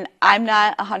 and I'm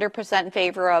not 100% in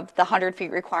favor of the 100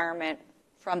 feet requirement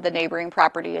from the neighboring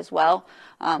property as well.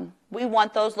 We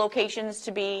want those locations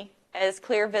to be as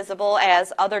clear visible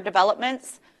as other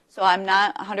developments, so I'm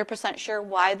not 100% sure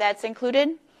why that's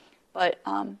included, but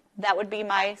that would be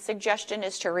my suggestion,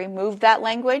 is to remove that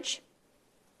language.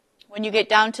 When you get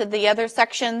down to the other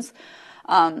sections,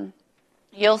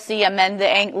 you'll see amend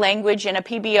the language in a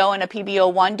PBO and a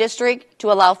PBO1 district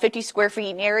to allow 50 square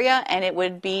feet in area, and it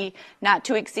would be not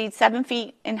to exceed 7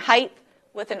 feet in height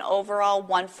with an overall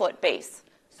 1-foot base.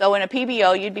 So in a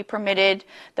PBO, you'd be permitted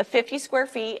the 50 square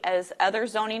feet as other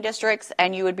zoning districts,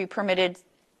 and you would be permitted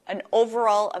an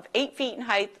overall of 8 feet in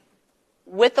height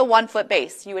with a 1-foot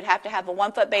base. You would have to have a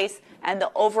 1-foot base, and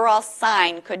the overall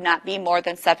sign could not be more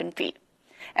than 7 feet.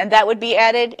 And that would be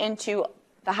added into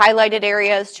the highlighted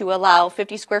areas to allow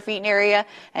 50 square feet in area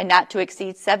and not to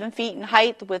exceed 7 feet in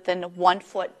height within a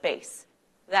 1-foot base.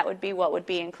 That would be what would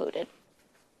be included.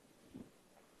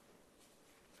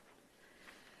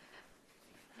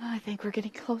 I think we're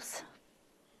getting close.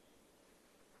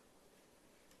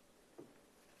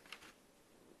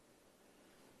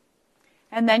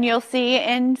 And then you'll see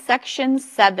in section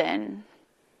 7,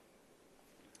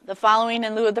 the following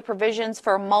in lieu of the provisions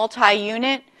for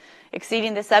multi-unit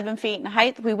exceeding the 7 feet in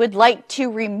height, we would like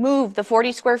to remove the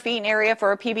 40 square feet in area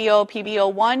for a PBO,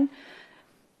 PBO1,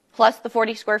 plus the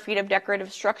 40 square feet of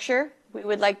decorative structure. We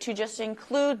would like to just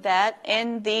include that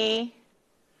in the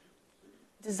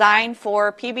design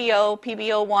for PBO,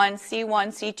 PBO1, C1,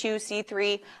 C2,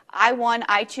 C3, I1,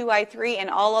 I2, I3,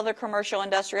 and all other commercial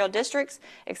industrial districts,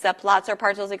 except lots or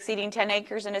parcels exceeding 10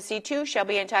 acres in a C2 shall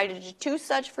be entitled to 2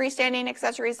 such freestanding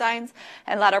accessory signs,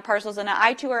 and lot or parcels in an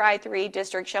I2 or I3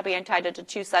 district shall be entitled to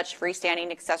 2 such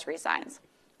freestanding accessory signs.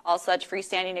 All such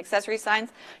freestanding accessory signs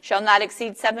shall not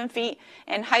exceed 7 feet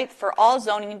in height for all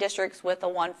zoning districts with a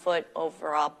 1-foot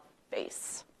overall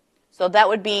base. So that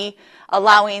would be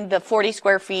allowing the 40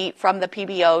 square feet from the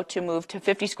PBO to move to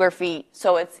 50 square feet.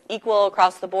 So it's equal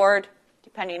across the board,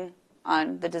 depending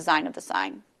on the design of the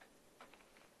sign.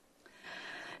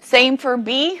 Same for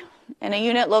B. In a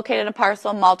unit located in a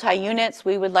parcel, multi-units,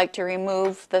 we would like to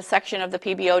remove the section of the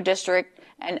PBO district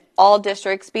and all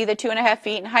districts be the 2.5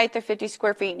 feet in height or 50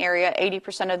 square feet in area,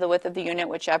 80% of the width of the unit,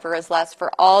 whichever is less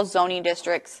for all zoning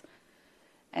districts,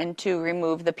 and to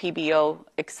remove the PBO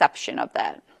exception of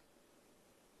that.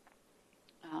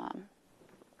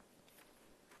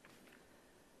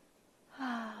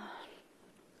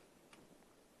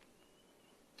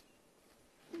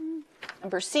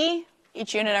 Number C,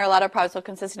 each unit or lot or parcel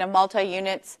consisting of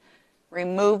multi-units,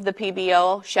 remove the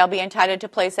PBO, shall be entitled to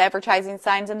place advertising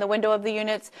signs in the window of the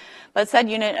units, but said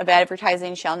unit of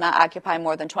advertising shall not occupy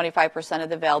more than 25% of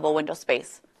the available window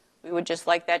space. We would just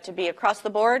like that to be across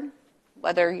the board,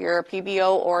 whether you're a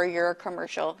PBO or you're a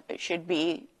commercial. It should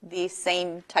be the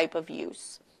same type of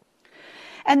use.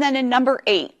 And then in number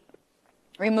 8,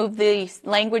 remove the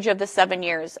language of the 7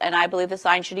 years, and I believe the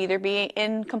sign should either be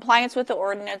in compliance with the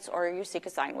ordinance or you seek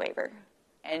a sign waiver,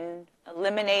 and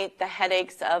eliminate the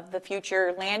headaches of the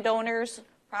future landowners,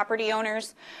 property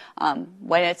owners,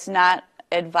 when it's not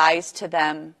advised to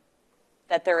them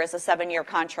that there is a 7-year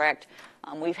contract.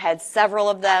 We've had several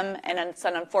of them, and it's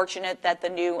unfortunate that the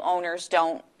new owners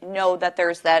don't know that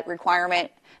there's that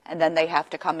requirement, and then they have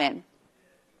to come in.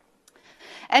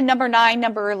 And number 9,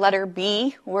 letter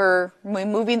B, we're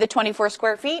removing the 24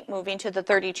 square feet, moving to the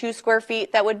 32 square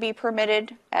feet that would be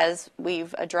permitted, as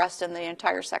we've addressed in the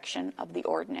entire section of the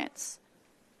ordinance.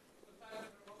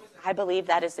 I believe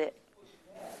that is it.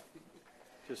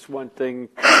 Just one thing,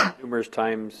 numerous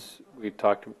times you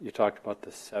talked about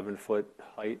the 7-foot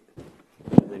height,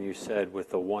 and then you said with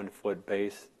the 1-foot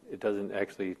base, it doesn't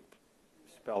actually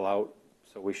spell out,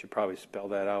 so we should probably spell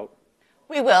that out.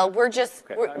 We will.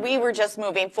 We were just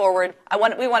moving forward.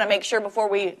 We want to make sure before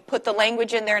we put the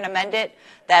language in there and amend it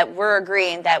that we're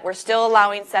agreeing that we're still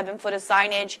allowing 7 foot of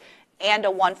signage and a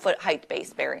 1-foot height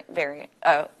base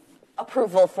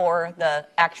approval for the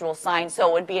actual sign. So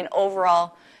it would be an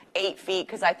overall 8 feet,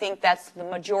 because I think that's the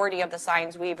majority of the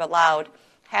signs we've allowed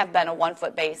have been a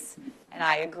 1-foot base. And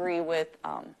I agree with,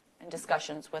 in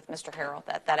discussions with Mr. Harrell,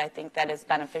 that I think that is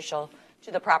beneficial to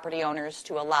the property owners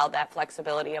to allow that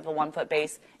flexibility of a 1-foot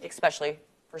base, especially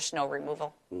for snow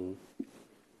removal. Mm-hmm.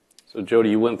 So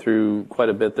Jody, you went through quite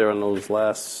a bit there on those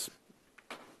last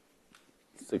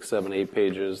 6, 7, 8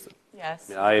 pages. Yes.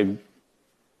 There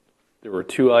were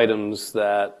 2 items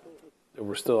that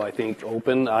were still, I think,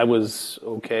 open. I was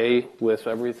okay with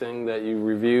everything that you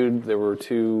reviewed. There were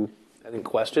 2, I think,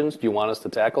 questions. Do you want us to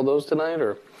tackle those tonight,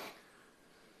 or?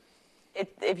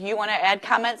 If you want to add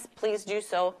comments, please do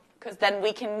so, because then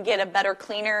we can get a better,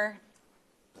 cleaner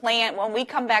plan. When we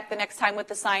come back the next time with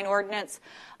the sign ordinance,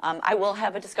 I will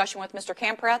have a discussion with Mr.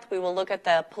 Kamprath. We will look at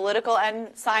the political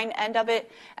sign end of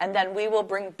it, and then we will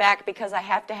bring back, because I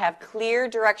have to have clear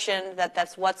direction that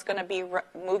that's what's going to be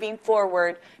moving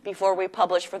forward before we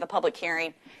publish for the public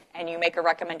hearing, and you make a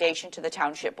recommendation to the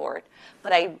township board.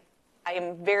 But I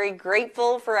am very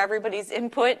grateful for everybody's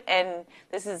input, and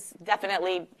this is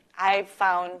definitely, I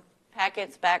found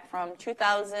packets back from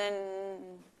 2000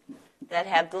 that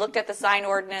have looked at the sign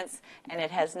ordinance, and it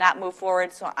has not moved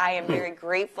forward. So I am very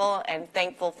grateful and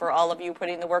thankful for all of you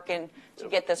putting the work in to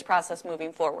get this process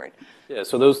moving forward. Yeah,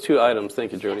 so those 2 items,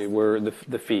 thank you, Jody, were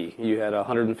the fee. You had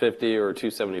 $150 or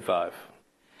 $275.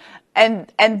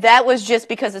 And that was just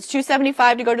because it's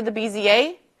 $275 to go to the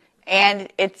BZA,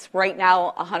 and it's right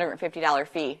now a $150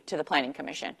 fee to the Planning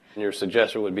Commission. And your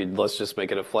suggestion would be, let's just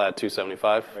make it a flat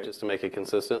 $275, just to make it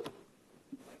consistent?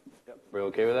 We're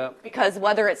okay with that? Because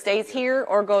whether it stays here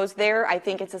or goes there, I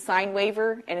think it's a sign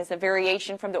waiver, and it's a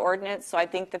variation from the ordinance, so I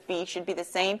think the fee should be the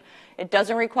same. It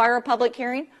doesn't require a public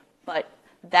hearing, but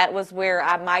that was where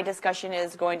my discussion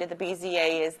is going to the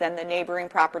BZA, is then the neighboring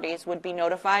properties would be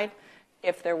notified,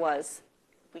 if there was.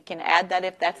 We can add that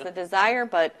if that's the desire,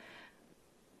 but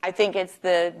I think it's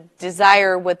the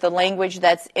desire with the language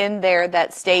that's in there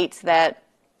that states that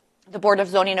the Board of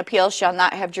Zoning Appeals shall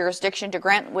not have jurisdiction to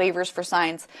grant waivers for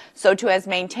signs so to as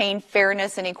maintain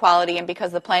fairness and equality, and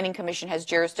because the Planning Commission has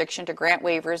jurisdiction to grant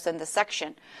waivers in the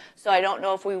section. So I don't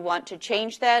know if we want to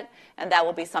change that, and that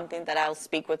will be something that I'll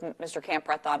speak with Mr.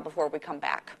 Campreth on before we come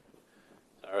back.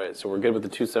 All right, so we're good with the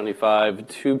 275.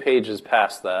 2 pages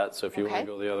past that, so if you want Okay. to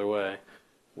go the other way,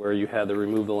 where you had to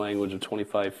remove the language of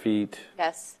 25 feet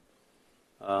Yes.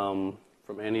 from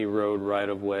any road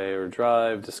right-of-way or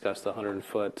drive, discuss the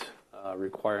 100-foot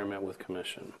requirement with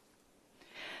commission.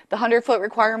 The 100-foot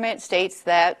requirement states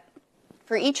that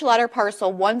for each lot or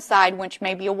parcel, one side, which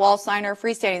may be a wall sign or a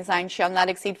freestanding sign, shall not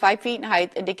exceed 5 feet in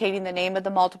height, indicating the name of the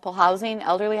multiple housing,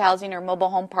 elderly housing, or mobile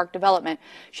home park development,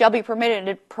 shall be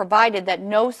permitted, provided that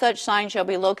no such sign shall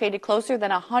be located closer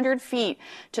than 100 feet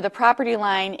to the property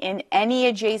line in any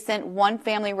adjacent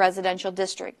one-family residential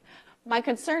district. My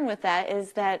concern with that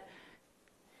is that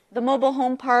the mobile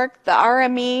home park, the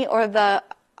RME, or the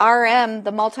RM,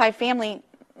 the multifamily,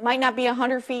 might not be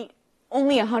 100 feet,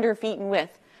 only 100 feet in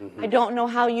width. I don't know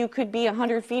how you could be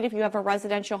 100 feet if you have a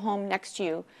residential home next to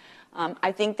you.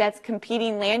 I think that's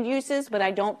competing land uses, but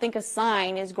I don't think a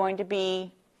sign is going to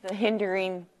be the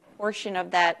hindering portion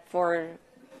of that for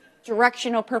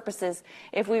directional purposes.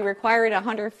 If we require it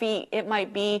 100 feet, it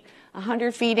might be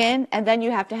 100 feet in, and then you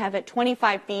have to have it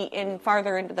 25 feet in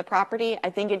farther into the property.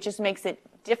 I think it just makes it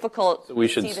difficult So we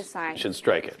to should, see the sign. should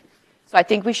strike it. So I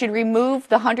think we should remove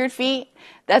the 100 feet.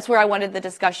 That's where I wanted the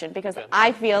discussion, because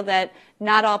I feel that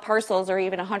not all parcels are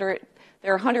even 100.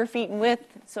 They're 100 feet in width.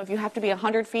 So if you have to be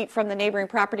 100 feet from the neighboring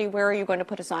property, where are you going to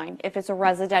put a sign if it's a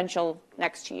residential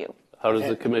next to you? How does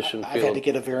the commission I've had feel? to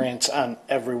get a variance on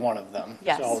every one of them.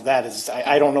 Yes. So that is,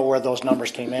 I don't know where those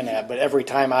numbers came in at, but every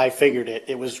time I figured it,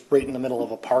 it was right in the middle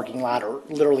of a parking lot or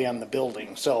literally on the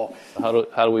building. So How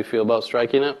do we feel about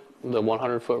striking it? The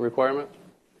 100-foot requirement?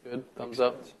 Good, thumbs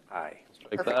up? Aye.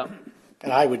 Strike that.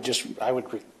 And I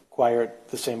would require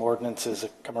the same ordinance as a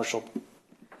commercial.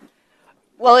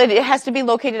 Well, it has to be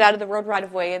located out of the road right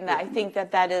of way, and I think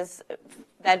that's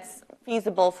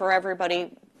feasible for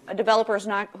everybody. A developer is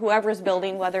not, whoever's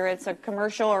building, whether it's a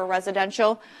commercial or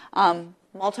residential,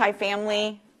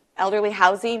 multifamily, elderly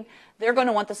housing, they're going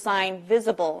to want the sign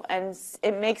visible, and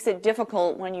it makes it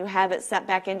difficult when you have it set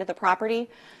back into the property.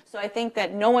 So I think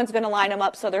that no one's going to line them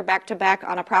up so they're back to back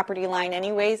on a property line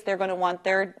anyways. They're going to want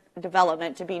their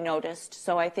development to be noticed.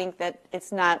 So I think that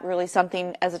it's not really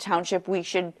something as a township we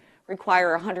should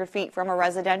require 100 feet from a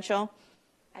residential.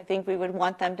 I think we would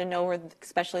want them to know where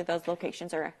especially those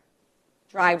locations are,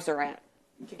 drives are at,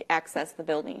 to access the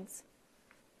buildings.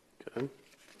 Good.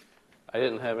 I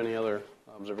didn't have any other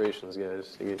observations,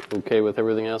 guys. You okay with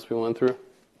everything else we went through?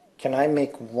 Can I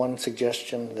make one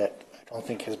suggestion that I don't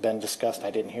think has been discussed?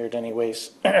 I didn't hear it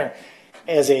anyways.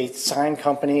 As a sign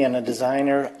company and a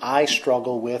designer, I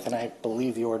struggle with, and I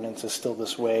believe the ordinance is still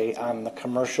this way, on the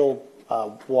commercial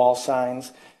wall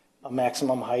signs, a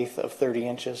maximum height of 30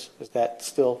 inches. Is that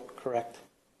still correct?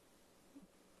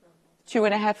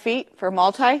 2.5 feet for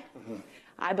multi.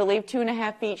 I believe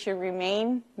 2.5 feet should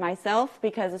remain myself,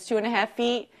 because it's 2.5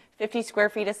 feet, 50 square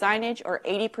feet of signage, or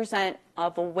 80%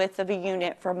 of the width of a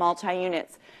unit for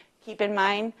multi-units. Keep in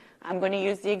mind, I'm going to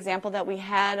use the example that we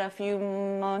had a few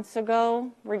months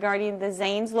ago regarding the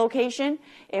Zane's location.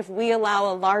 If we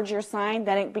allow a larger sign,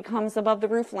 then it becomes above the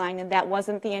roof line, and that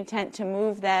wasn't the intent to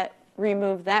remove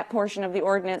that portion of the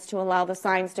ordinance to allow the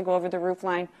signs to go over the roof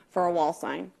line for a wall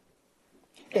sign.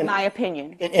 In my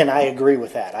opinion. And I agree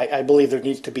with that. I believe there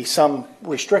needs to be some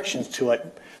restrictions to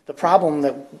it. The problem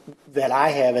that I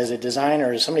have as a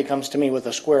designer is somebody comes to me with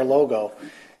a square logo,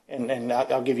 and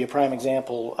I'll give you a prime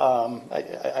example.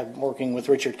 I'm working with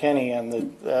Richard Kenny on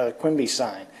the Quimby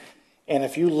sign, and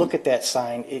if you look at that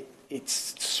sign, it's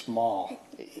small.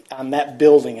 On that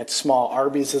building, it's small.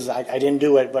 Arby's is, I didn't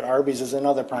do it, but Arby's is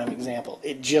another prime example.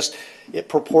 It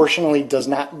proportionally does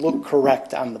not look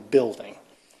correct on the building.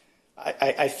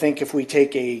 I think if we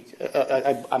take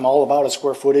I'm all about a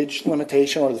square footage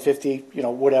limitation, or the 50,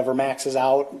 whatever maxes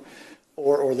out,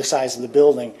 or the size of the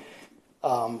building.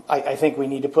 I think we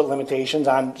need to put limitations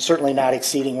on certainly not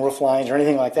exceeding roof lines or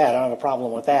anything like that. I don't have a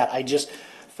problem with that.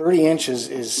 30 inches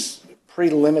is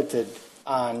pretty limited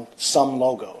on some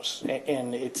logos.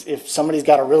 And if somebody's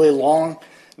got a really long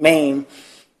main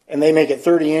and they make it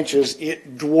 30 inches,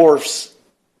 it dwarfs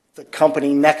the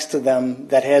company next to them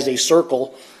that has a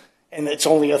circle, and it's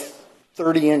only a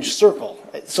 30-inch circle.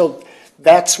 So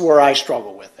that's where I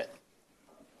struggle with it.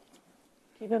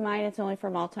 Keep in mind, it's only for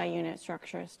multi-unit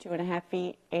structures, 2.5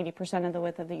 feet, 80% of the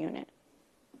width of the unit.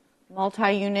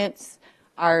 Multi-units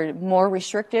are more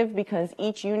restrictive because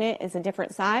each unit is a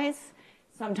different size.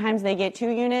 Sometimes they get 2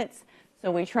 units,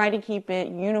 so we try to keep it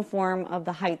uniform of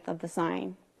the height of the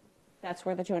sign. That's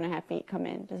where the 2.5 feet come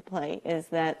into play, is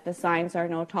that the signs are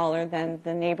no taller than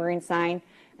the neighboring sign,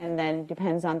 and then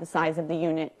depends on the size of the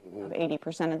unit of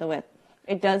 80% of the width.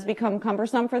 It does become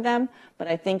cumbersome for them, but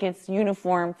I think it's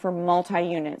uniform for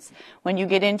multi-units. When you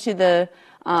get into the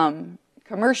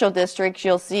commercial districts,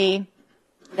 you'll see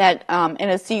that in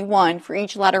a C1, for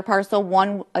each letter parcel,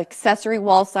 1 accessory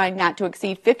wall sign not to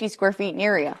exceed 50 square feet in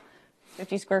area.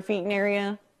 50 square feet in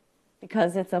area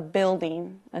because it's a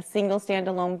building, a single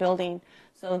standalone building,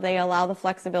 so they allow the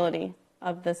flexibility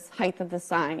of this height of the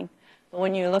sign. But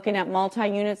when you're looking at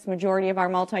multi-units, majority of our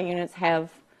multi-units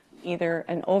have either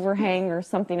an overhang or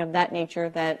something of that nature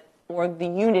that, or the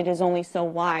unit is only so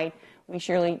wide, we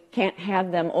surely can't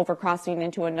have them overcrossing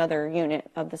into another unit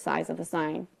of the size of the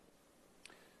sign.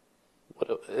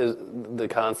 What is the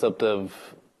concept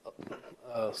of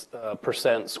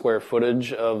percent square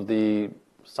footage of the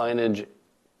signage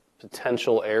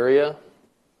potential area?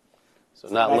 So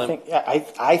not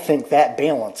I think that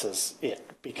balances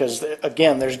it, because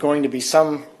again, there's going to be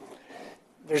some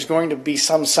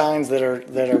signs that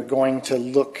are going to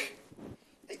look,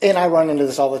 and I run into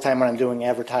this all the time when I'm doing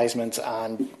advertisements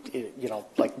on,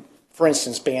 like for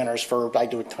instance, banners I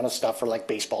do a ton of stuff for like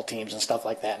baseball teams and stuff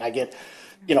like that, and I get,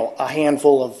 a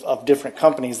handful of different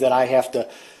companies that I have to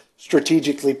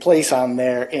strategically place on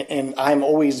there, and I'm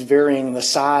always varying the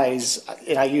size,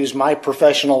 and I use my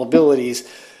professional abilities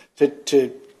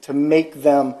to make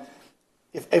them,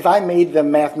 if I made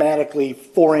them mathematically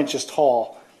 4 inches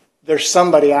tall, there's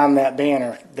somebody on that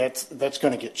banner that's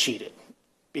going to get cheated,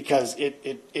 because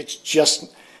it's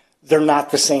just, they're not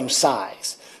the same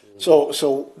size.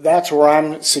 So that's where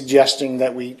I'm suggesting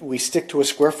that we stick to a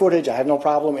square footage. I have no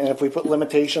problem. And if we put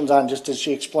limitations on, just as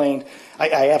she explained,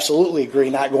 I absolutely agree,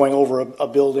 not going over a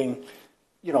building,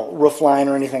 roof line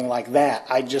or anything like that.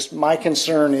 My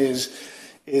concern is,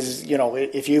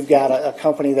 if you've got a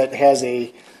company that has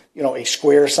a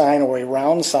square sign or a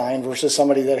round sign versus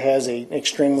somebody that has an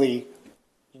extremely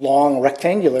long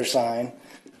rectangular sign,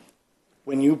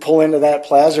 when you pull into that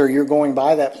plaza or you're going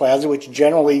by that plaza, which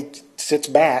generally sits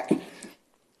back,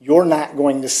 you're not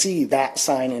going to see that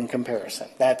sign in comparison.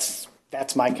 That's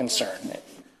my concern.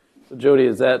 So Jody,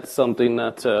 is that something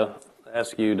not to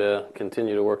ask you to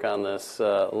continue to work on this,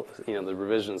 the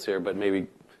revisions here, but maybe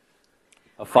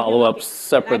a follow-up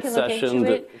separate session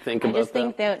to think about that? I just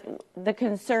think that the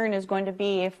concern is going to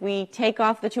be if we take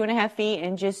off the 2.5 feet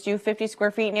and just do 50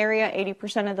 square feet in area,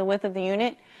 80% of the width of the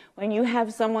unit. When you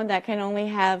have someone that can only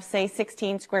have, say,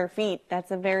 16 square feet,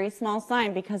 that's a very small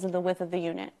sign because of the width of the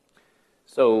unit.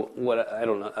 So I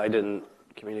don't know, I didn't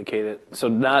communicate it. So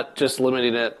not just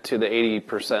limiting it to the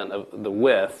 80% of the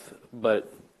width,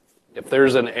 but if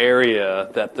there's an area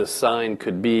that the sign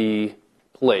could be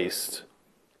placed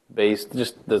based,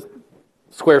 just the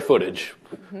square footage,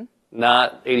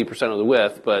 not 80% of the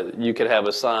width, but you could have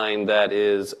a sign that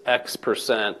is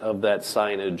X% of that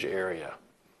signage area.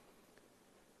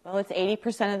 Well, it's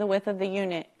 80% of the width of the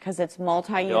unit because it's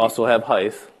multi-unit. You also have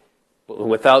height.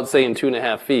 Without saying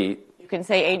 2.5 feet. You can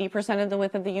say 80% of the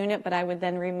width of the unit, but I would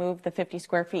then remove the 50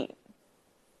 square feet.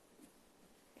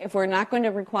 If we're not going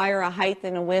to require a height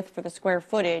and a width for the square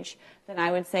footage, then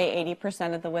I would say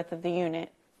 80% of the width of the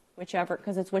unit,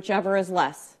 because it's whichever is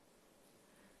less.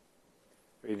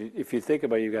 If you think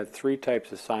about it, you've got 3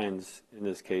 types of signs in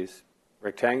this case: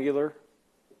 rectangular,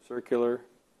 circular,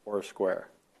 or square.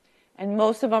 And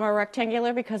most of them are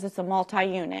rectangular because it's a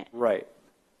multi-unit. Right.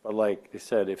 But like I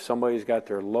said, if somebody's got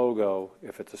their logo,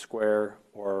 if it's a square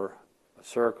or a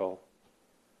circle,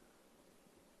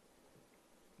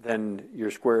 then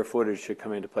your square footage should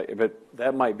come into play. But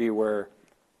that might be where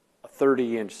a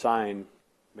 30-inch sign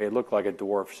may look like a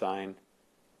dwarf sign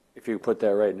if you put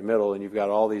that right in the middle, and you've got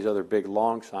all these other big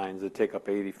long signs that take up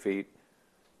 80 feet.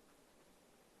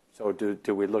 So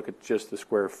do we look at just the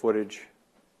square footage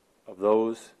of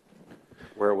those,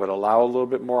 where it would allow a little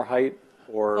bit more height?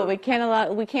 But we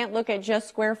can't look at just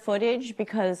square footage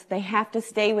because they have to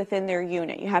stay within their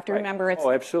unit. You have to remember it's.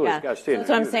 Oh, absolutely. Yeah. It's got to stay in That's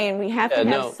their what I'm unit. saying. We have to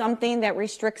have something that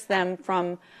restricts them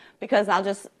from, because I'll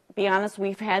just be honest,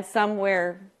 we've had some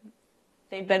where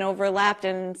they've been overlapped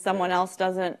and someone else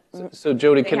doesn't. So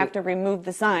Jody, they have to remove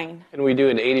the sign. Can we do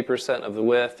an 80% of the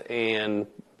width and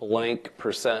blank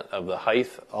percent of the height,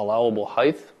 allowable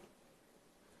height?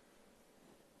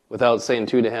 Without saying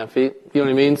 2.5 feet, you know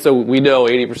what I mean? So we know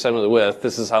 80% of the width,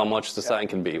 this is how much the sign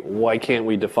can be. Why can't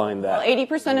we define that? Well,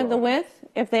 80% of the width,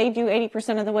 if they do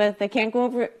 80% of the width, they can't go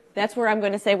over That's where I'm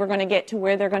going to say we're going to get to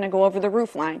where they're going to go over the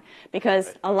roof line,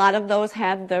 because a lot of those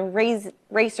have the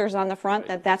racers on the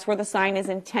front, that's where the sign is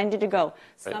intended to go.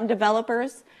 Some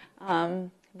developers,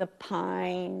 the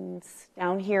Pines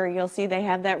down here, you'll see they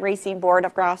have that racing board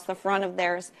across the front of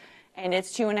theirs, and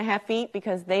it's 2.5 feet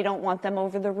because they don't want them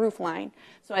over the roof line.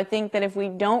 So I think that if we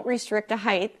don't restrict a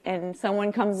height and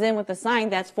someone comes in with a sign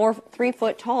that's 3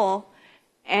 foot tall,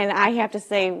 and I have to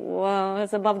say, well,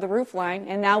 it's above the roof line,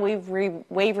 and now we've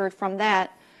wavered from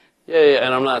that. Yeah,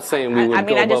 and I'm not saying we would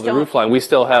go above the roof line. We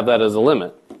still have that as a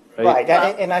limit. Right,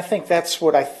 and I think that's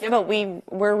what Yeah, but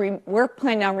we're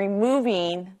planning on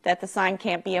removing that the sign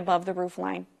can't be above the roof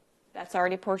line. That's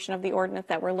already a portion of the ordinance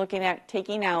that we're looking at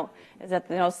taking out, is that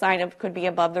no sign could be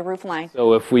above the roof line.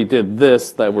 So if we did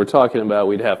this that we're talking about,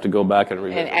 we'd have to go back and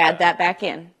revisit add that back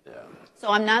in. Yeah. So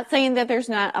I'm not saying that there's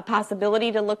not a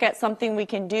possibility to look at something we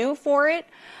can do for it.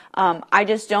 I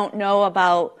just don't know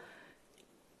about,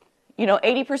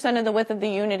 80% of the width of the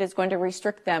unit is going to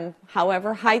restrict them,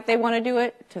 however height they want to do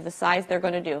it, to the size they're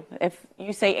going to do. If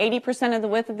you say 80% of the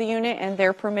width of the unit and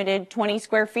they're permitted 20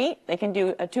 square feet, they can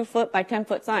do a 2 foot by 10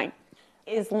 foot sign,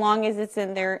 as long as it's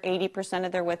in their 80%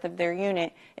 of their width of their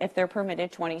unit, if they're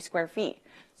permitted 20 square feet.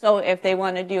 So if they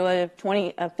want to do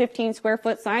a 15 square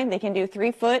foot sign, they can do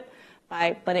 3 foot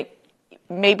but it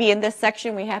maybe in this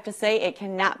section we have to say it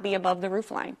cannot be above the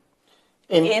roof line.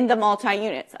 In the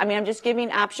multi-units. I mean, I'm just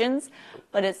giving options,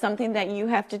 but it's something that you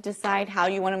have to decide how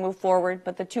you want to move forward.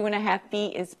 But the 2.5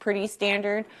 feet is pretty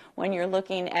standard when you're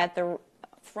looking at the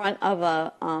front of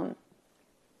a,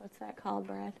 what's that called,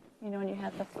 Brad? When you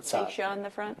have the fascia on the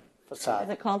front? Facade. Is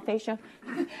it called fascia?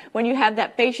 When you have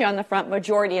that fascia on the front,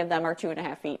 majority of them are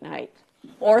 2.5 feet in height.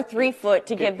 Or 3 foot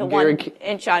to give the Gary, 1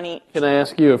 inch on each. Can I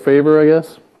ask you a favor, I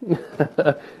guess?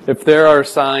 If there are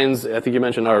signs, I think you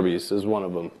mentioned Arby's is one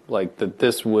of them, like that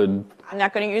this would... I'm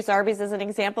not going to use Arby's as an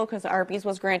example because Arby's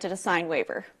was granted a sign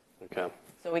waiver. Okay.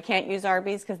 So we can't use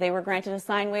Arby's because they were granted a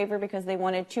sign waiver because they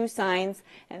wanted 2 signs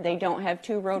and they don't have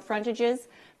 2 road frontages.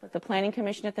 But the Planning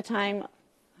Commission at the time,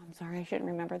 I'm sorry, I shouldn't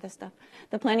remember this stuff.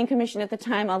 The Planning Commission at the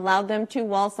time allowed them 2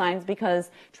 wall signs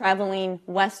because traveling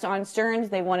west on Stearns,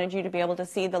 they wanted you to be able to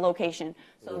see the location.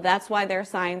 So that's why their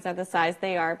signs are the size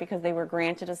they are, because they were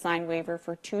granted a sign waiver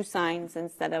for 2 signs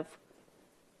instead of...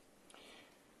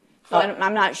 So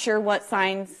I'm not sure what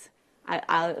signs,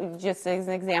 I'll just as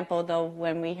an example though,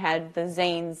 when we had the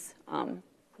Zanes,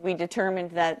 we determined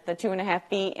that the 2.5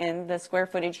 feet and the square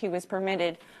footage he was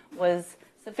permitted was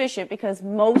sufficient because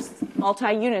most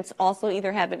multi-units also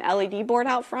either have an LED board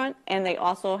out front and they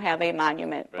also have a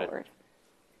monument board.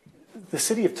 The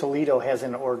city of Toledo has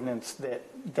an ordinance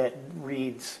that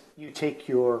reads, you take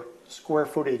your square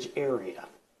footage area,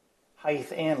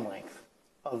 height and length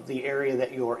of the area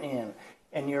that you're in,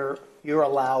 and you're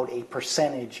allowed a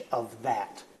percentage of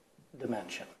that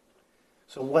dimension.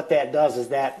 So what that does is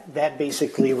that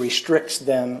basically restricts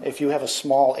them. If you have a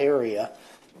small area,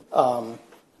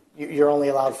 you're only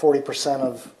allowed 40%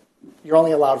 of,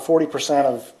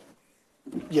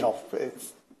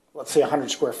 let's say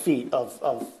 100 square feet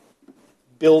of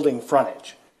building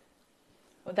frontage.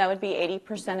 Well, that would be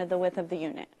 80% of the width of the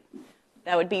unit.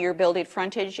 That would be your building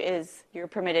frontage is you're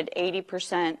permitted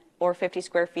 80% or 50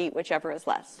 square feet, whichever is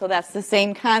less. So that's the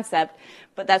same concept,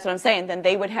 but that's what I'm saying. Then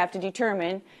they would have to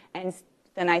determine, and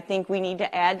then I think we need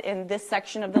to add in this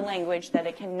section of the language that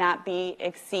it cannot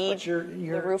exceed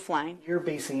the roof line. You're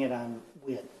basing it on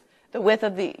width. The width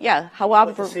of the, yeah,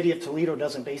 however. But the city of Toledo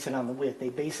doesn't base it on the width. They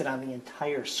base it on the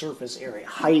entire surface area,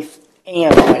 height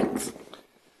and length.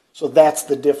 So that's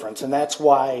the difference, and that's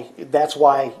why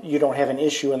you don't have an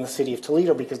issue in the city of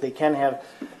Toledo, because they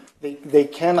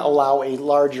can allow a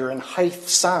larger in height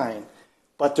sign,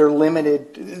 but they're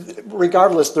limited.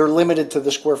 Regardless, they're limited to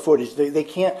the square footage. They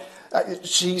can't.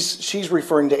 She's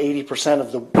referring to 80%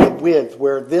 of the width,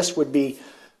 where this would be.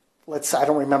 I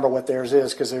don't remember what theirs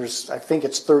is because I think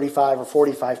it's 35 or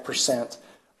 45%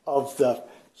 of the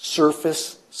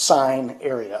surface sign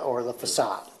area or the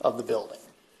facade of the building.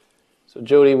 So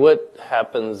Jody, what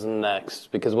happens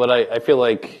next? Because I feel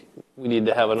like we need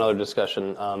to have another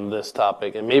discussion on this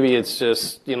topic, and maybe it's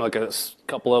just like a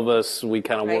couple of us, we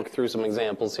kind of work through some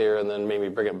examples here, and then maybe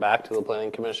bring it back to the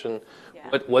Planning Commission.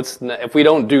 Yeah. If we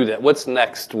don't do that, what's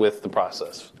next with the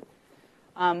process?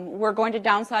 We're going to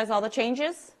downsize all the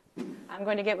changes. I'm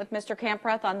going to get with Mr.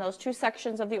 Camprath on those 2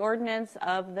 sections of the ordinance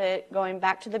of the going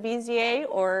back to the BZA,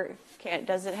 or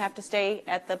does it have to stay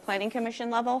at the Planning Commission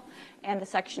level, and the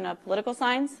section of political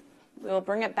signs. We will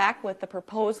bring it back with the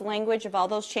proposed language of all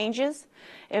those changes.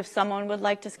 If someone would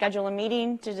like to schedule a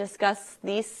meeting to discuss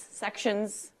these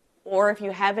sections or if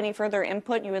you have any further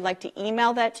input and you would like to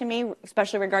email that to me,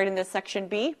 especially regarding this Section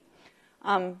B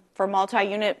for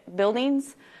multi-unit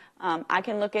buildings, I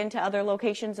can look into other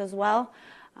locations as well.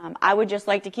 I would just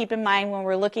like to keep in mind when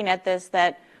we're looking at this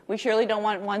that we surely don't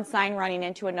want one sign running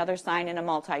into another sign in a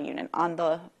multi-unit on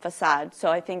the facade. So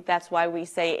I think that's why we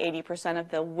say 80% of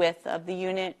the width of the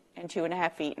unit and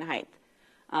 2.5 feet in height.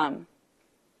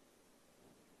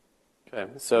 Okay,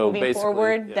 so Moving basically,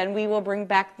 forward, yeah. then we will bring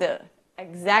back the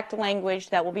exact language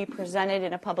that will be presented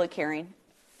in a public hearing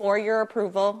for your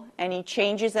approval. Any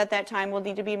changes at that time will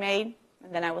need to be made,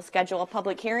 and then I will schedule a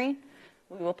public hearing.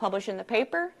 We will publish in the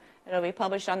paper. It'll be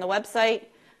published on the website,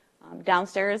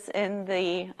 downstairs in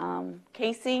the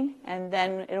casing, and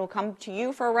then it'll come to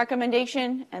you for a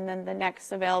recommendation, and then the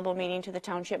next available meeting to the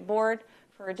Township Board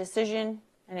for a decision,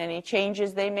 and any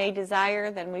changes they may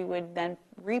desire, then we would then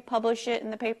republish it in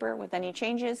the paper with any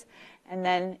changes, and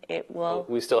then it will...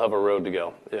 We still have a road to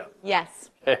go, yeah. Yes.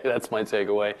 That's my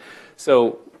takeaway.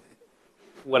 So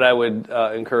what I would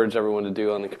encourage everyone to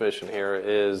do on the commission here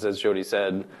is, as Jody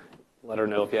said, let her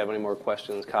know if you have any more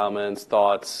questions, comments,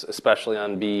 thoughts, especially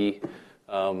on B.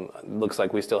 Looks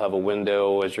like we still have a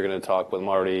window, as you're going to talk with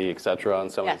Marty, et cetera, on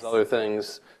some of these other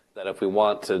things, that if we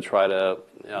want to try to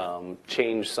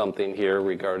change something here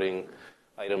regarding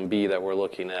item B that we're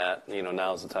looking at,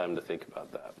 now's the time to think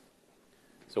about that.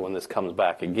 So when this comes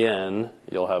back again,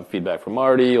 you'll have feedback from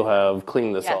Marty, you'll have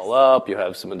cleaned this all up, you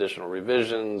have some additional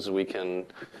revisions. We can,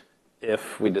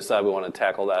 if we decide we want to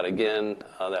tackle that again,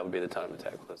 that would be the time to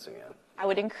tackle this again. I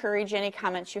would encourage any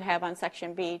comments you have on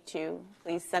Section B to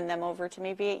please send them over to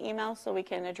me via email so we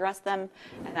can address them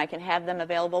and I can have them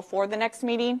available for the next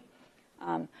meeting.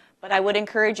 But I would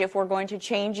encourage, if we're going to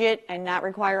change it and not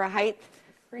require a height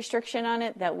restriction on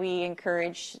it, that we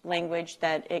encourage language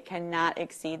that it cannot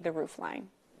exceed the roof line.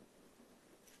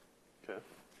 Okay.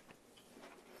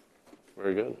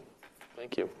 Very good.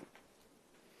 Thank you.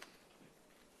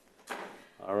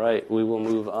 All right, we will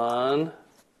move on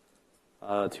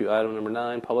to item number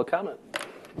 9, public comment.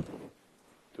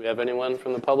 Do we have anyone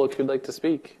from the public who'd like to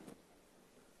speak?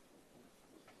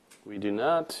 We do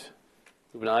not.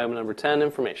 Moving to item number 10,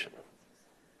 information.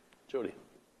 Jody.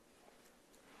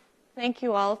 Thank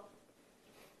you all.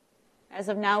 As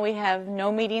of now, we have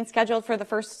no meeting scheduled for the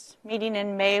first meeting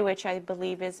in May, which I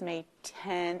believe is May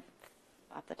 10th,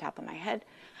 off the top of my head.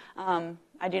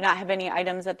 I do not have any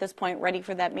items at this point ready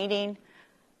for that meeting.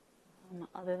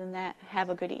 Other than that, have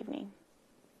a good evening.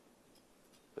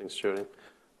 Thanks, Jody.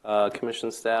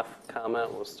 Commission staff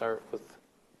comment. We'll start with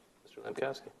Mr.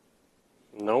 Lemkowski.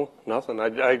 No, nothing.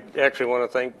 I actually want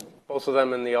to thank both of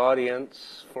them in the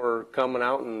audience for coming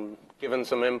out and giving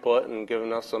some input and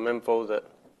giving us some info that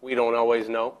we don't always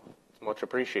know. It's much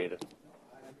appreciated.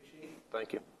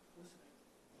 Thank you.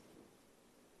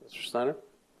 Mr. Steiner?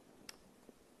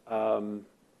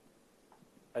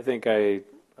 I think I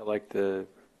like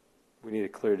we need a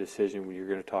clear decision when you're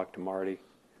going to talk to Marty.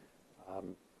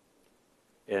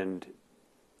 And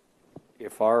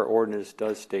if our ordinance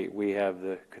does state we have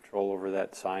the control over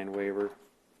that sign waiver,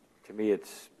 to me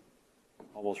it's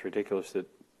almost ridiculous that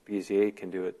BZA can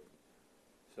do it.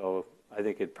 So I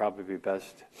think it'd probably be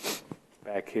best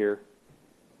back here.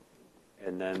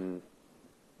 And then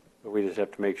we just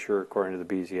have to make sure, according to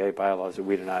the BZA bylaws, that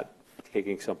we're not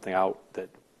taking something out that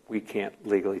we can't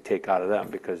legally take out of them,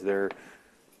 because they're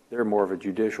more of a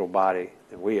judicial body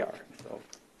than we are. So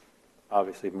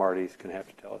obviously Marty's going to have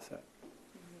to tell us that.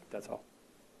 That's all.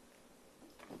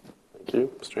 Thank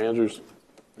you. Mr. Andrews?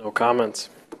 No comments.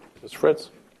 Mr. Fritz?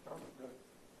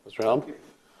 Mr. Helm?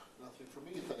 Nothing for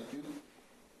me, thank you.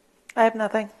 I have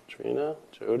nothing. Trina?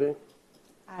 Jody?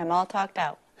 I'm all talked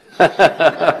out.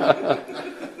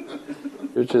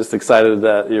 You're just excited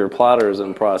that your plotter is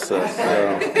in process. So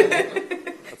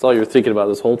that's all you're thinking about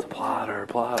this whole plotter.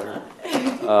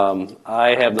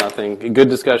 I have nothing. Good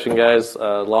discussion, guys.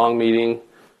 Long meeting.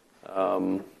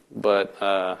 But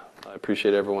I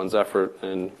appreciate everyone's effort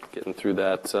in getting through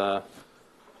that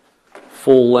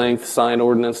full-length sign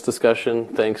ordinance discussion.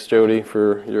 Thanks, Jody,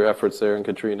 for your efforts there, and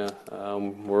Katrina.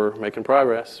 We're making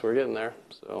progress. We're getting there.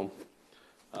 So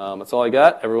that's all I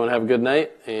got. Everyone have a good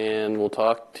night, and we'll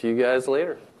talk to you guys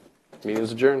later.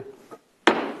 Meeting's adjourned.